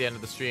them at the end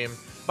of the stream.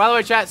 By the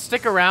way, chat,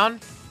 stick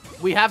around.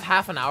 We have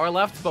half an hour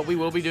left, but we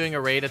will be doing a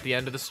raid at the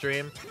end of the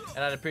stream,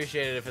 and I'd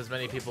appreciate it if as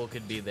many people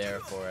could be there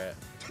for it.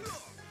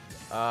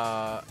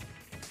 Let's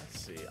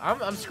see.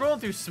 I'm scrolling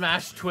through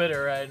Smash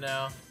Twitter right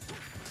now.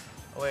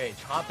 Oh, wait,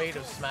 top 8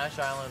 of Smash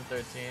Island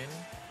 13.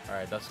 All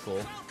right, that's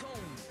cool.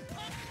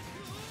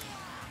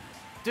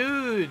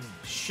 Dude,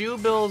 Shoe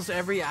Bills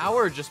Every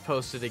Hour just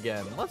posted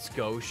again. Let's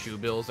go, Shoe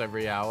Bills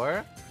Every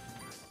Hour.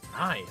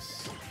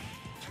 Nice.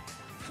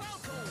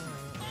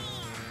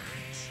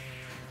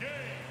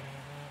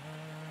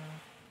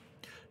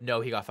 No,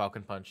 he got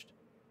Falcon punched.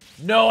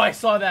 No, I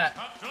saw that.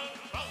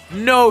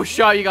 No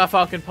shot, you got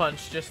Falcon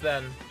punched just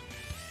then.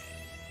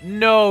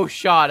 No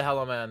shot,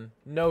 Hello Man.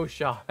 No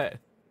shot.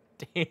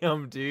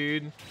 Damn,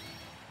 dude.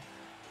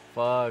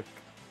 Fuck.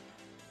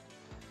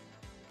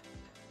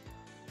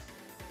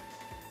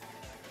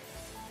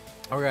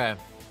 Okay.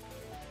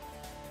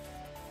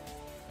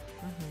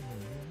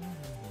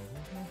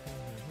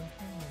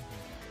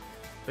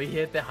 But he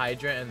hit the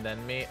hydrant and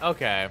then me?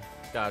 Okay,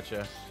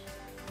 gotcha.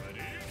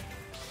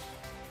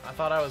 I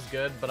thought I was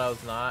good, but I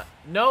was not.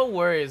 No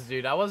worries,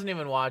 dude. I wasn't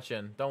even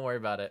watching. Don't worry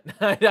about it.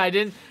 I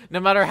didn't. No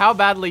matter how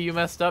badly you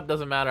messed up,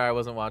 doesn't matter. I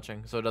wasn't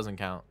watching, so it doesn't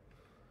count.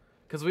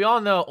 Because we all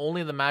know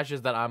only the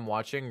matches that I'm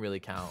watching really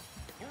count.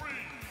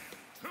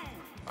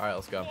 All right,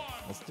 let's go.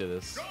 Let's do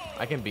this.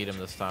 I can beat him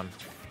this time.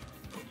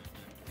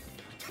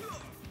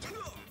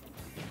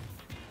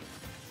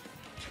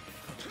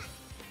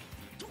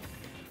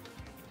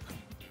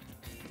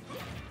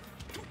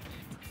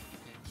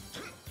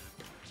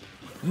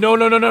 No,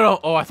 no, no, no, no.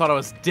 Oh, I thought I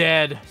was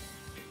dead.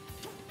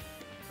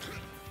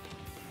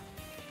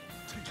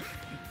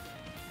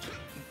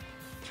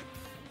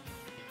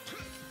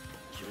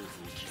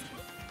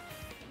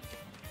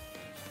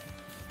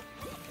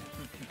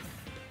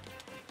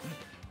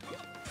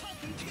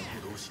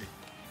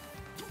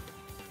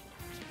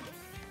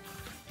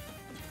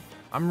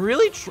 I'm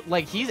really,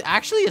 like, he's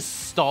actually is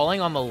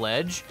stalling on the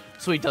ledge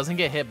so he doesn't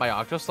get hit by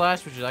Octo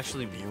Slash, which is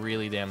actually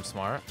really damn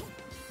smart.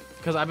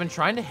 Because I've been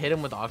trying to hit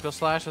him with Octo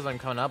Slash as I'm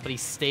coming up, but he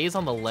stays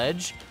on the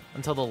ledge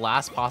until the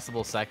last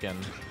possible second.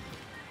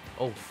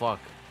 Oh, fuck.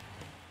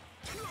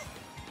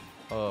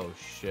 Oh,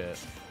 shit.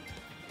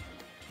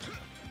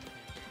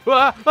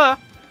 Ah, ah.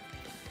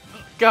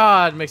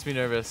 God, makes me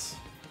nervous.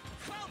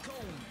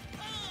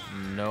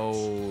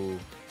 No.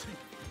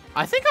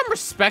 I think I'm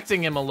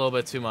respecting him a little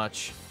bit too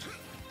much.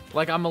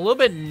 Like, I'm a little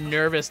bit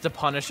nervous to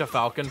punish a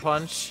Falcon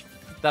Punch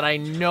that I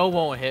know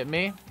won't hit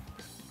me.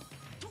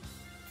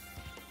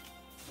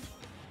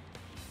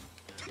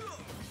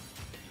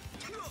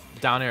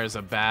 Down air is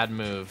a bad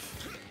move.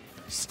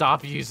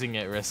 Stop using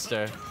it,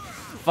 Rister.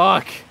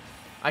 Fuck.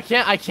 I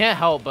can't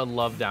help but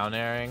love down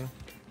airing.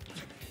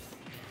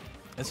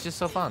 It's just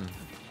so fun.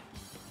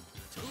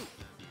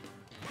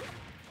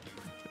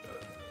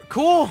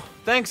 Cool.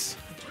 Thanks.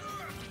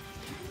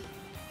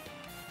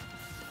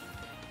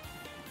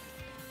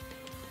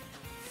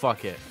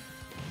 Fuck it.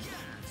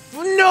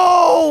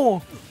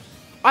 No!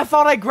 I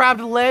thought I grabbed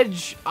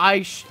ledge.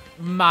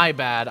 My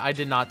bad. I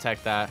did not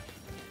tech that.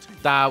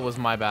 That was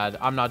my bad.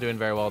 I'm not doing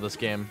very well this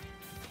game.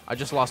 I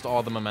just lost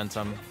all the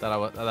momentum that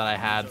I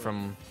had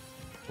from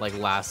like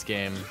last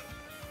game.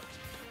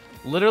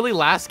 Literally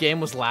last game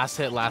was last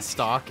hit, last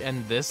stock,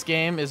 and this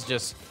game is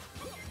just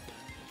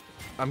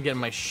I'm getting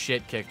my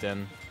shit kicked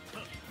in.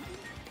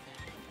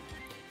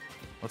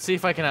 Let's see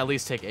if I can at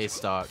least take a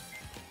stock.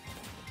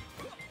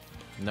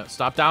 No,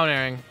 stop down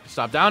airing.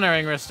 Stop down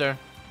airing, Rister.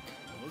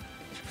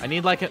 I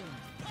need like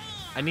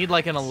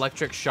an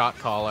electric shot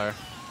caller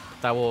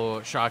that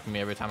will shock me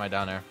every time I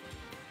down air.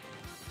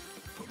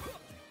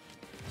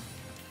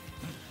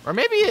 Or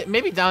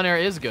maybe down air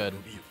is good.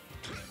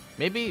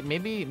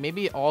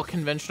 Maybe all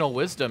conventional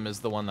wisdom is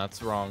the one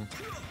that's wrong.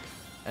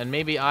 And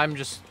maybe I'm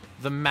just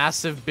the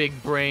massive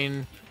big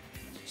brain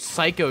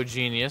psycho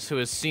genius who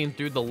has seen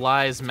through the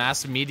lies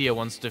mass media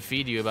wants to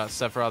feed you about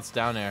Sephiroth's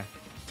down air.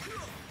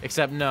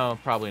 Except no,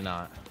 probably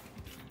not.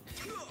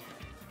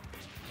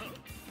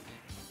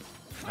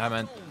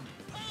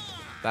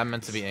 That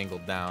meant to be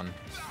angled down.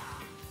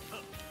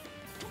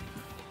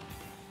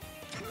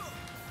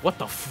 What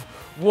the f-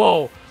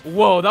 Whoa,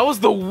 whoa, that was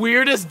the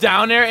weirdest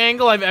down air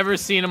angle I've ever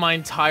seen in my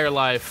entire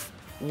life.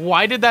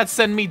 Why did that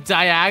send me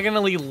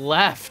diagonally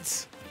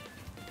left?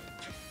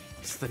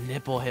 It's the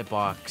nipple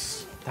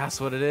hitbox. That's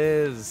what it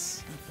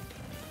is.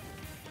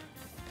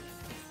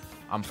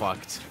 I'm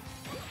fucked.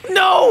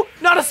 No,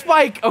 not a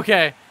spike.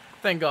 Okay,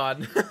 thank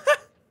God.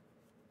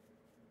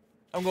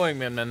 I'm going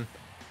Min Min.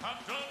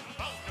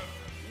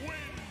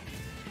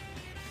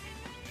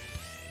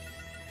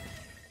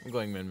 I'm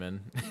going Min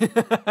Min.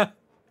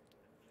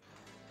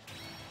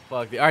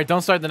 Fuck. All right,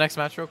 don't start the next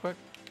match real quick.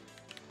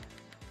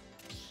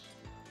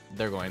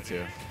 They're going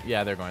to.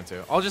 Yeah, they're going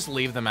to. I'll just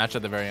leave the match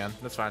at the very end.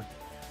 That's fine.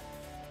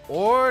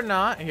 Or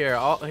not. Here,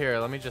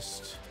 let me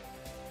just.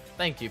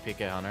 Thank you,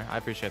 PK Hunter. I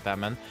appreciate that,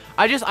 man.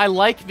 I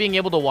like being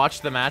able to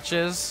watch the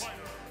matches.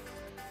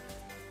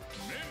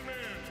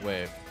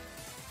 Wait.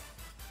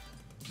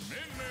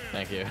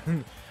 Thank you.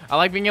 I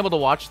like being able to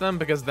watch them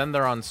because then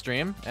they're on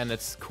stream and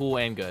it's cool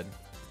and good.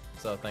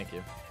 So thank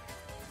you.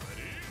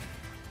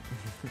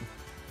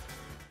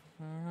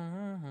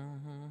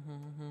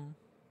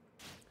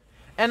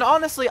 And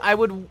honestly, I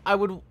would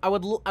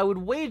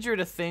wager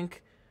to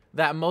think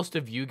that most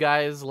of you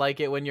guys like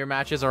it when your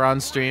matches are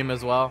on stream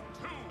as well.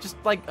 Just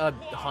like a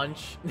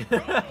hunch.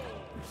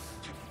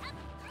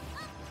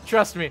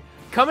 Trust me,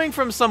 coming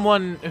from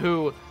someone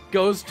who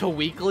goes to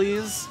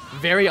weeklies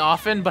very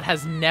often but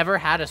has never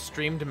had a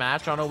streamed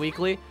match on a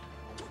weekly,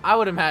 I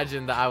would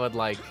imagine that I would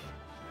like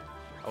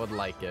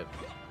it.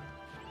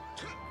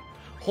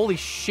 Holy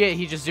shit,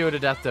 he just zeroed to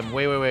death him.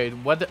 Wait.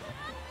 What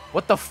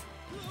the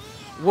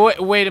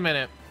wait a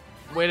minute.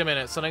 Wait a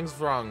minute. Something's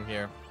wrong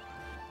here.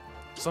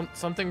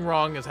 Something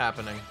wrong is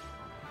happening.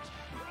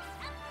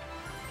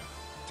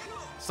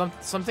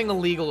 Something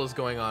illegal is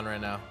going on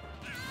right now.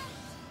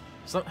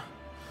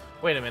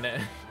 Wait a minute.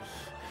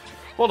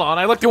 Hold on,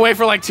 I looked away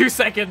for like 2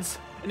 seconds,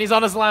 and he's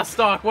on his last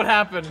stock. What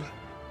happened?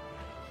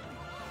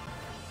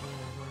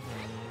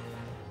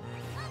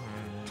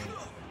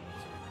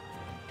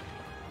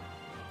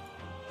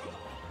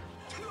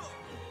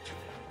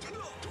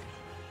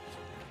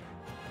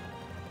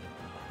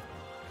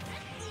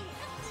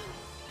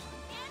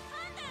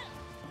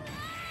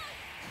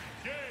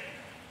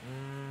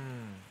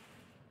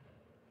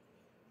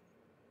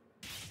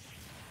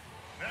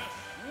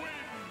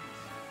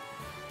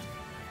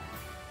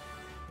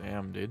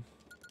 Damn, dude.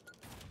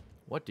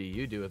 What do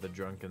you do with a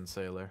drunken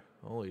sailor?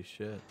 Holy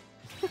shit.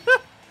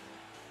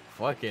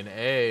 Fucking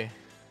A.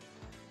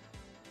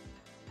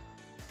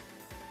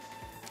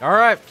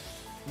 Alright.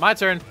 My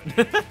turn.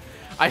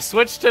 I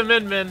switched to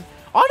Min Min.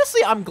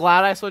 Honestly, I'm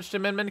glad I switched to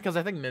Min Min because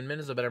I think Min Min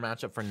is a better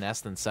matchup for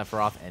Ness than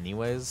Sephiroth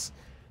anyways.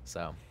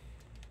 So,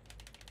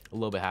 a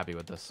little bit happy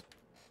with this.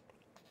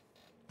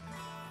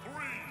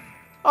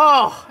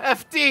 Oh,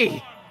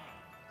 FD!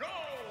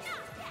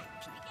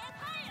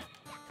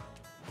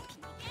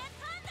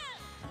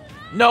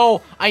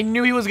 No, I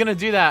knew he was gonna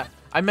do that.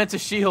 I meant to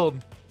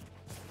shield.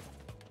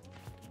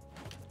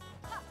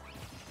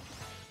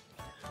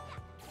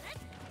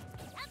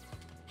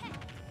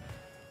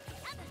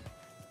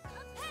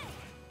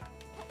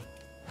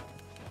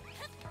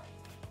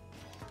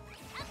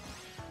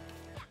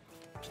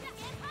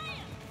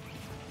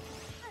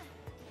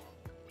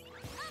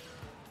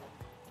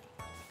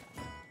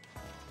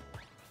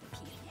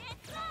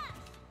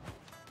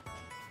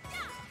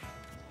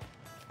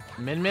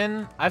 Min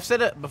Min, I've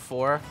said it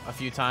before a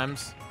few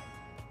times,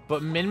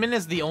 but Min Min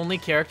is the only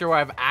character where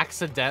I've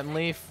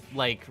accidentally,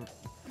 like,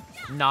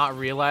 not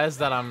realized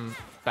that I'm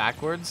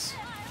backwards.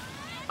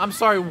 I'm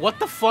sorry, what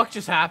the fuck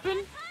just happened?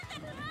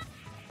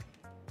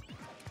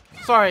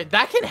 Sorry,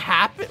 that can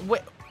happen?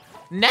 Wait,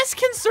 Ness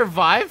can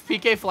survive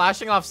PK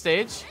flashing off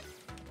stage?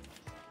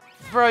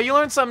 Bro, you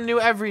learn something new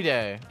every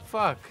day.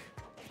 Fuck.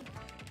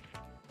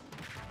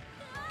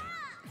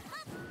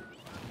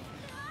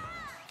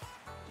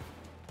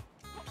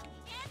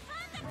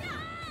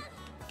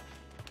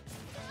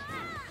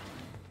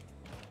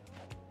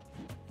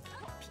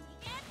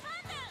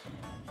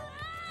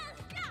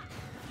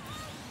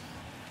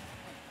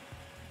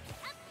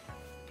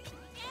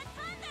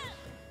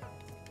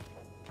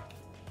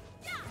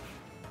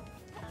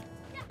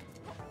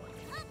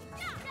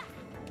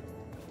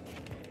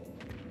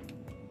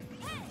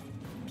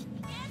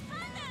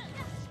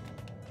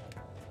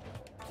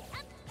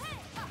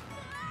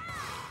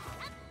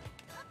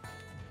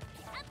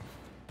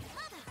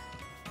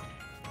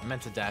 I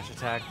meant to dash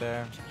attack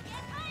there.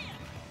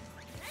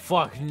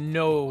 Fuck,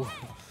 no.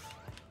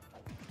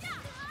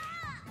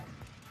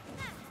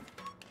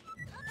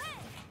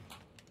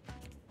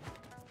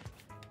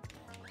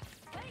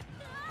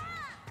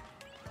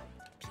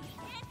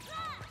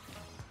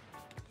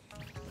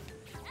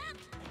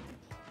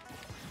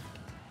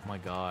 Oh my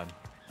god.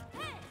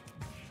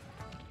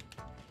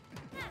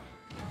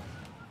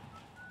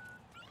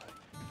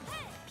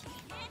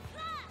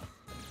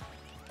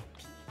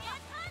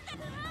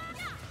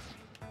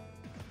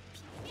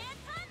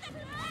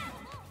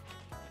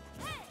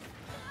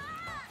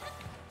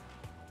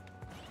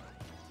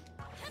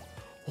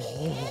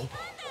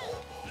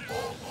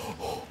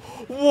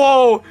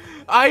 Whoa!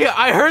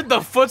 I heard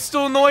the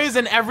footstool noise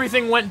and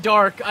everything went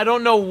dark. I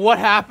don't know what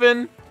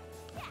happened.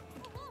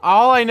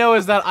 All I know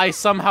is that I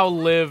somehow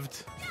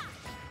lived.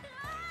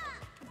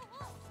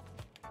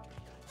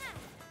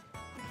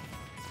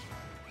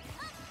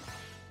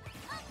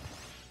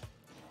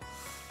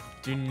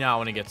 Do not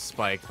want to get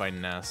spiked by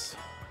Ness.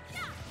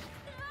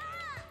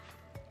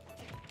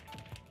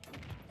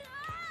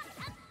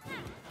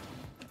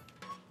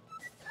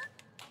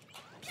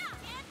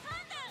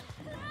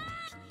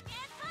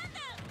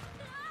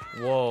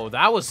 Whoa,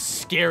 that was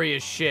scary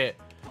as shit.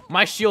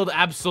 My shield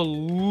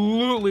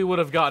absolutely would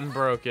have gotten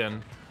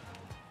broken.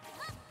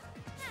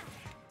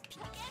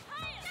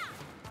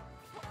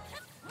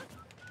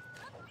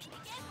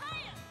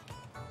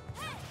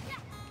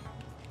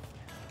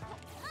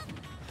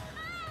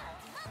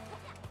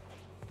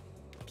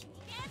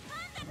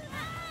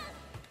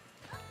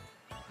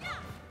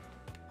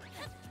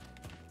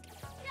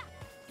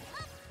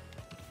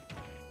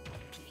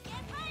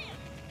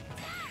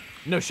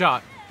 No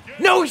shot.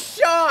 No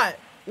shot!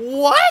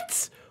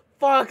 What?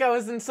 Fuck, I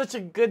was in such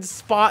a good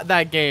spot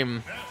that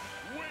game.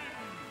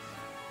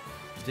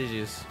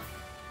 GG's.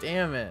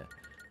 Damn it.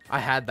 I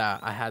had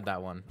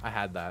that one. I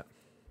had that.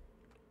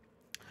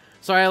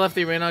 Sorry I left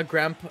the arena.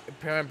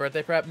 Grandparent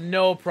birthday prep.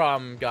 No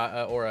problem,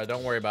 Aura.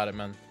 Don't worry about it,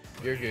 man.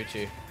 You're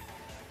Gucci.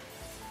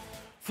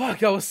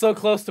 Fuck, I was so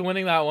close to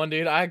winning that one,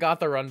 dude. I got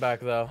the run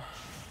back, though.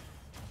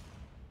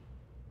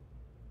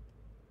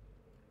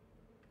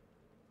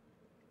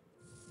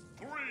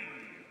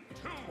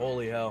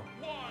 Holy hell.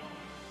 One,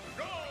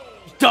 go!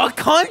 Duck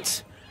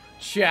Hunt?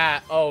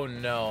 Chat, oh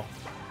no.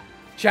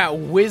 Chat,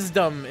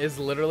 Wisdom is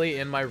literally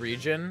in my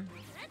region.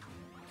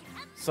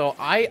 So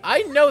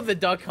I know the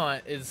Duck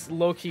Hunt is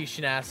low-key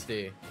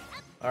shnasty.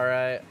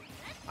 Alright.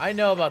 I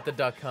know about the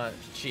Duck Hunt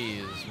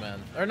cheese,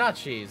 man. Or not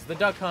cheese, the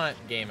Duck Hunt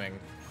gaming.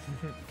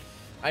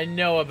 I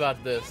know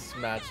about this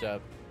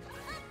matchup.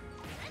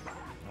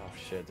 Oh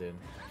shit, dude.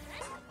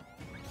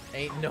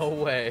 Ain't no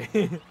way.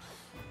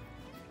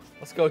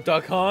 Let's go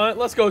Duck Hunt.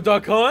 Let's go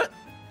Duck Hunt.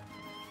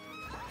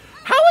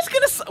 How is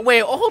gonna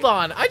wait? Hold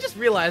on. I just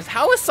realized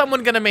how is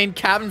someone gonna main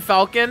Captain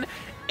Falcon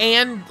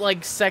and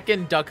like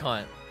second Duck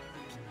Hunt?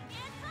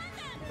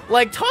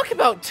 Like talk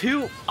about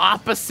two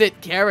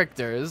opposite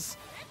characters.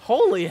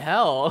 Holy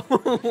hell!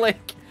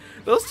 Like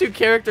those two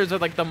characters are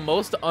like the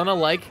most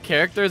unalike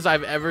characters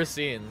I've ever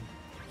seen.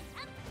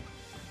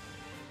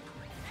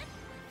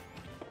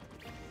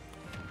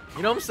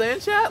 You know what I'm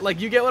saying, chat?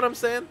 Like, you get what I'm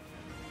saying?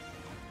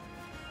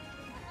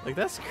 Like,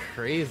 that's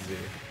crazy.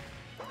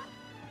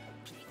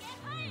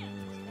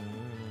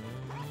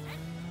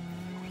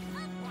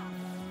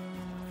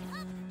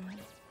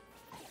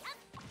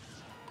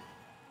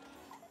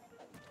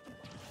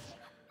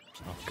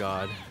 Oh,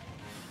 God.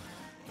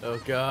 Oh,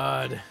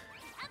 God.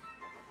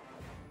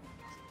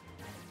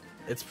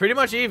 It's pretty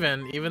much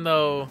even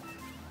though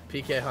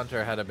PK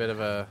Hunter had a bit of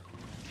a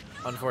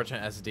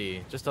unfortunate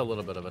SD. Just a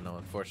little bit of an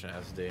unfortunate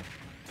SD.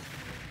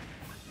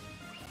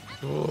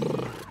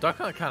 Duck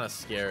Hunt kind of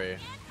scary.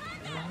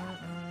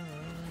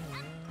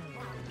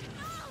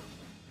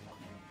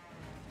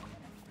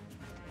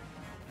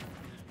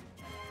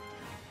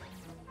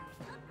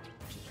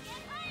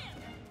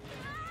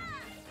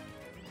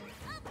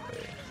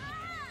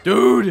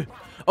 Dude!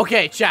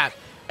 Okay, chat.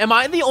 Am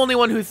I the only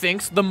one who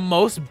thinks the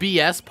most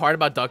BS part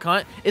about Duck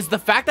Hunt is the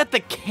fact that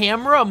the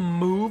camera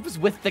moves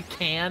with the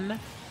can?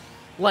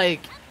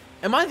 Like,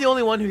 am I the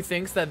only one who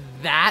thinks that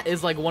that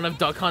is like one of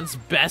Duck Hunt's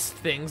best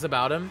things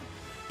about him?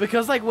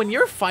 Because like when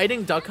you're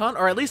fighting Duck Hunt,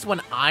 or at least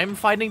when I'm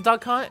fighting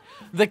Duck Hunt,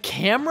 the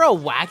camera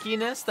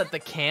wackiness that the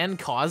can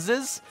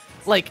causes,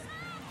 like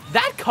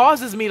that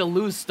causes me to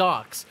lose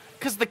stocks.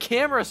 Because the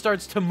camera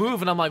starts to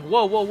move and I'm like,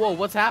 whoa, whoa, whoa,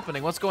 what's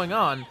happening? What's going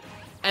on?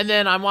 And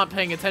then I'm not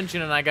paying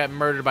attention and I got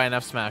murdered by an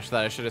F smash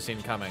that I should have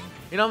seen coming.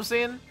 You know what I'm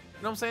saying? You know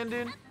what I'm saying,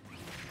 dude?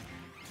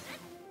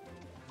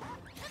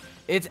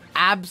 It's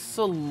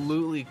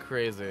absolutely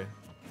crazy.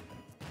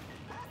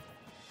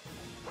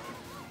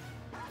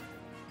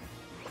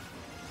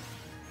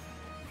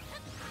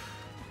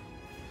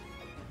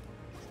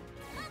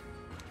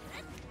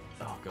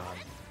 Oh, God.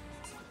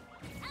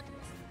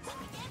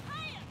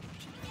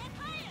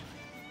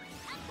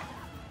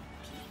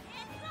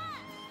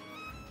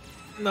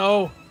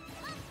 No.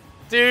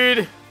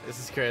 Dude, this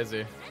is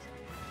crazy.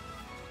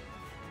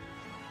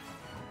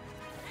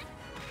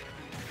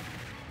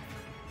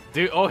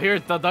 Dude, oh, here,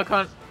 the Duck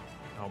Hunt.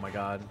 Oh my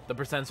God, the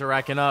percents are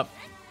racking up.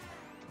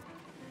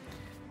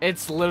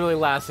 It's literally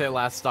last hit,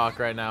 last stock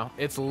right now.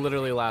 It's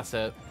literally last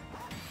hit.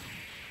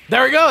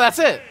 There we go, that's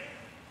it.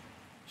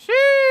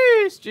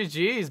 Sheesh,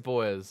 GG's,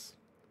 boys.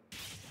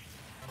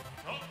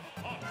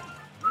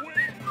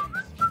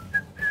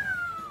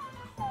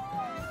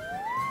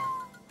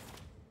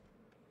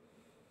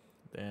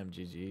 Damn,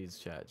 GG's,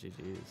 chat,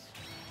 GG's.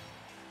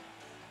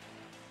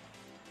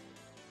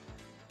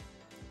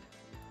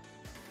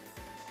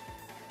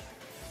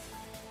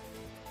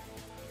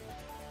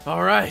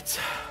 All right.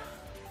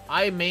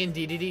 I main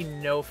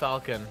DDD, no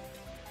Falcon.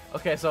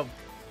 Okay, so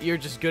you're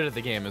just good at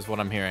the game is what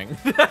I'm hearing.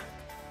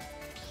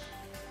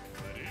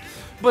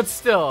 But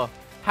still,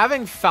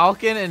 having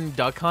Falcon and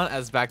Duck Hunt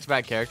as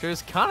back-to-back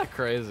characters, kind of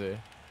crazy.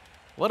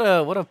 What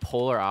a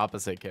polar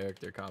opposite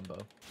character combo.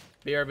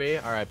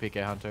 BRB, all right,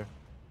 PK Hunter.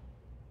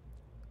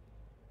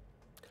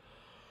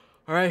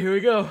 All right, here we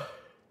go.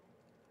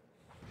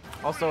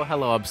 Also,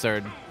 hello,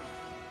 Absurd.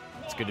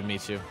 It's good to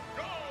meet you.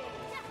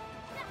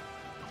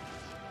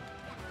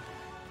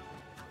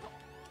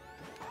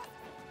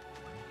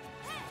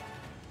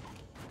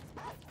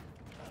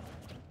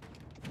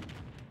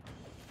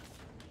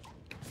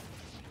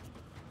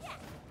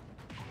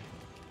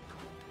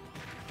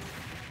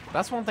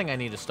 That's one thing I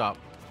need to stop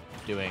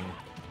doing.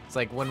 It's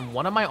like when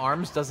one of my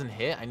arms doesn't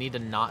hit, I need to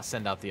not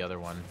send out the other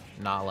one.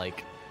 Not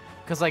like...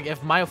 Because like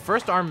if my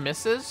first arm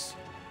misses,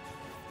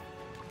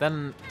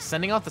 then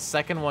sending out the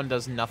second one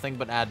does nothing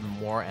but add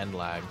more end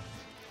lag.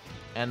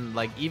 And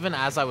like even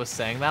as I was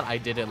saying that, I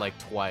did it like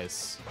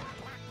twice.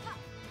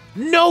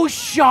 No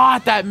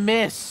shot! That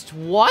missed!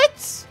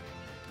 What?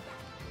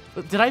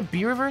 Did I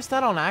B-reverse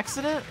that on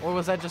accident? Or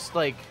was that just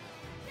like...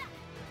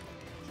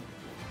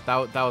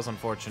 That was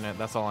unfortunate.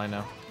 That's all I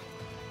know.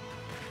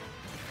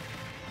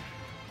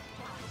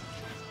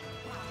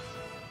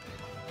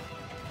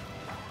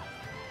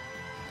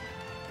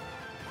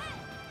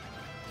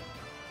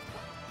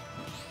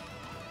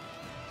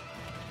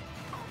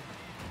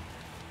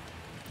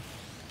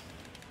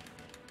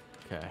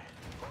 Okay.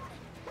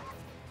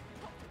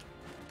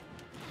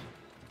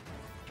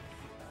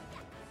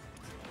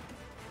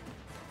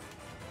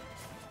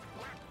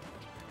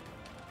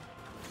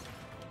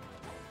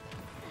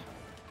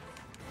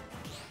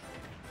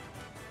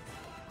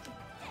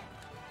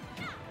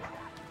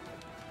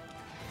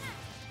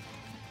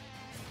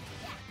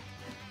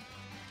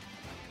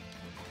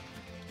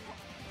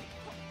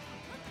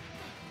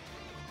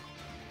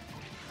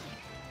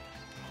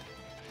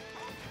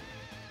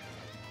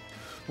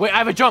 Wait, I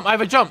have a jump. I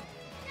have a jump.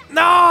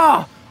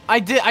 No! I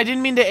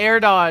didn't mean to air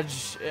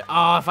dodge.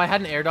 Oh, if I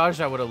hadn't air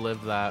dodged, I would have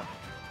lived that.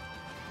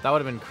 That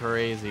would have been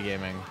crazy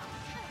gaming.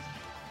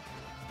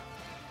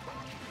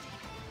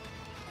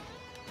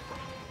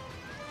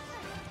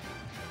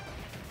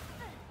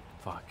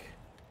 Fuck.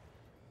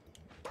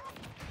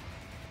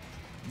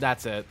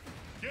 That's it.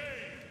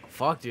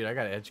 Fuck, dude, I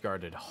got edge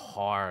guarded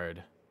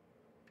hard.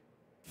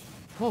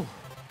 Whew.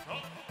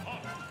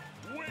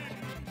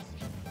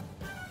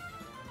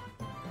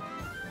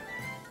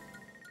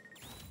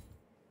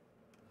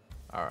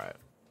 All right.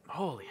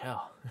 Holy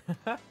hell.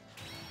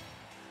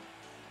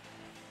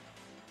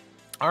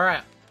 All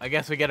right. I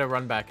guess we get a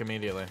run back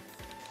immediately.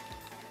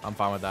 I'm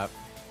fine with that.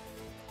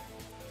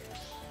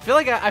 I feel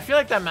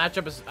like that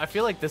matchup is. I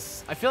feel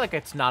like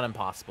it's not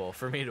impossible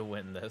for me to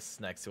win this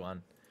next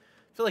one.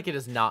 I feel like it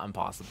is not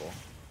impossible.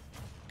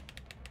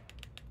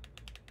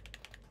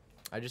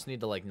 I just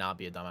need to like not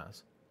be a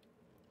dumbass.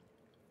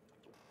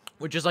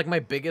 Which is like my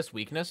biggest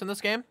weakness in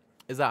this game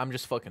is that I'm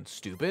just fucking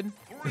stupid.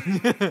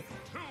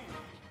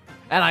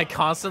 And I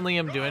constantly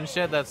am doing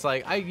shit that's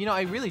like, I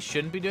really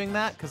shouldn't be doing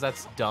that because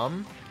that's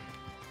dumb.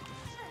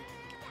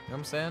 You know what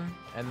I'm saying?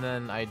 And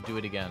then I do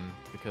it again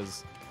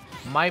because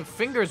my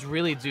fingers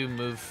really do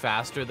move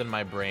faster than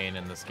my brain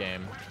in this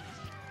game.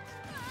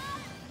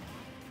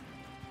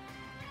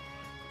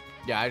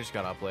 Yeah, I just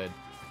got outplayed.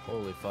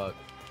 Holy fuck.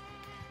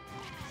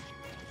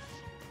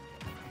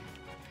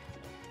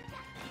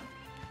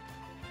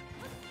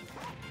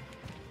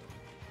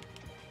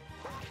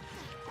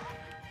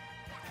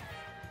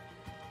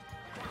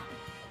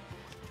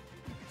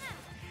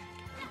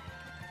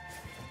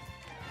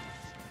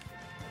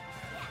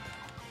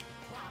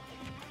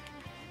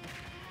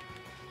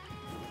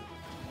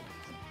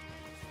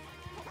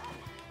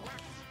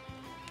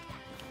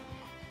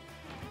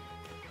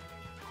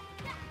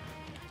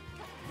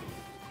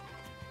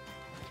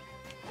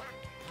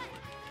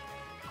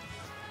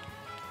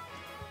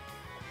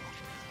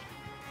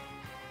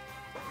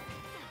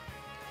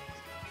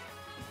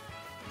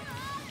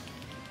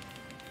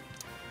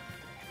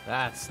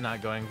 That's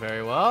not going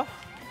very well.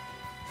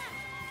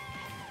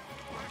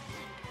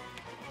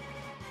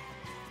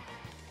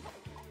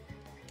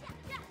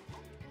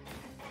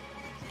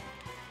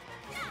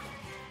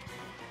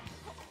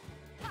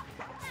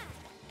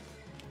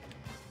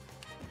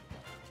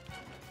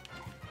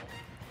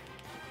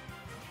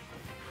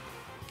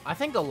 I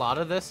think a lot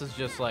of this is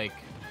just like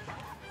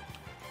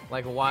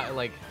why,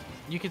 like,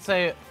 you could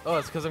say, oh,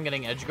 it's because I'm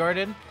getting edge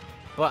guarded.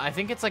 But I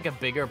think it's like a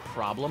bigger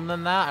problem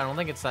than that. I don't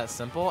think it's that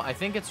simple. I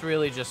think it's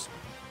really just,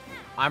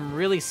 I'm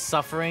really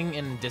suffering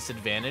in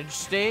disadvantaged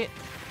state.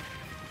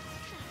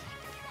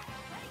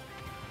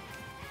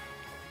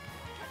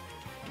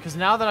 Because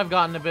now that I've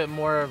gotten a bit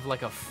more of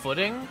like a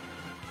footing,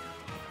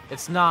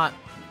 it's not,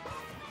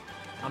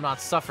 I'm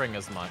not suffering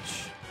as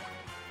much.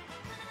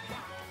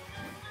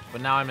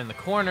 But now I'm in the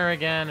corner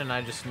again and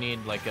I just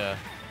need like a,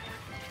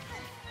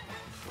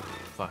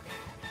 fuck.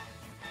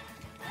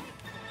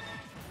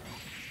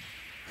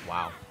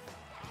 Wow.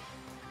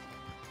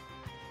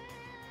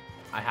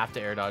 I have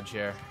to air dodge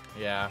here.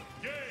 Yeah.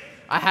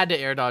 I had to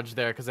air dodge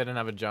there because I didn't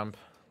have a jump.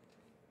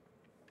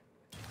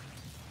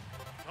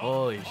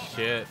 Holy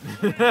shit.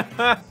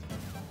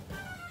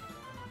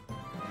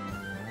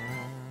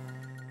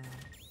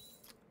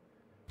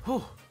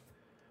 Whew.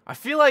 I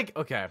feel like,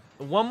 okay.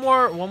 One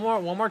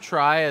more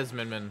try as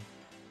Min Min.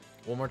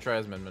 One more try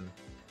as Min Min.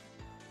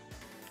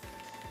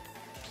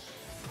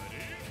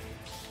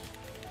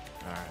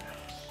 Alright.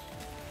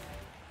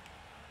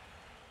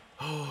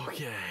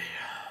 Okay.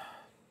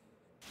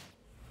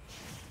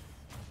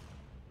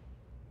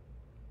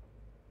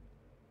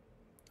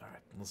 All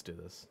right, let's do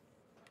this.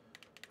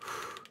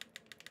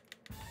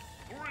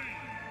 3,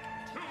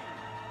 2,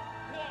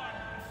 1,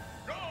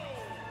 go!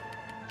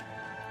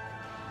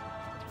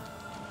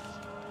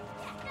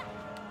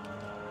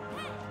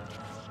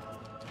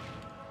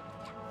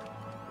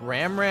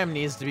 Ram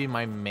needs to be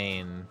my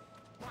main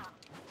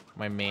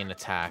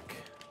attack.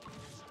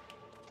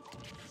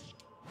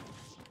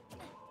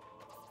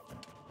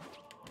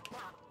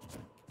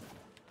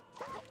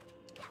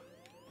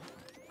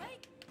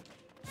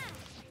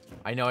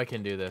 I know I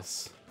can do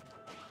this.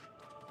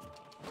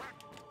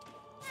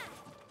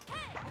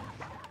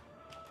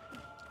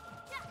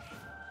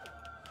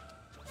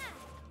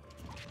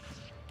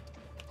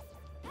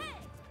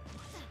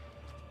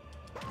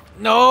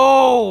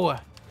 No!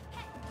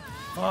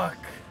 Fuck.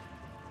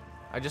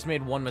 I just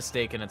made one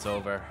mistake and it's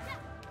over.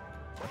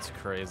 That's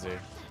crazy.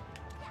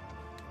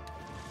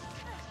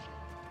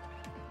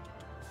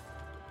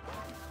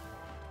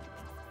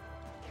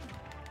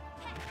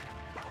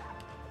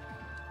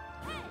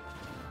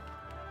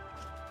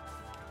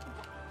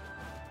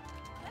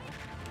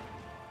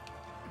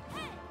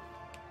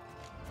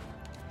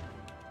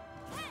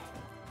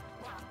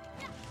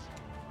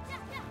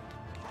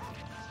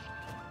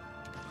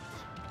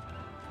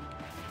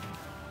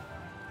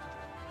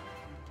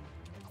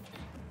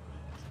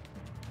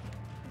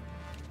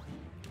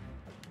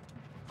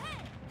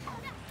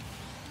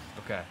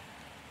 Okay.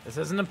 This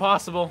isn't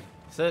impossible.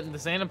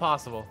 This ain't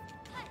impossible.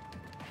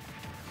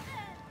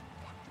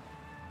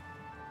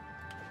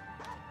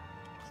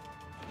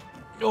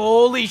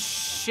 Holy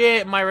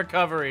shit, my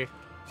recovery.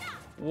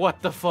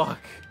 What the fuck?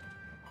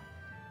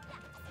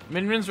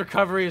 Min-Min's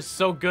recovery is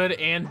so good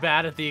and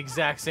bad at the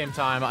exact same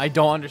time. I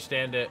don't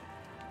understand it.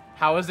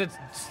 How is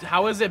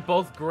it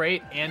both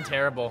great and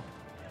terrible?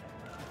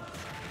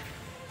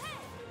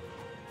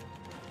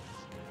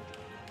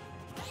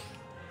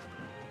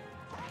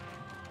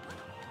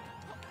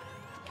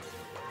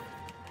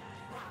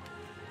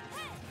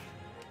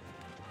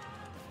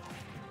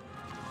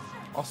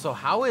 Also,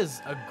 how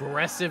is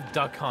aggressive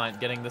Duck Hunt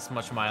getting this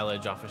much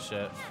mileage off of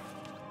shit?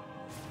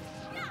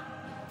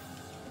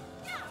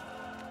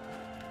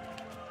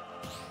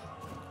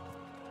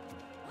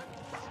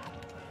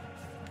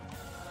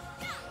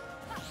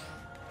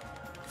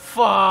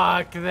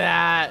 Fuck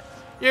that.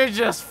 You're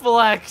just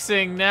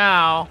flexing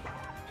now.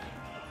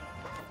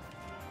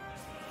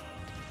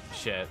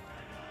 Shit.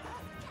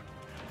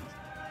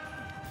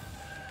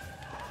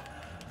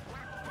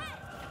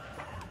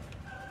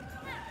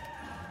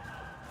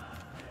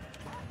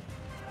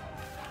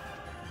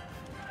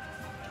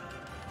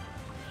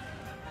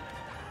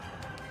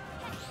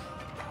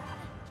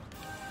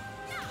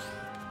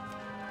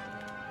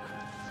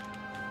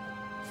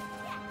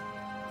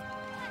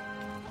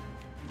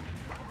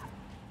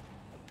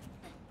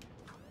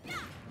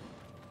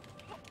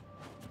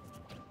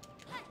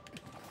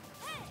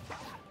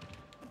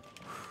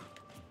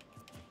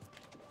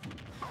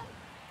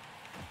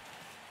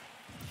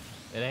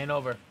 It ain't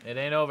over. It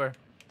ain't over.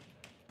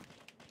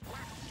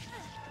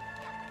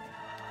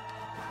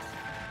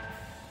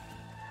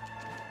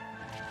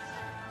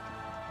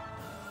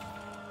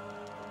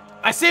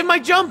 I saved my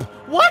jump!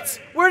 What?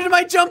 Where did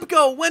my jump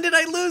go? When did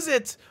I lose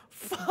it?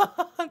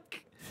 Fuck!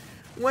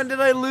 When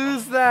did I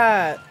lose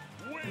that?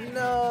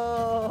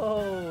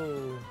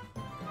 No!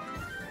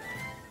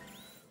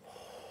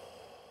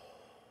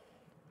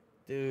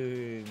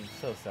 Dude,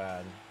 so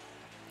sad.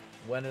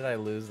 When did I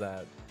lose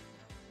that?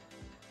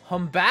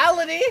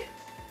 Humbality?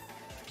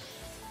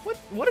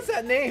 What is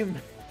that name?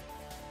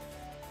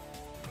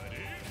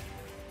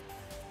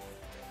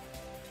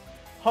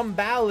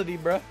 Humbality,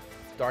 bruh.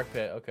 Dark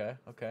Pit, okay,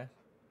 okay.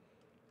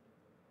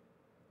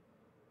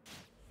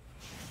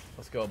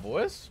 Let's go,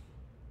 boys.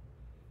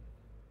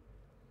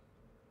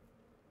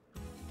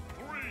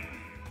 3,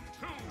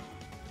 2,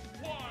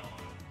 1,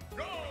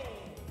 go!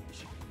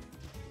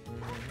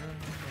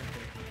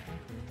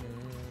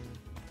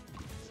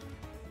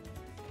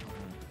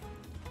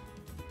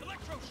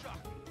 Electroshock.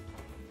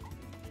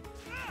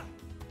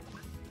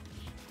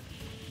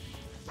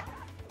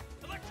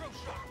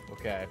 Electroshock.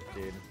 Okay,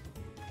 dude.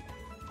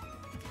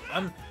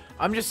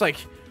 I'm just like,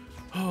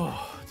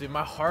 oh, dude,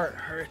 my heart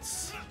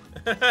hurts.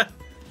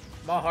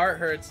 My heart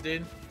hurts,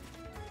 dude.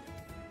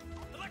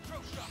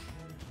 Electroshock.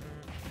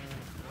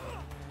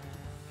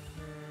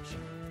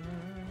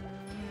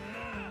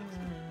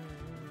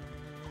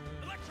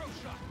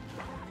 Electroshock.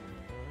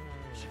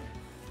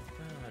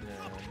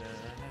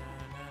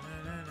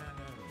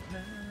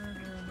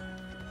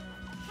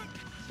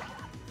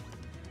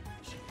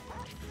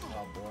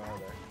 Oh,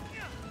 brother.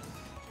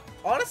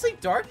 Honestly,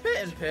 Dark Pit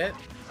and Pit,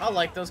 I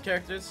like those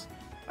characters.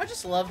 I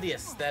just love the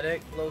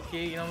aesthetic,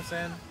 low-key, you know what I'm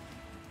saying?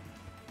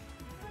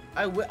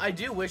 I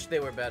do wish they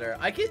were better.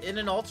 In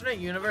an alternate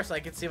universe, I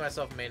could see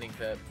myself maining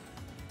Pit.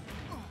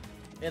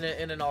 In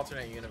an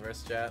alternate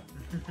universe, chat.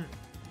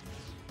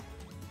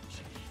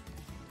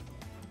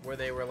 Where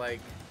they were, like,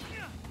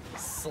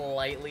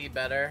 slightly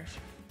better.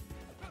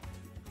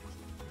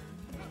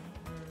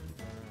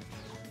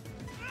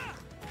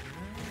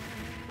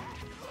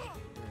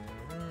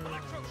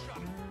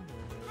 Electroshock.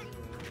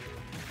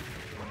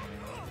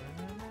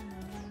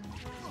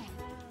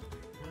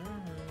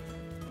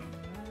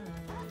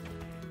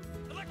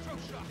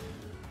 Electroshock.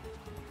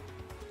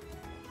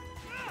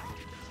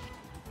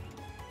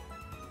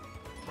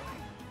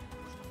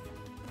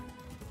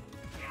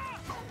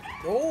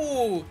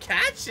 Oh,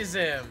 catches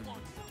him.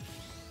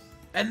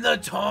 And the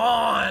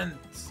taunt.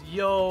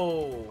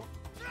 Yo.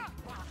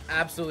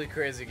 Absolutely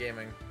crazy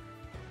gaming.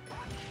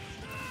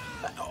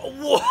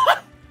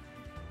 What?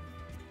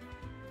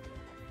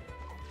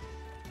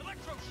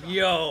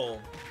 Yo.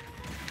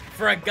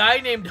 For a guy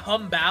named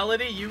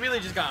Humbality, you really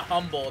just got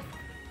humbled.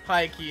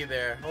 High key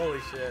there. Holy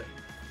shit.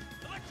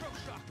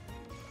 Electroshock.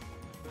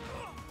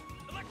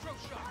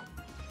 Electroshock.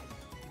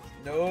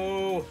 No.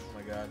 Oh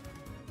my god.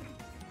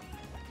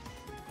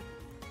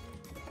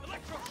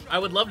 Electroshock. I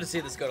would love to see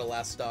this go to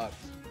last stock.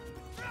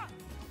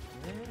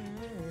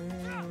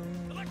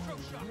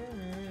 Electroshock.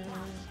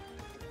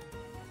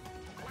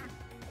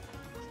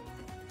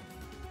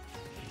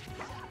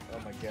 Oh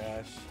my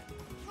gosh.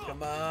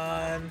 Come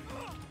on.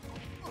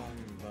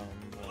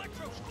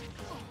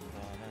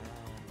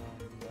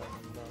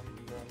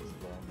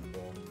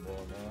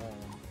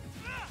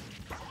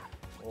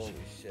 Holy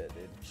shit,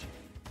 dude.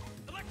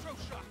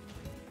 Electroshock.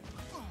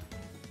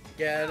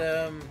 Get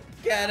him!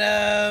 Get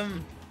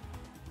him!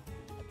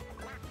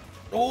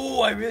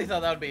 Oh, I really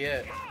thought that would be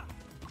it.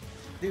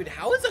 Dude,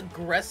 how is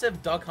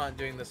aggressive Duck Hunt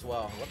doing this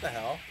well? What the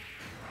hell?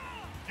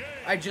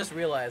 I just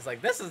realized,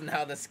 like, this isn't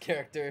how this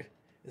character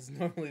is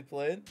normally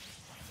played.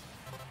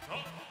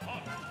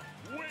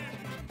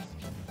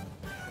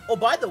 Oh,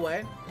 by the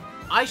way,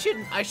 I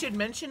should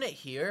mention it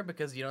here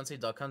because you don't see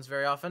Duck Hunts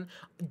very often.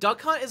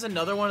 Duck Hunt is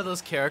another one of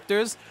those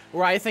characters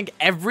where I think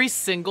every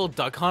single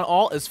Duck Hunt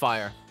ult is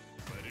fire.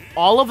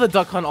 All of the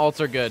Duck Hunt ults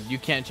are good. You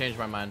can't change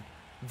my mind.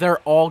 They're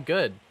all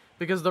good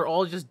because they're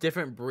all just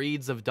different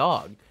breeds of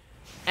dog.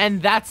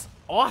 And that's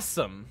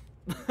awesome.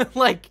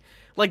 like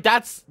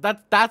that's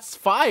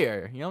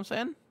fire. You know what I'm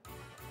saying?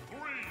 3,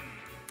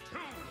 2,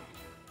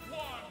 1,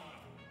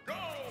 go!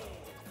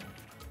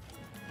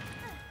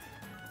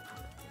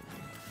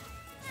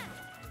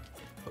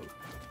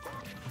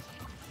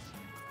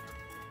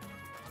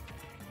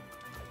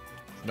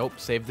 Nope,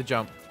 save the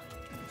jump.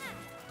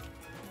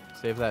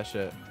 Save that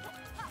shit.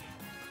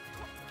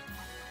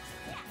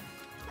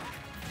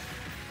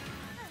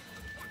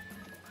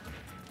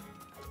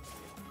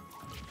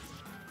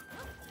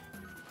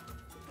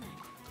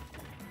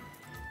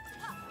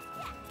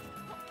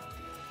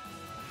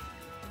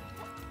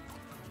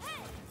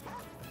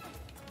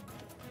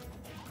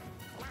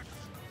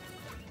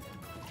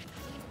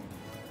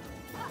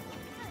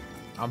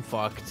 I'm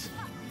fucked.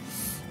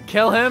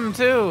 Kill him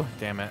too.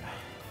 Damn it.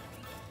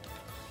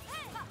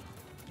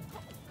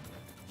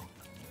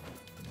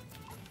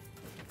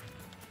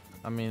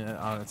 I mean,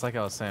 it's like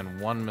I was saying,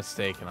 one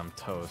mistake and I'm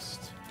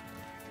toast.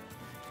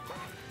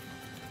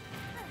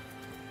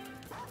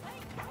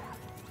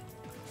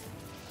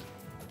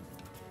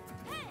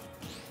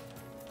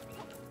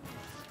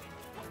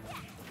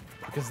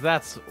 Because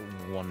that's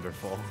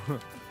wonderful.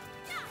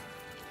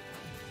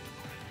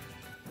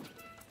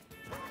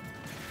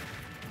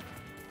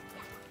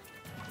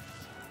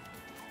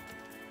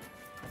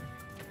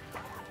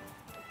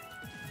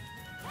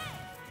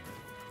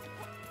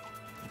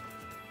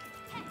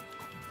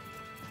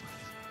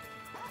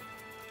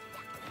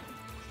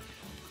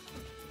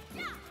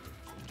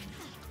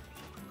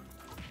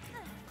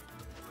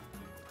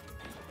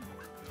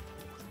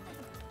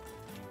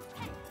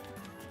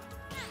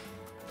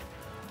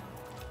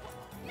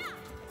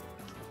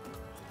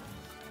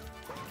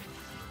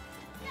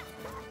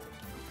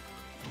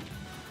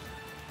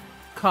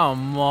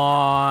 Come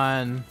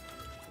on.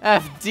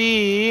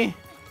 FD.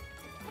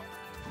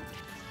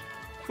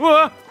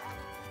 Whoa.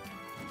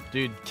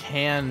 Dude,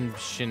 can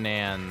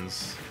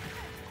shenanigans.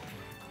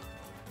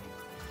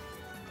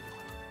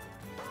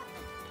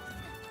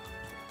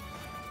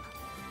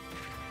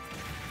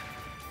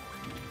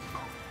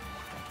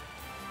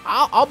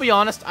 I'll be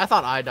honest, I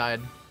thought I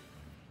died.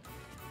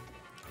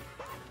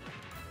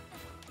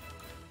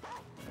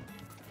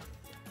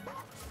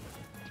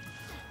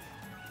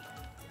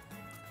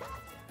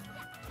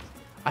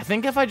 I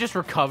think if I just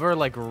recover,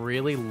 like,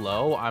 really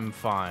low, I'm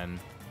fine.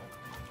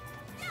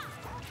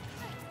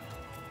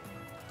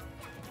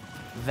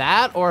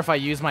 That, or if I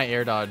use my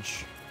air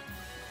dodge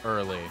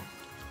early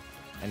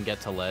and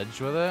get to ledge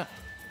with it.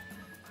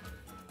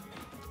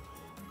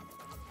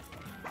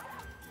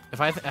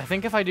 If I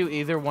think if I do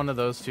either one of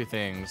those two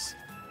things.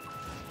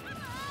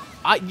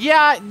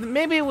 Yeah,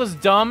 maybe it was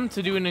dumb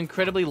to do an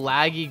incredibly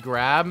laggy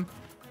grab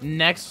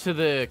next to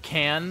the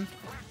can.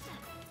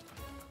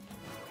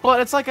 But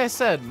it's like I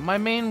said, my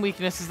main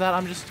weakness is that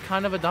I'm just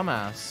kind of a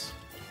dumbass.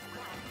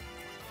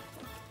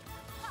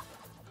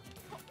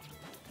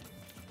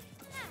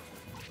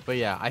 But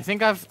yeah, I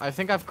think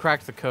I've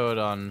cracked the code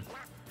on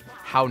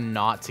how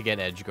not to get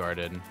edge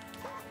guarded.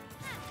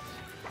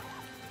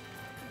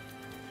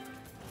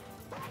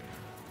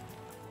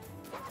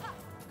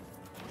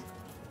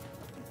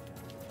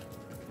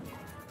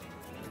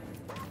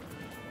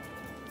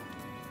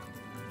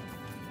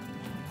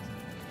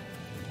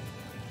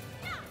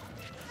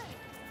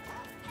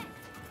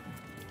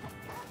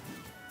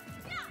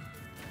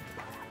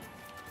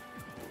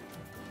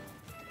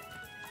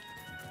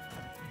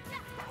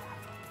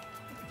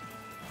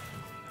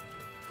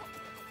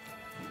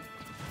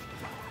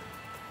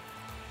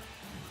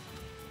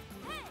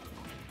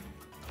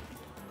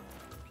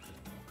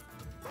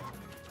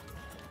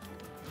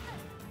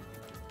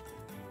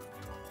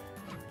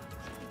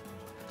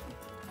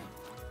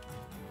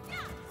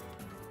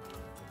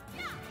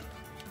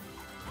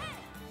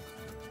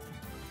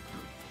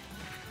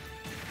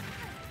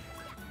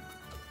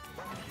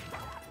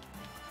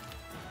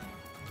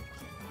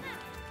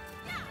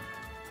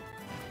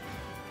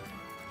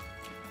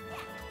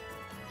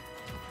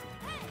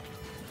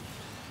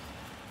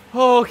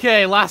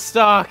 Okay, last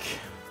stock.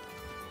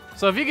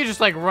 So if you could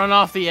just like run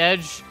off the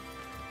edge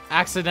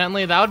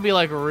accidentally, that would be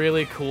like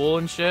really cool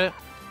and shit.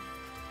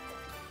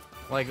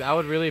 Like I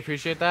would really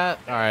appreciate that.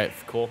 All right,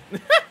 cool.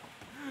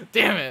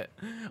 Damn it.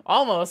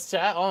 Almost,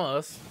 chat,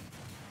 almost.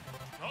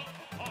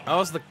 That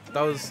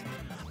was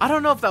I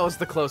don't know if that was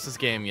the closest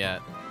game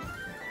yet.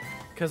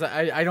 Cuz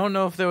I don't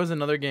know if there was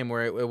another game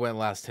where it went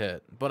last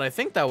hit, but I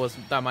think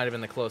that might have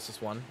been the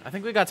closest one. I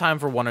think we got time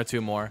for one or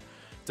two more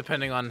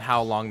depending on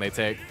how long they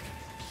take.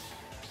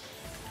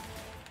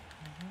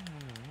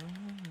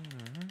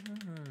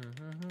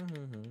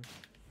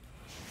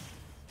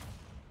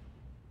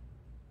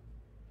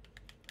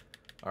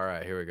 All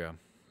right, here we go.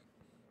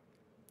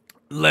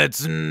 Let's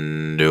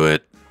do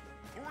it.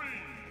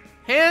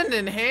 Hand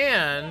in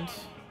hand.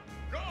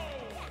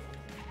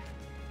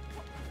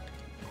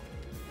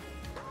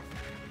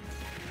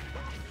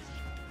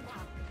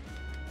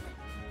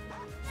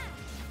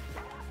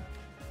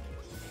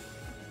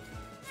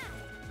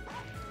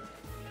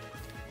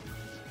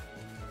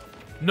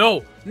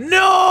 No!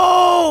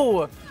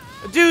 No!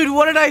 Dude,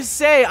 what did I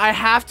say? I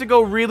have to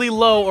go really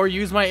low or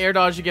use my air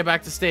dodge to get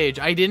back to stage.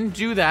 I didn't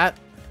do that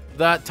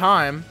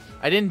time.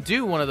 I didn't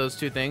do one of those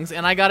two things,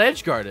 and I got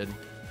edge guarded.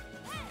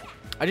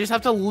 I just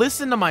have to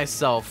listen to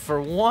myself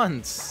for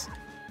once.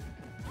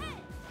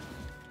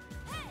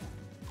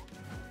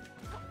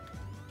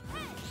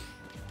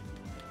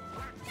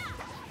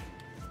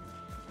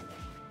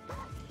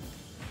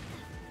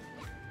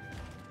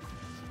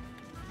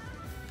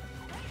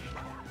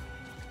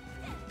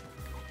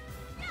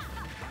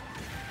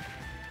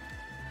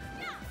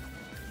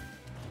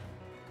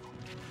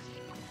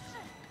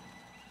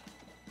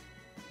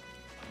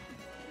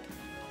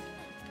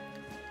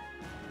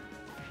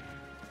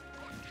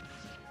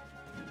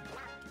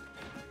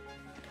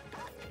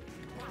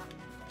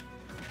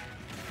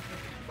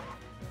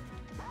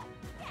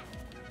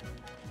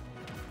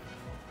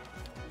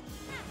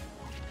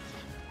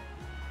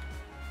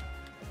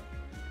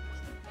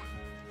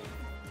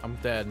 I'm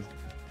dead.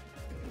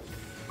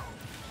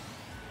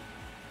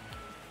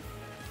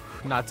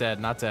 Not dead,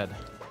 not dead.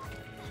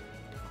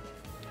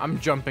 I'm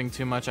jumping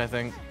too much, I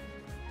think.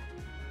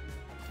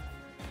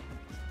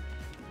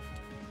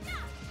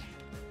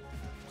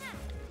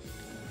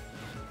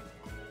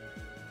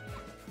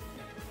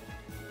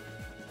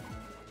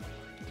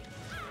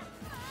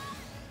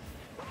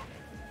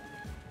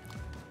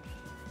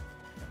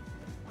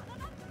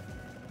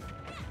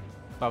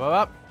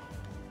 Ba-ba-bop.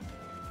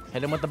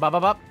 Hit him with the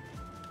ba-ba-bop.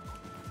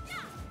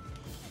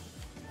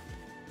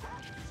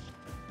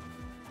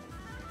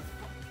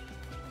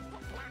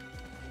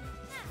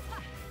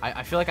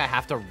 I feel like I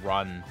have to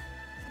run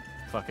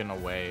fucking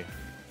away.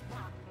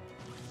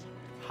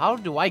 How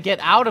do I get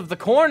out of the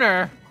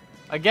corner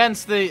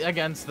against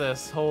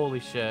this? Holy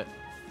shit.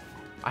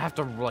 I have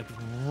to like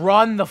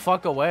run the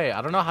fuck away.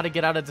 I don't know how to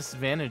get out of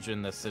disadvantage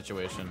in this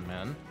situation,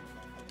 man.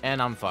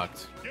 And I'm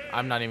fucked.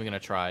 I'm not even gonna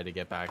try to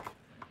get back.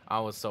 I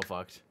was so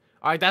fucked.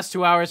 All right, that's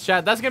 2 hours,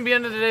 chat. That's gonna be the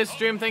end of today's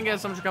stream. Thank you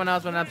guys so much for coming out.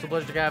 It's been an absolute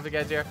pleasure to have you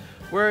guys here.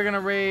 We're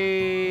gonna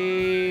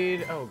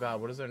raid. Oh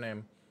god, what is their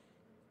name?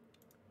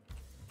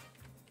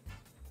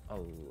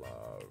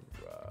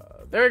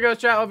 There we go,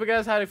 chat. Hope you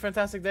guys had a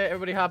fantastic day.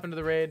 Everybody hop into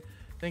the raid.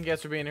 Thank you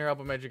guys for being here. I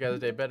hope I made you guys'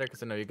 day better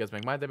because I know you guys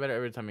make my day better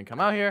every time you come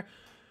out here.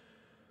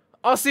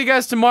 I'll see you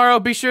guys tomorrow.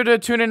 Be sure to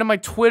tune into my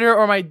Twitter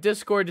or my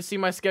Discord to see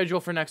my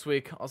schedule for next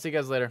week. I'll see you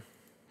guys later.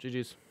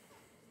 GG's.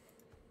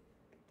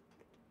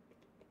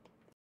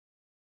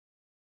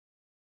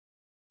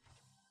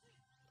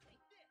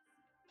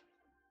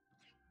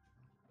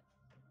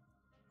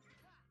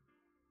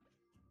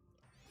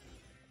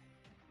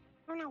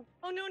 Oh no.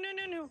 Oh no, no,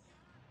 no, no.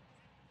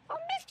 Oh,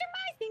 Mr.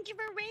 Mice, thank you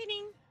for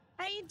raiding.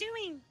 How you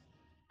doing?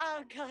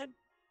 Oh god.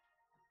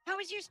 How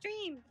was your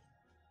stream?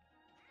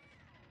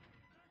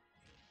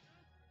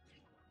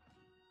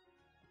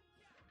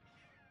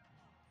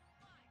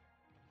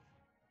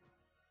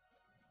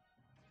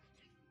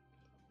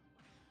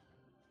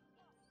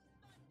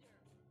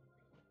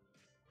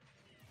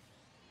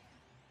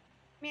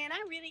 Man,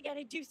 I really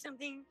gotta do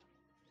something.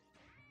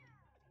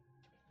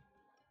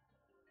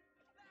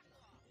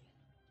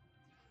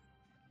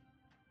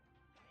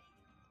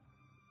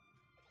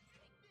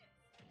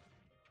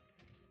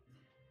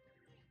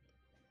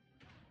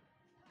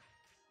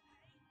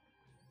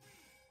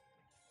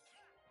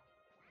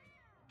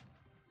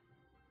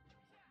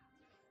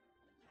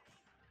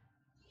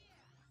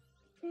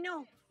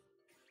 No.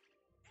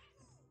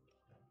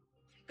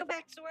 Go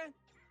back, Sora.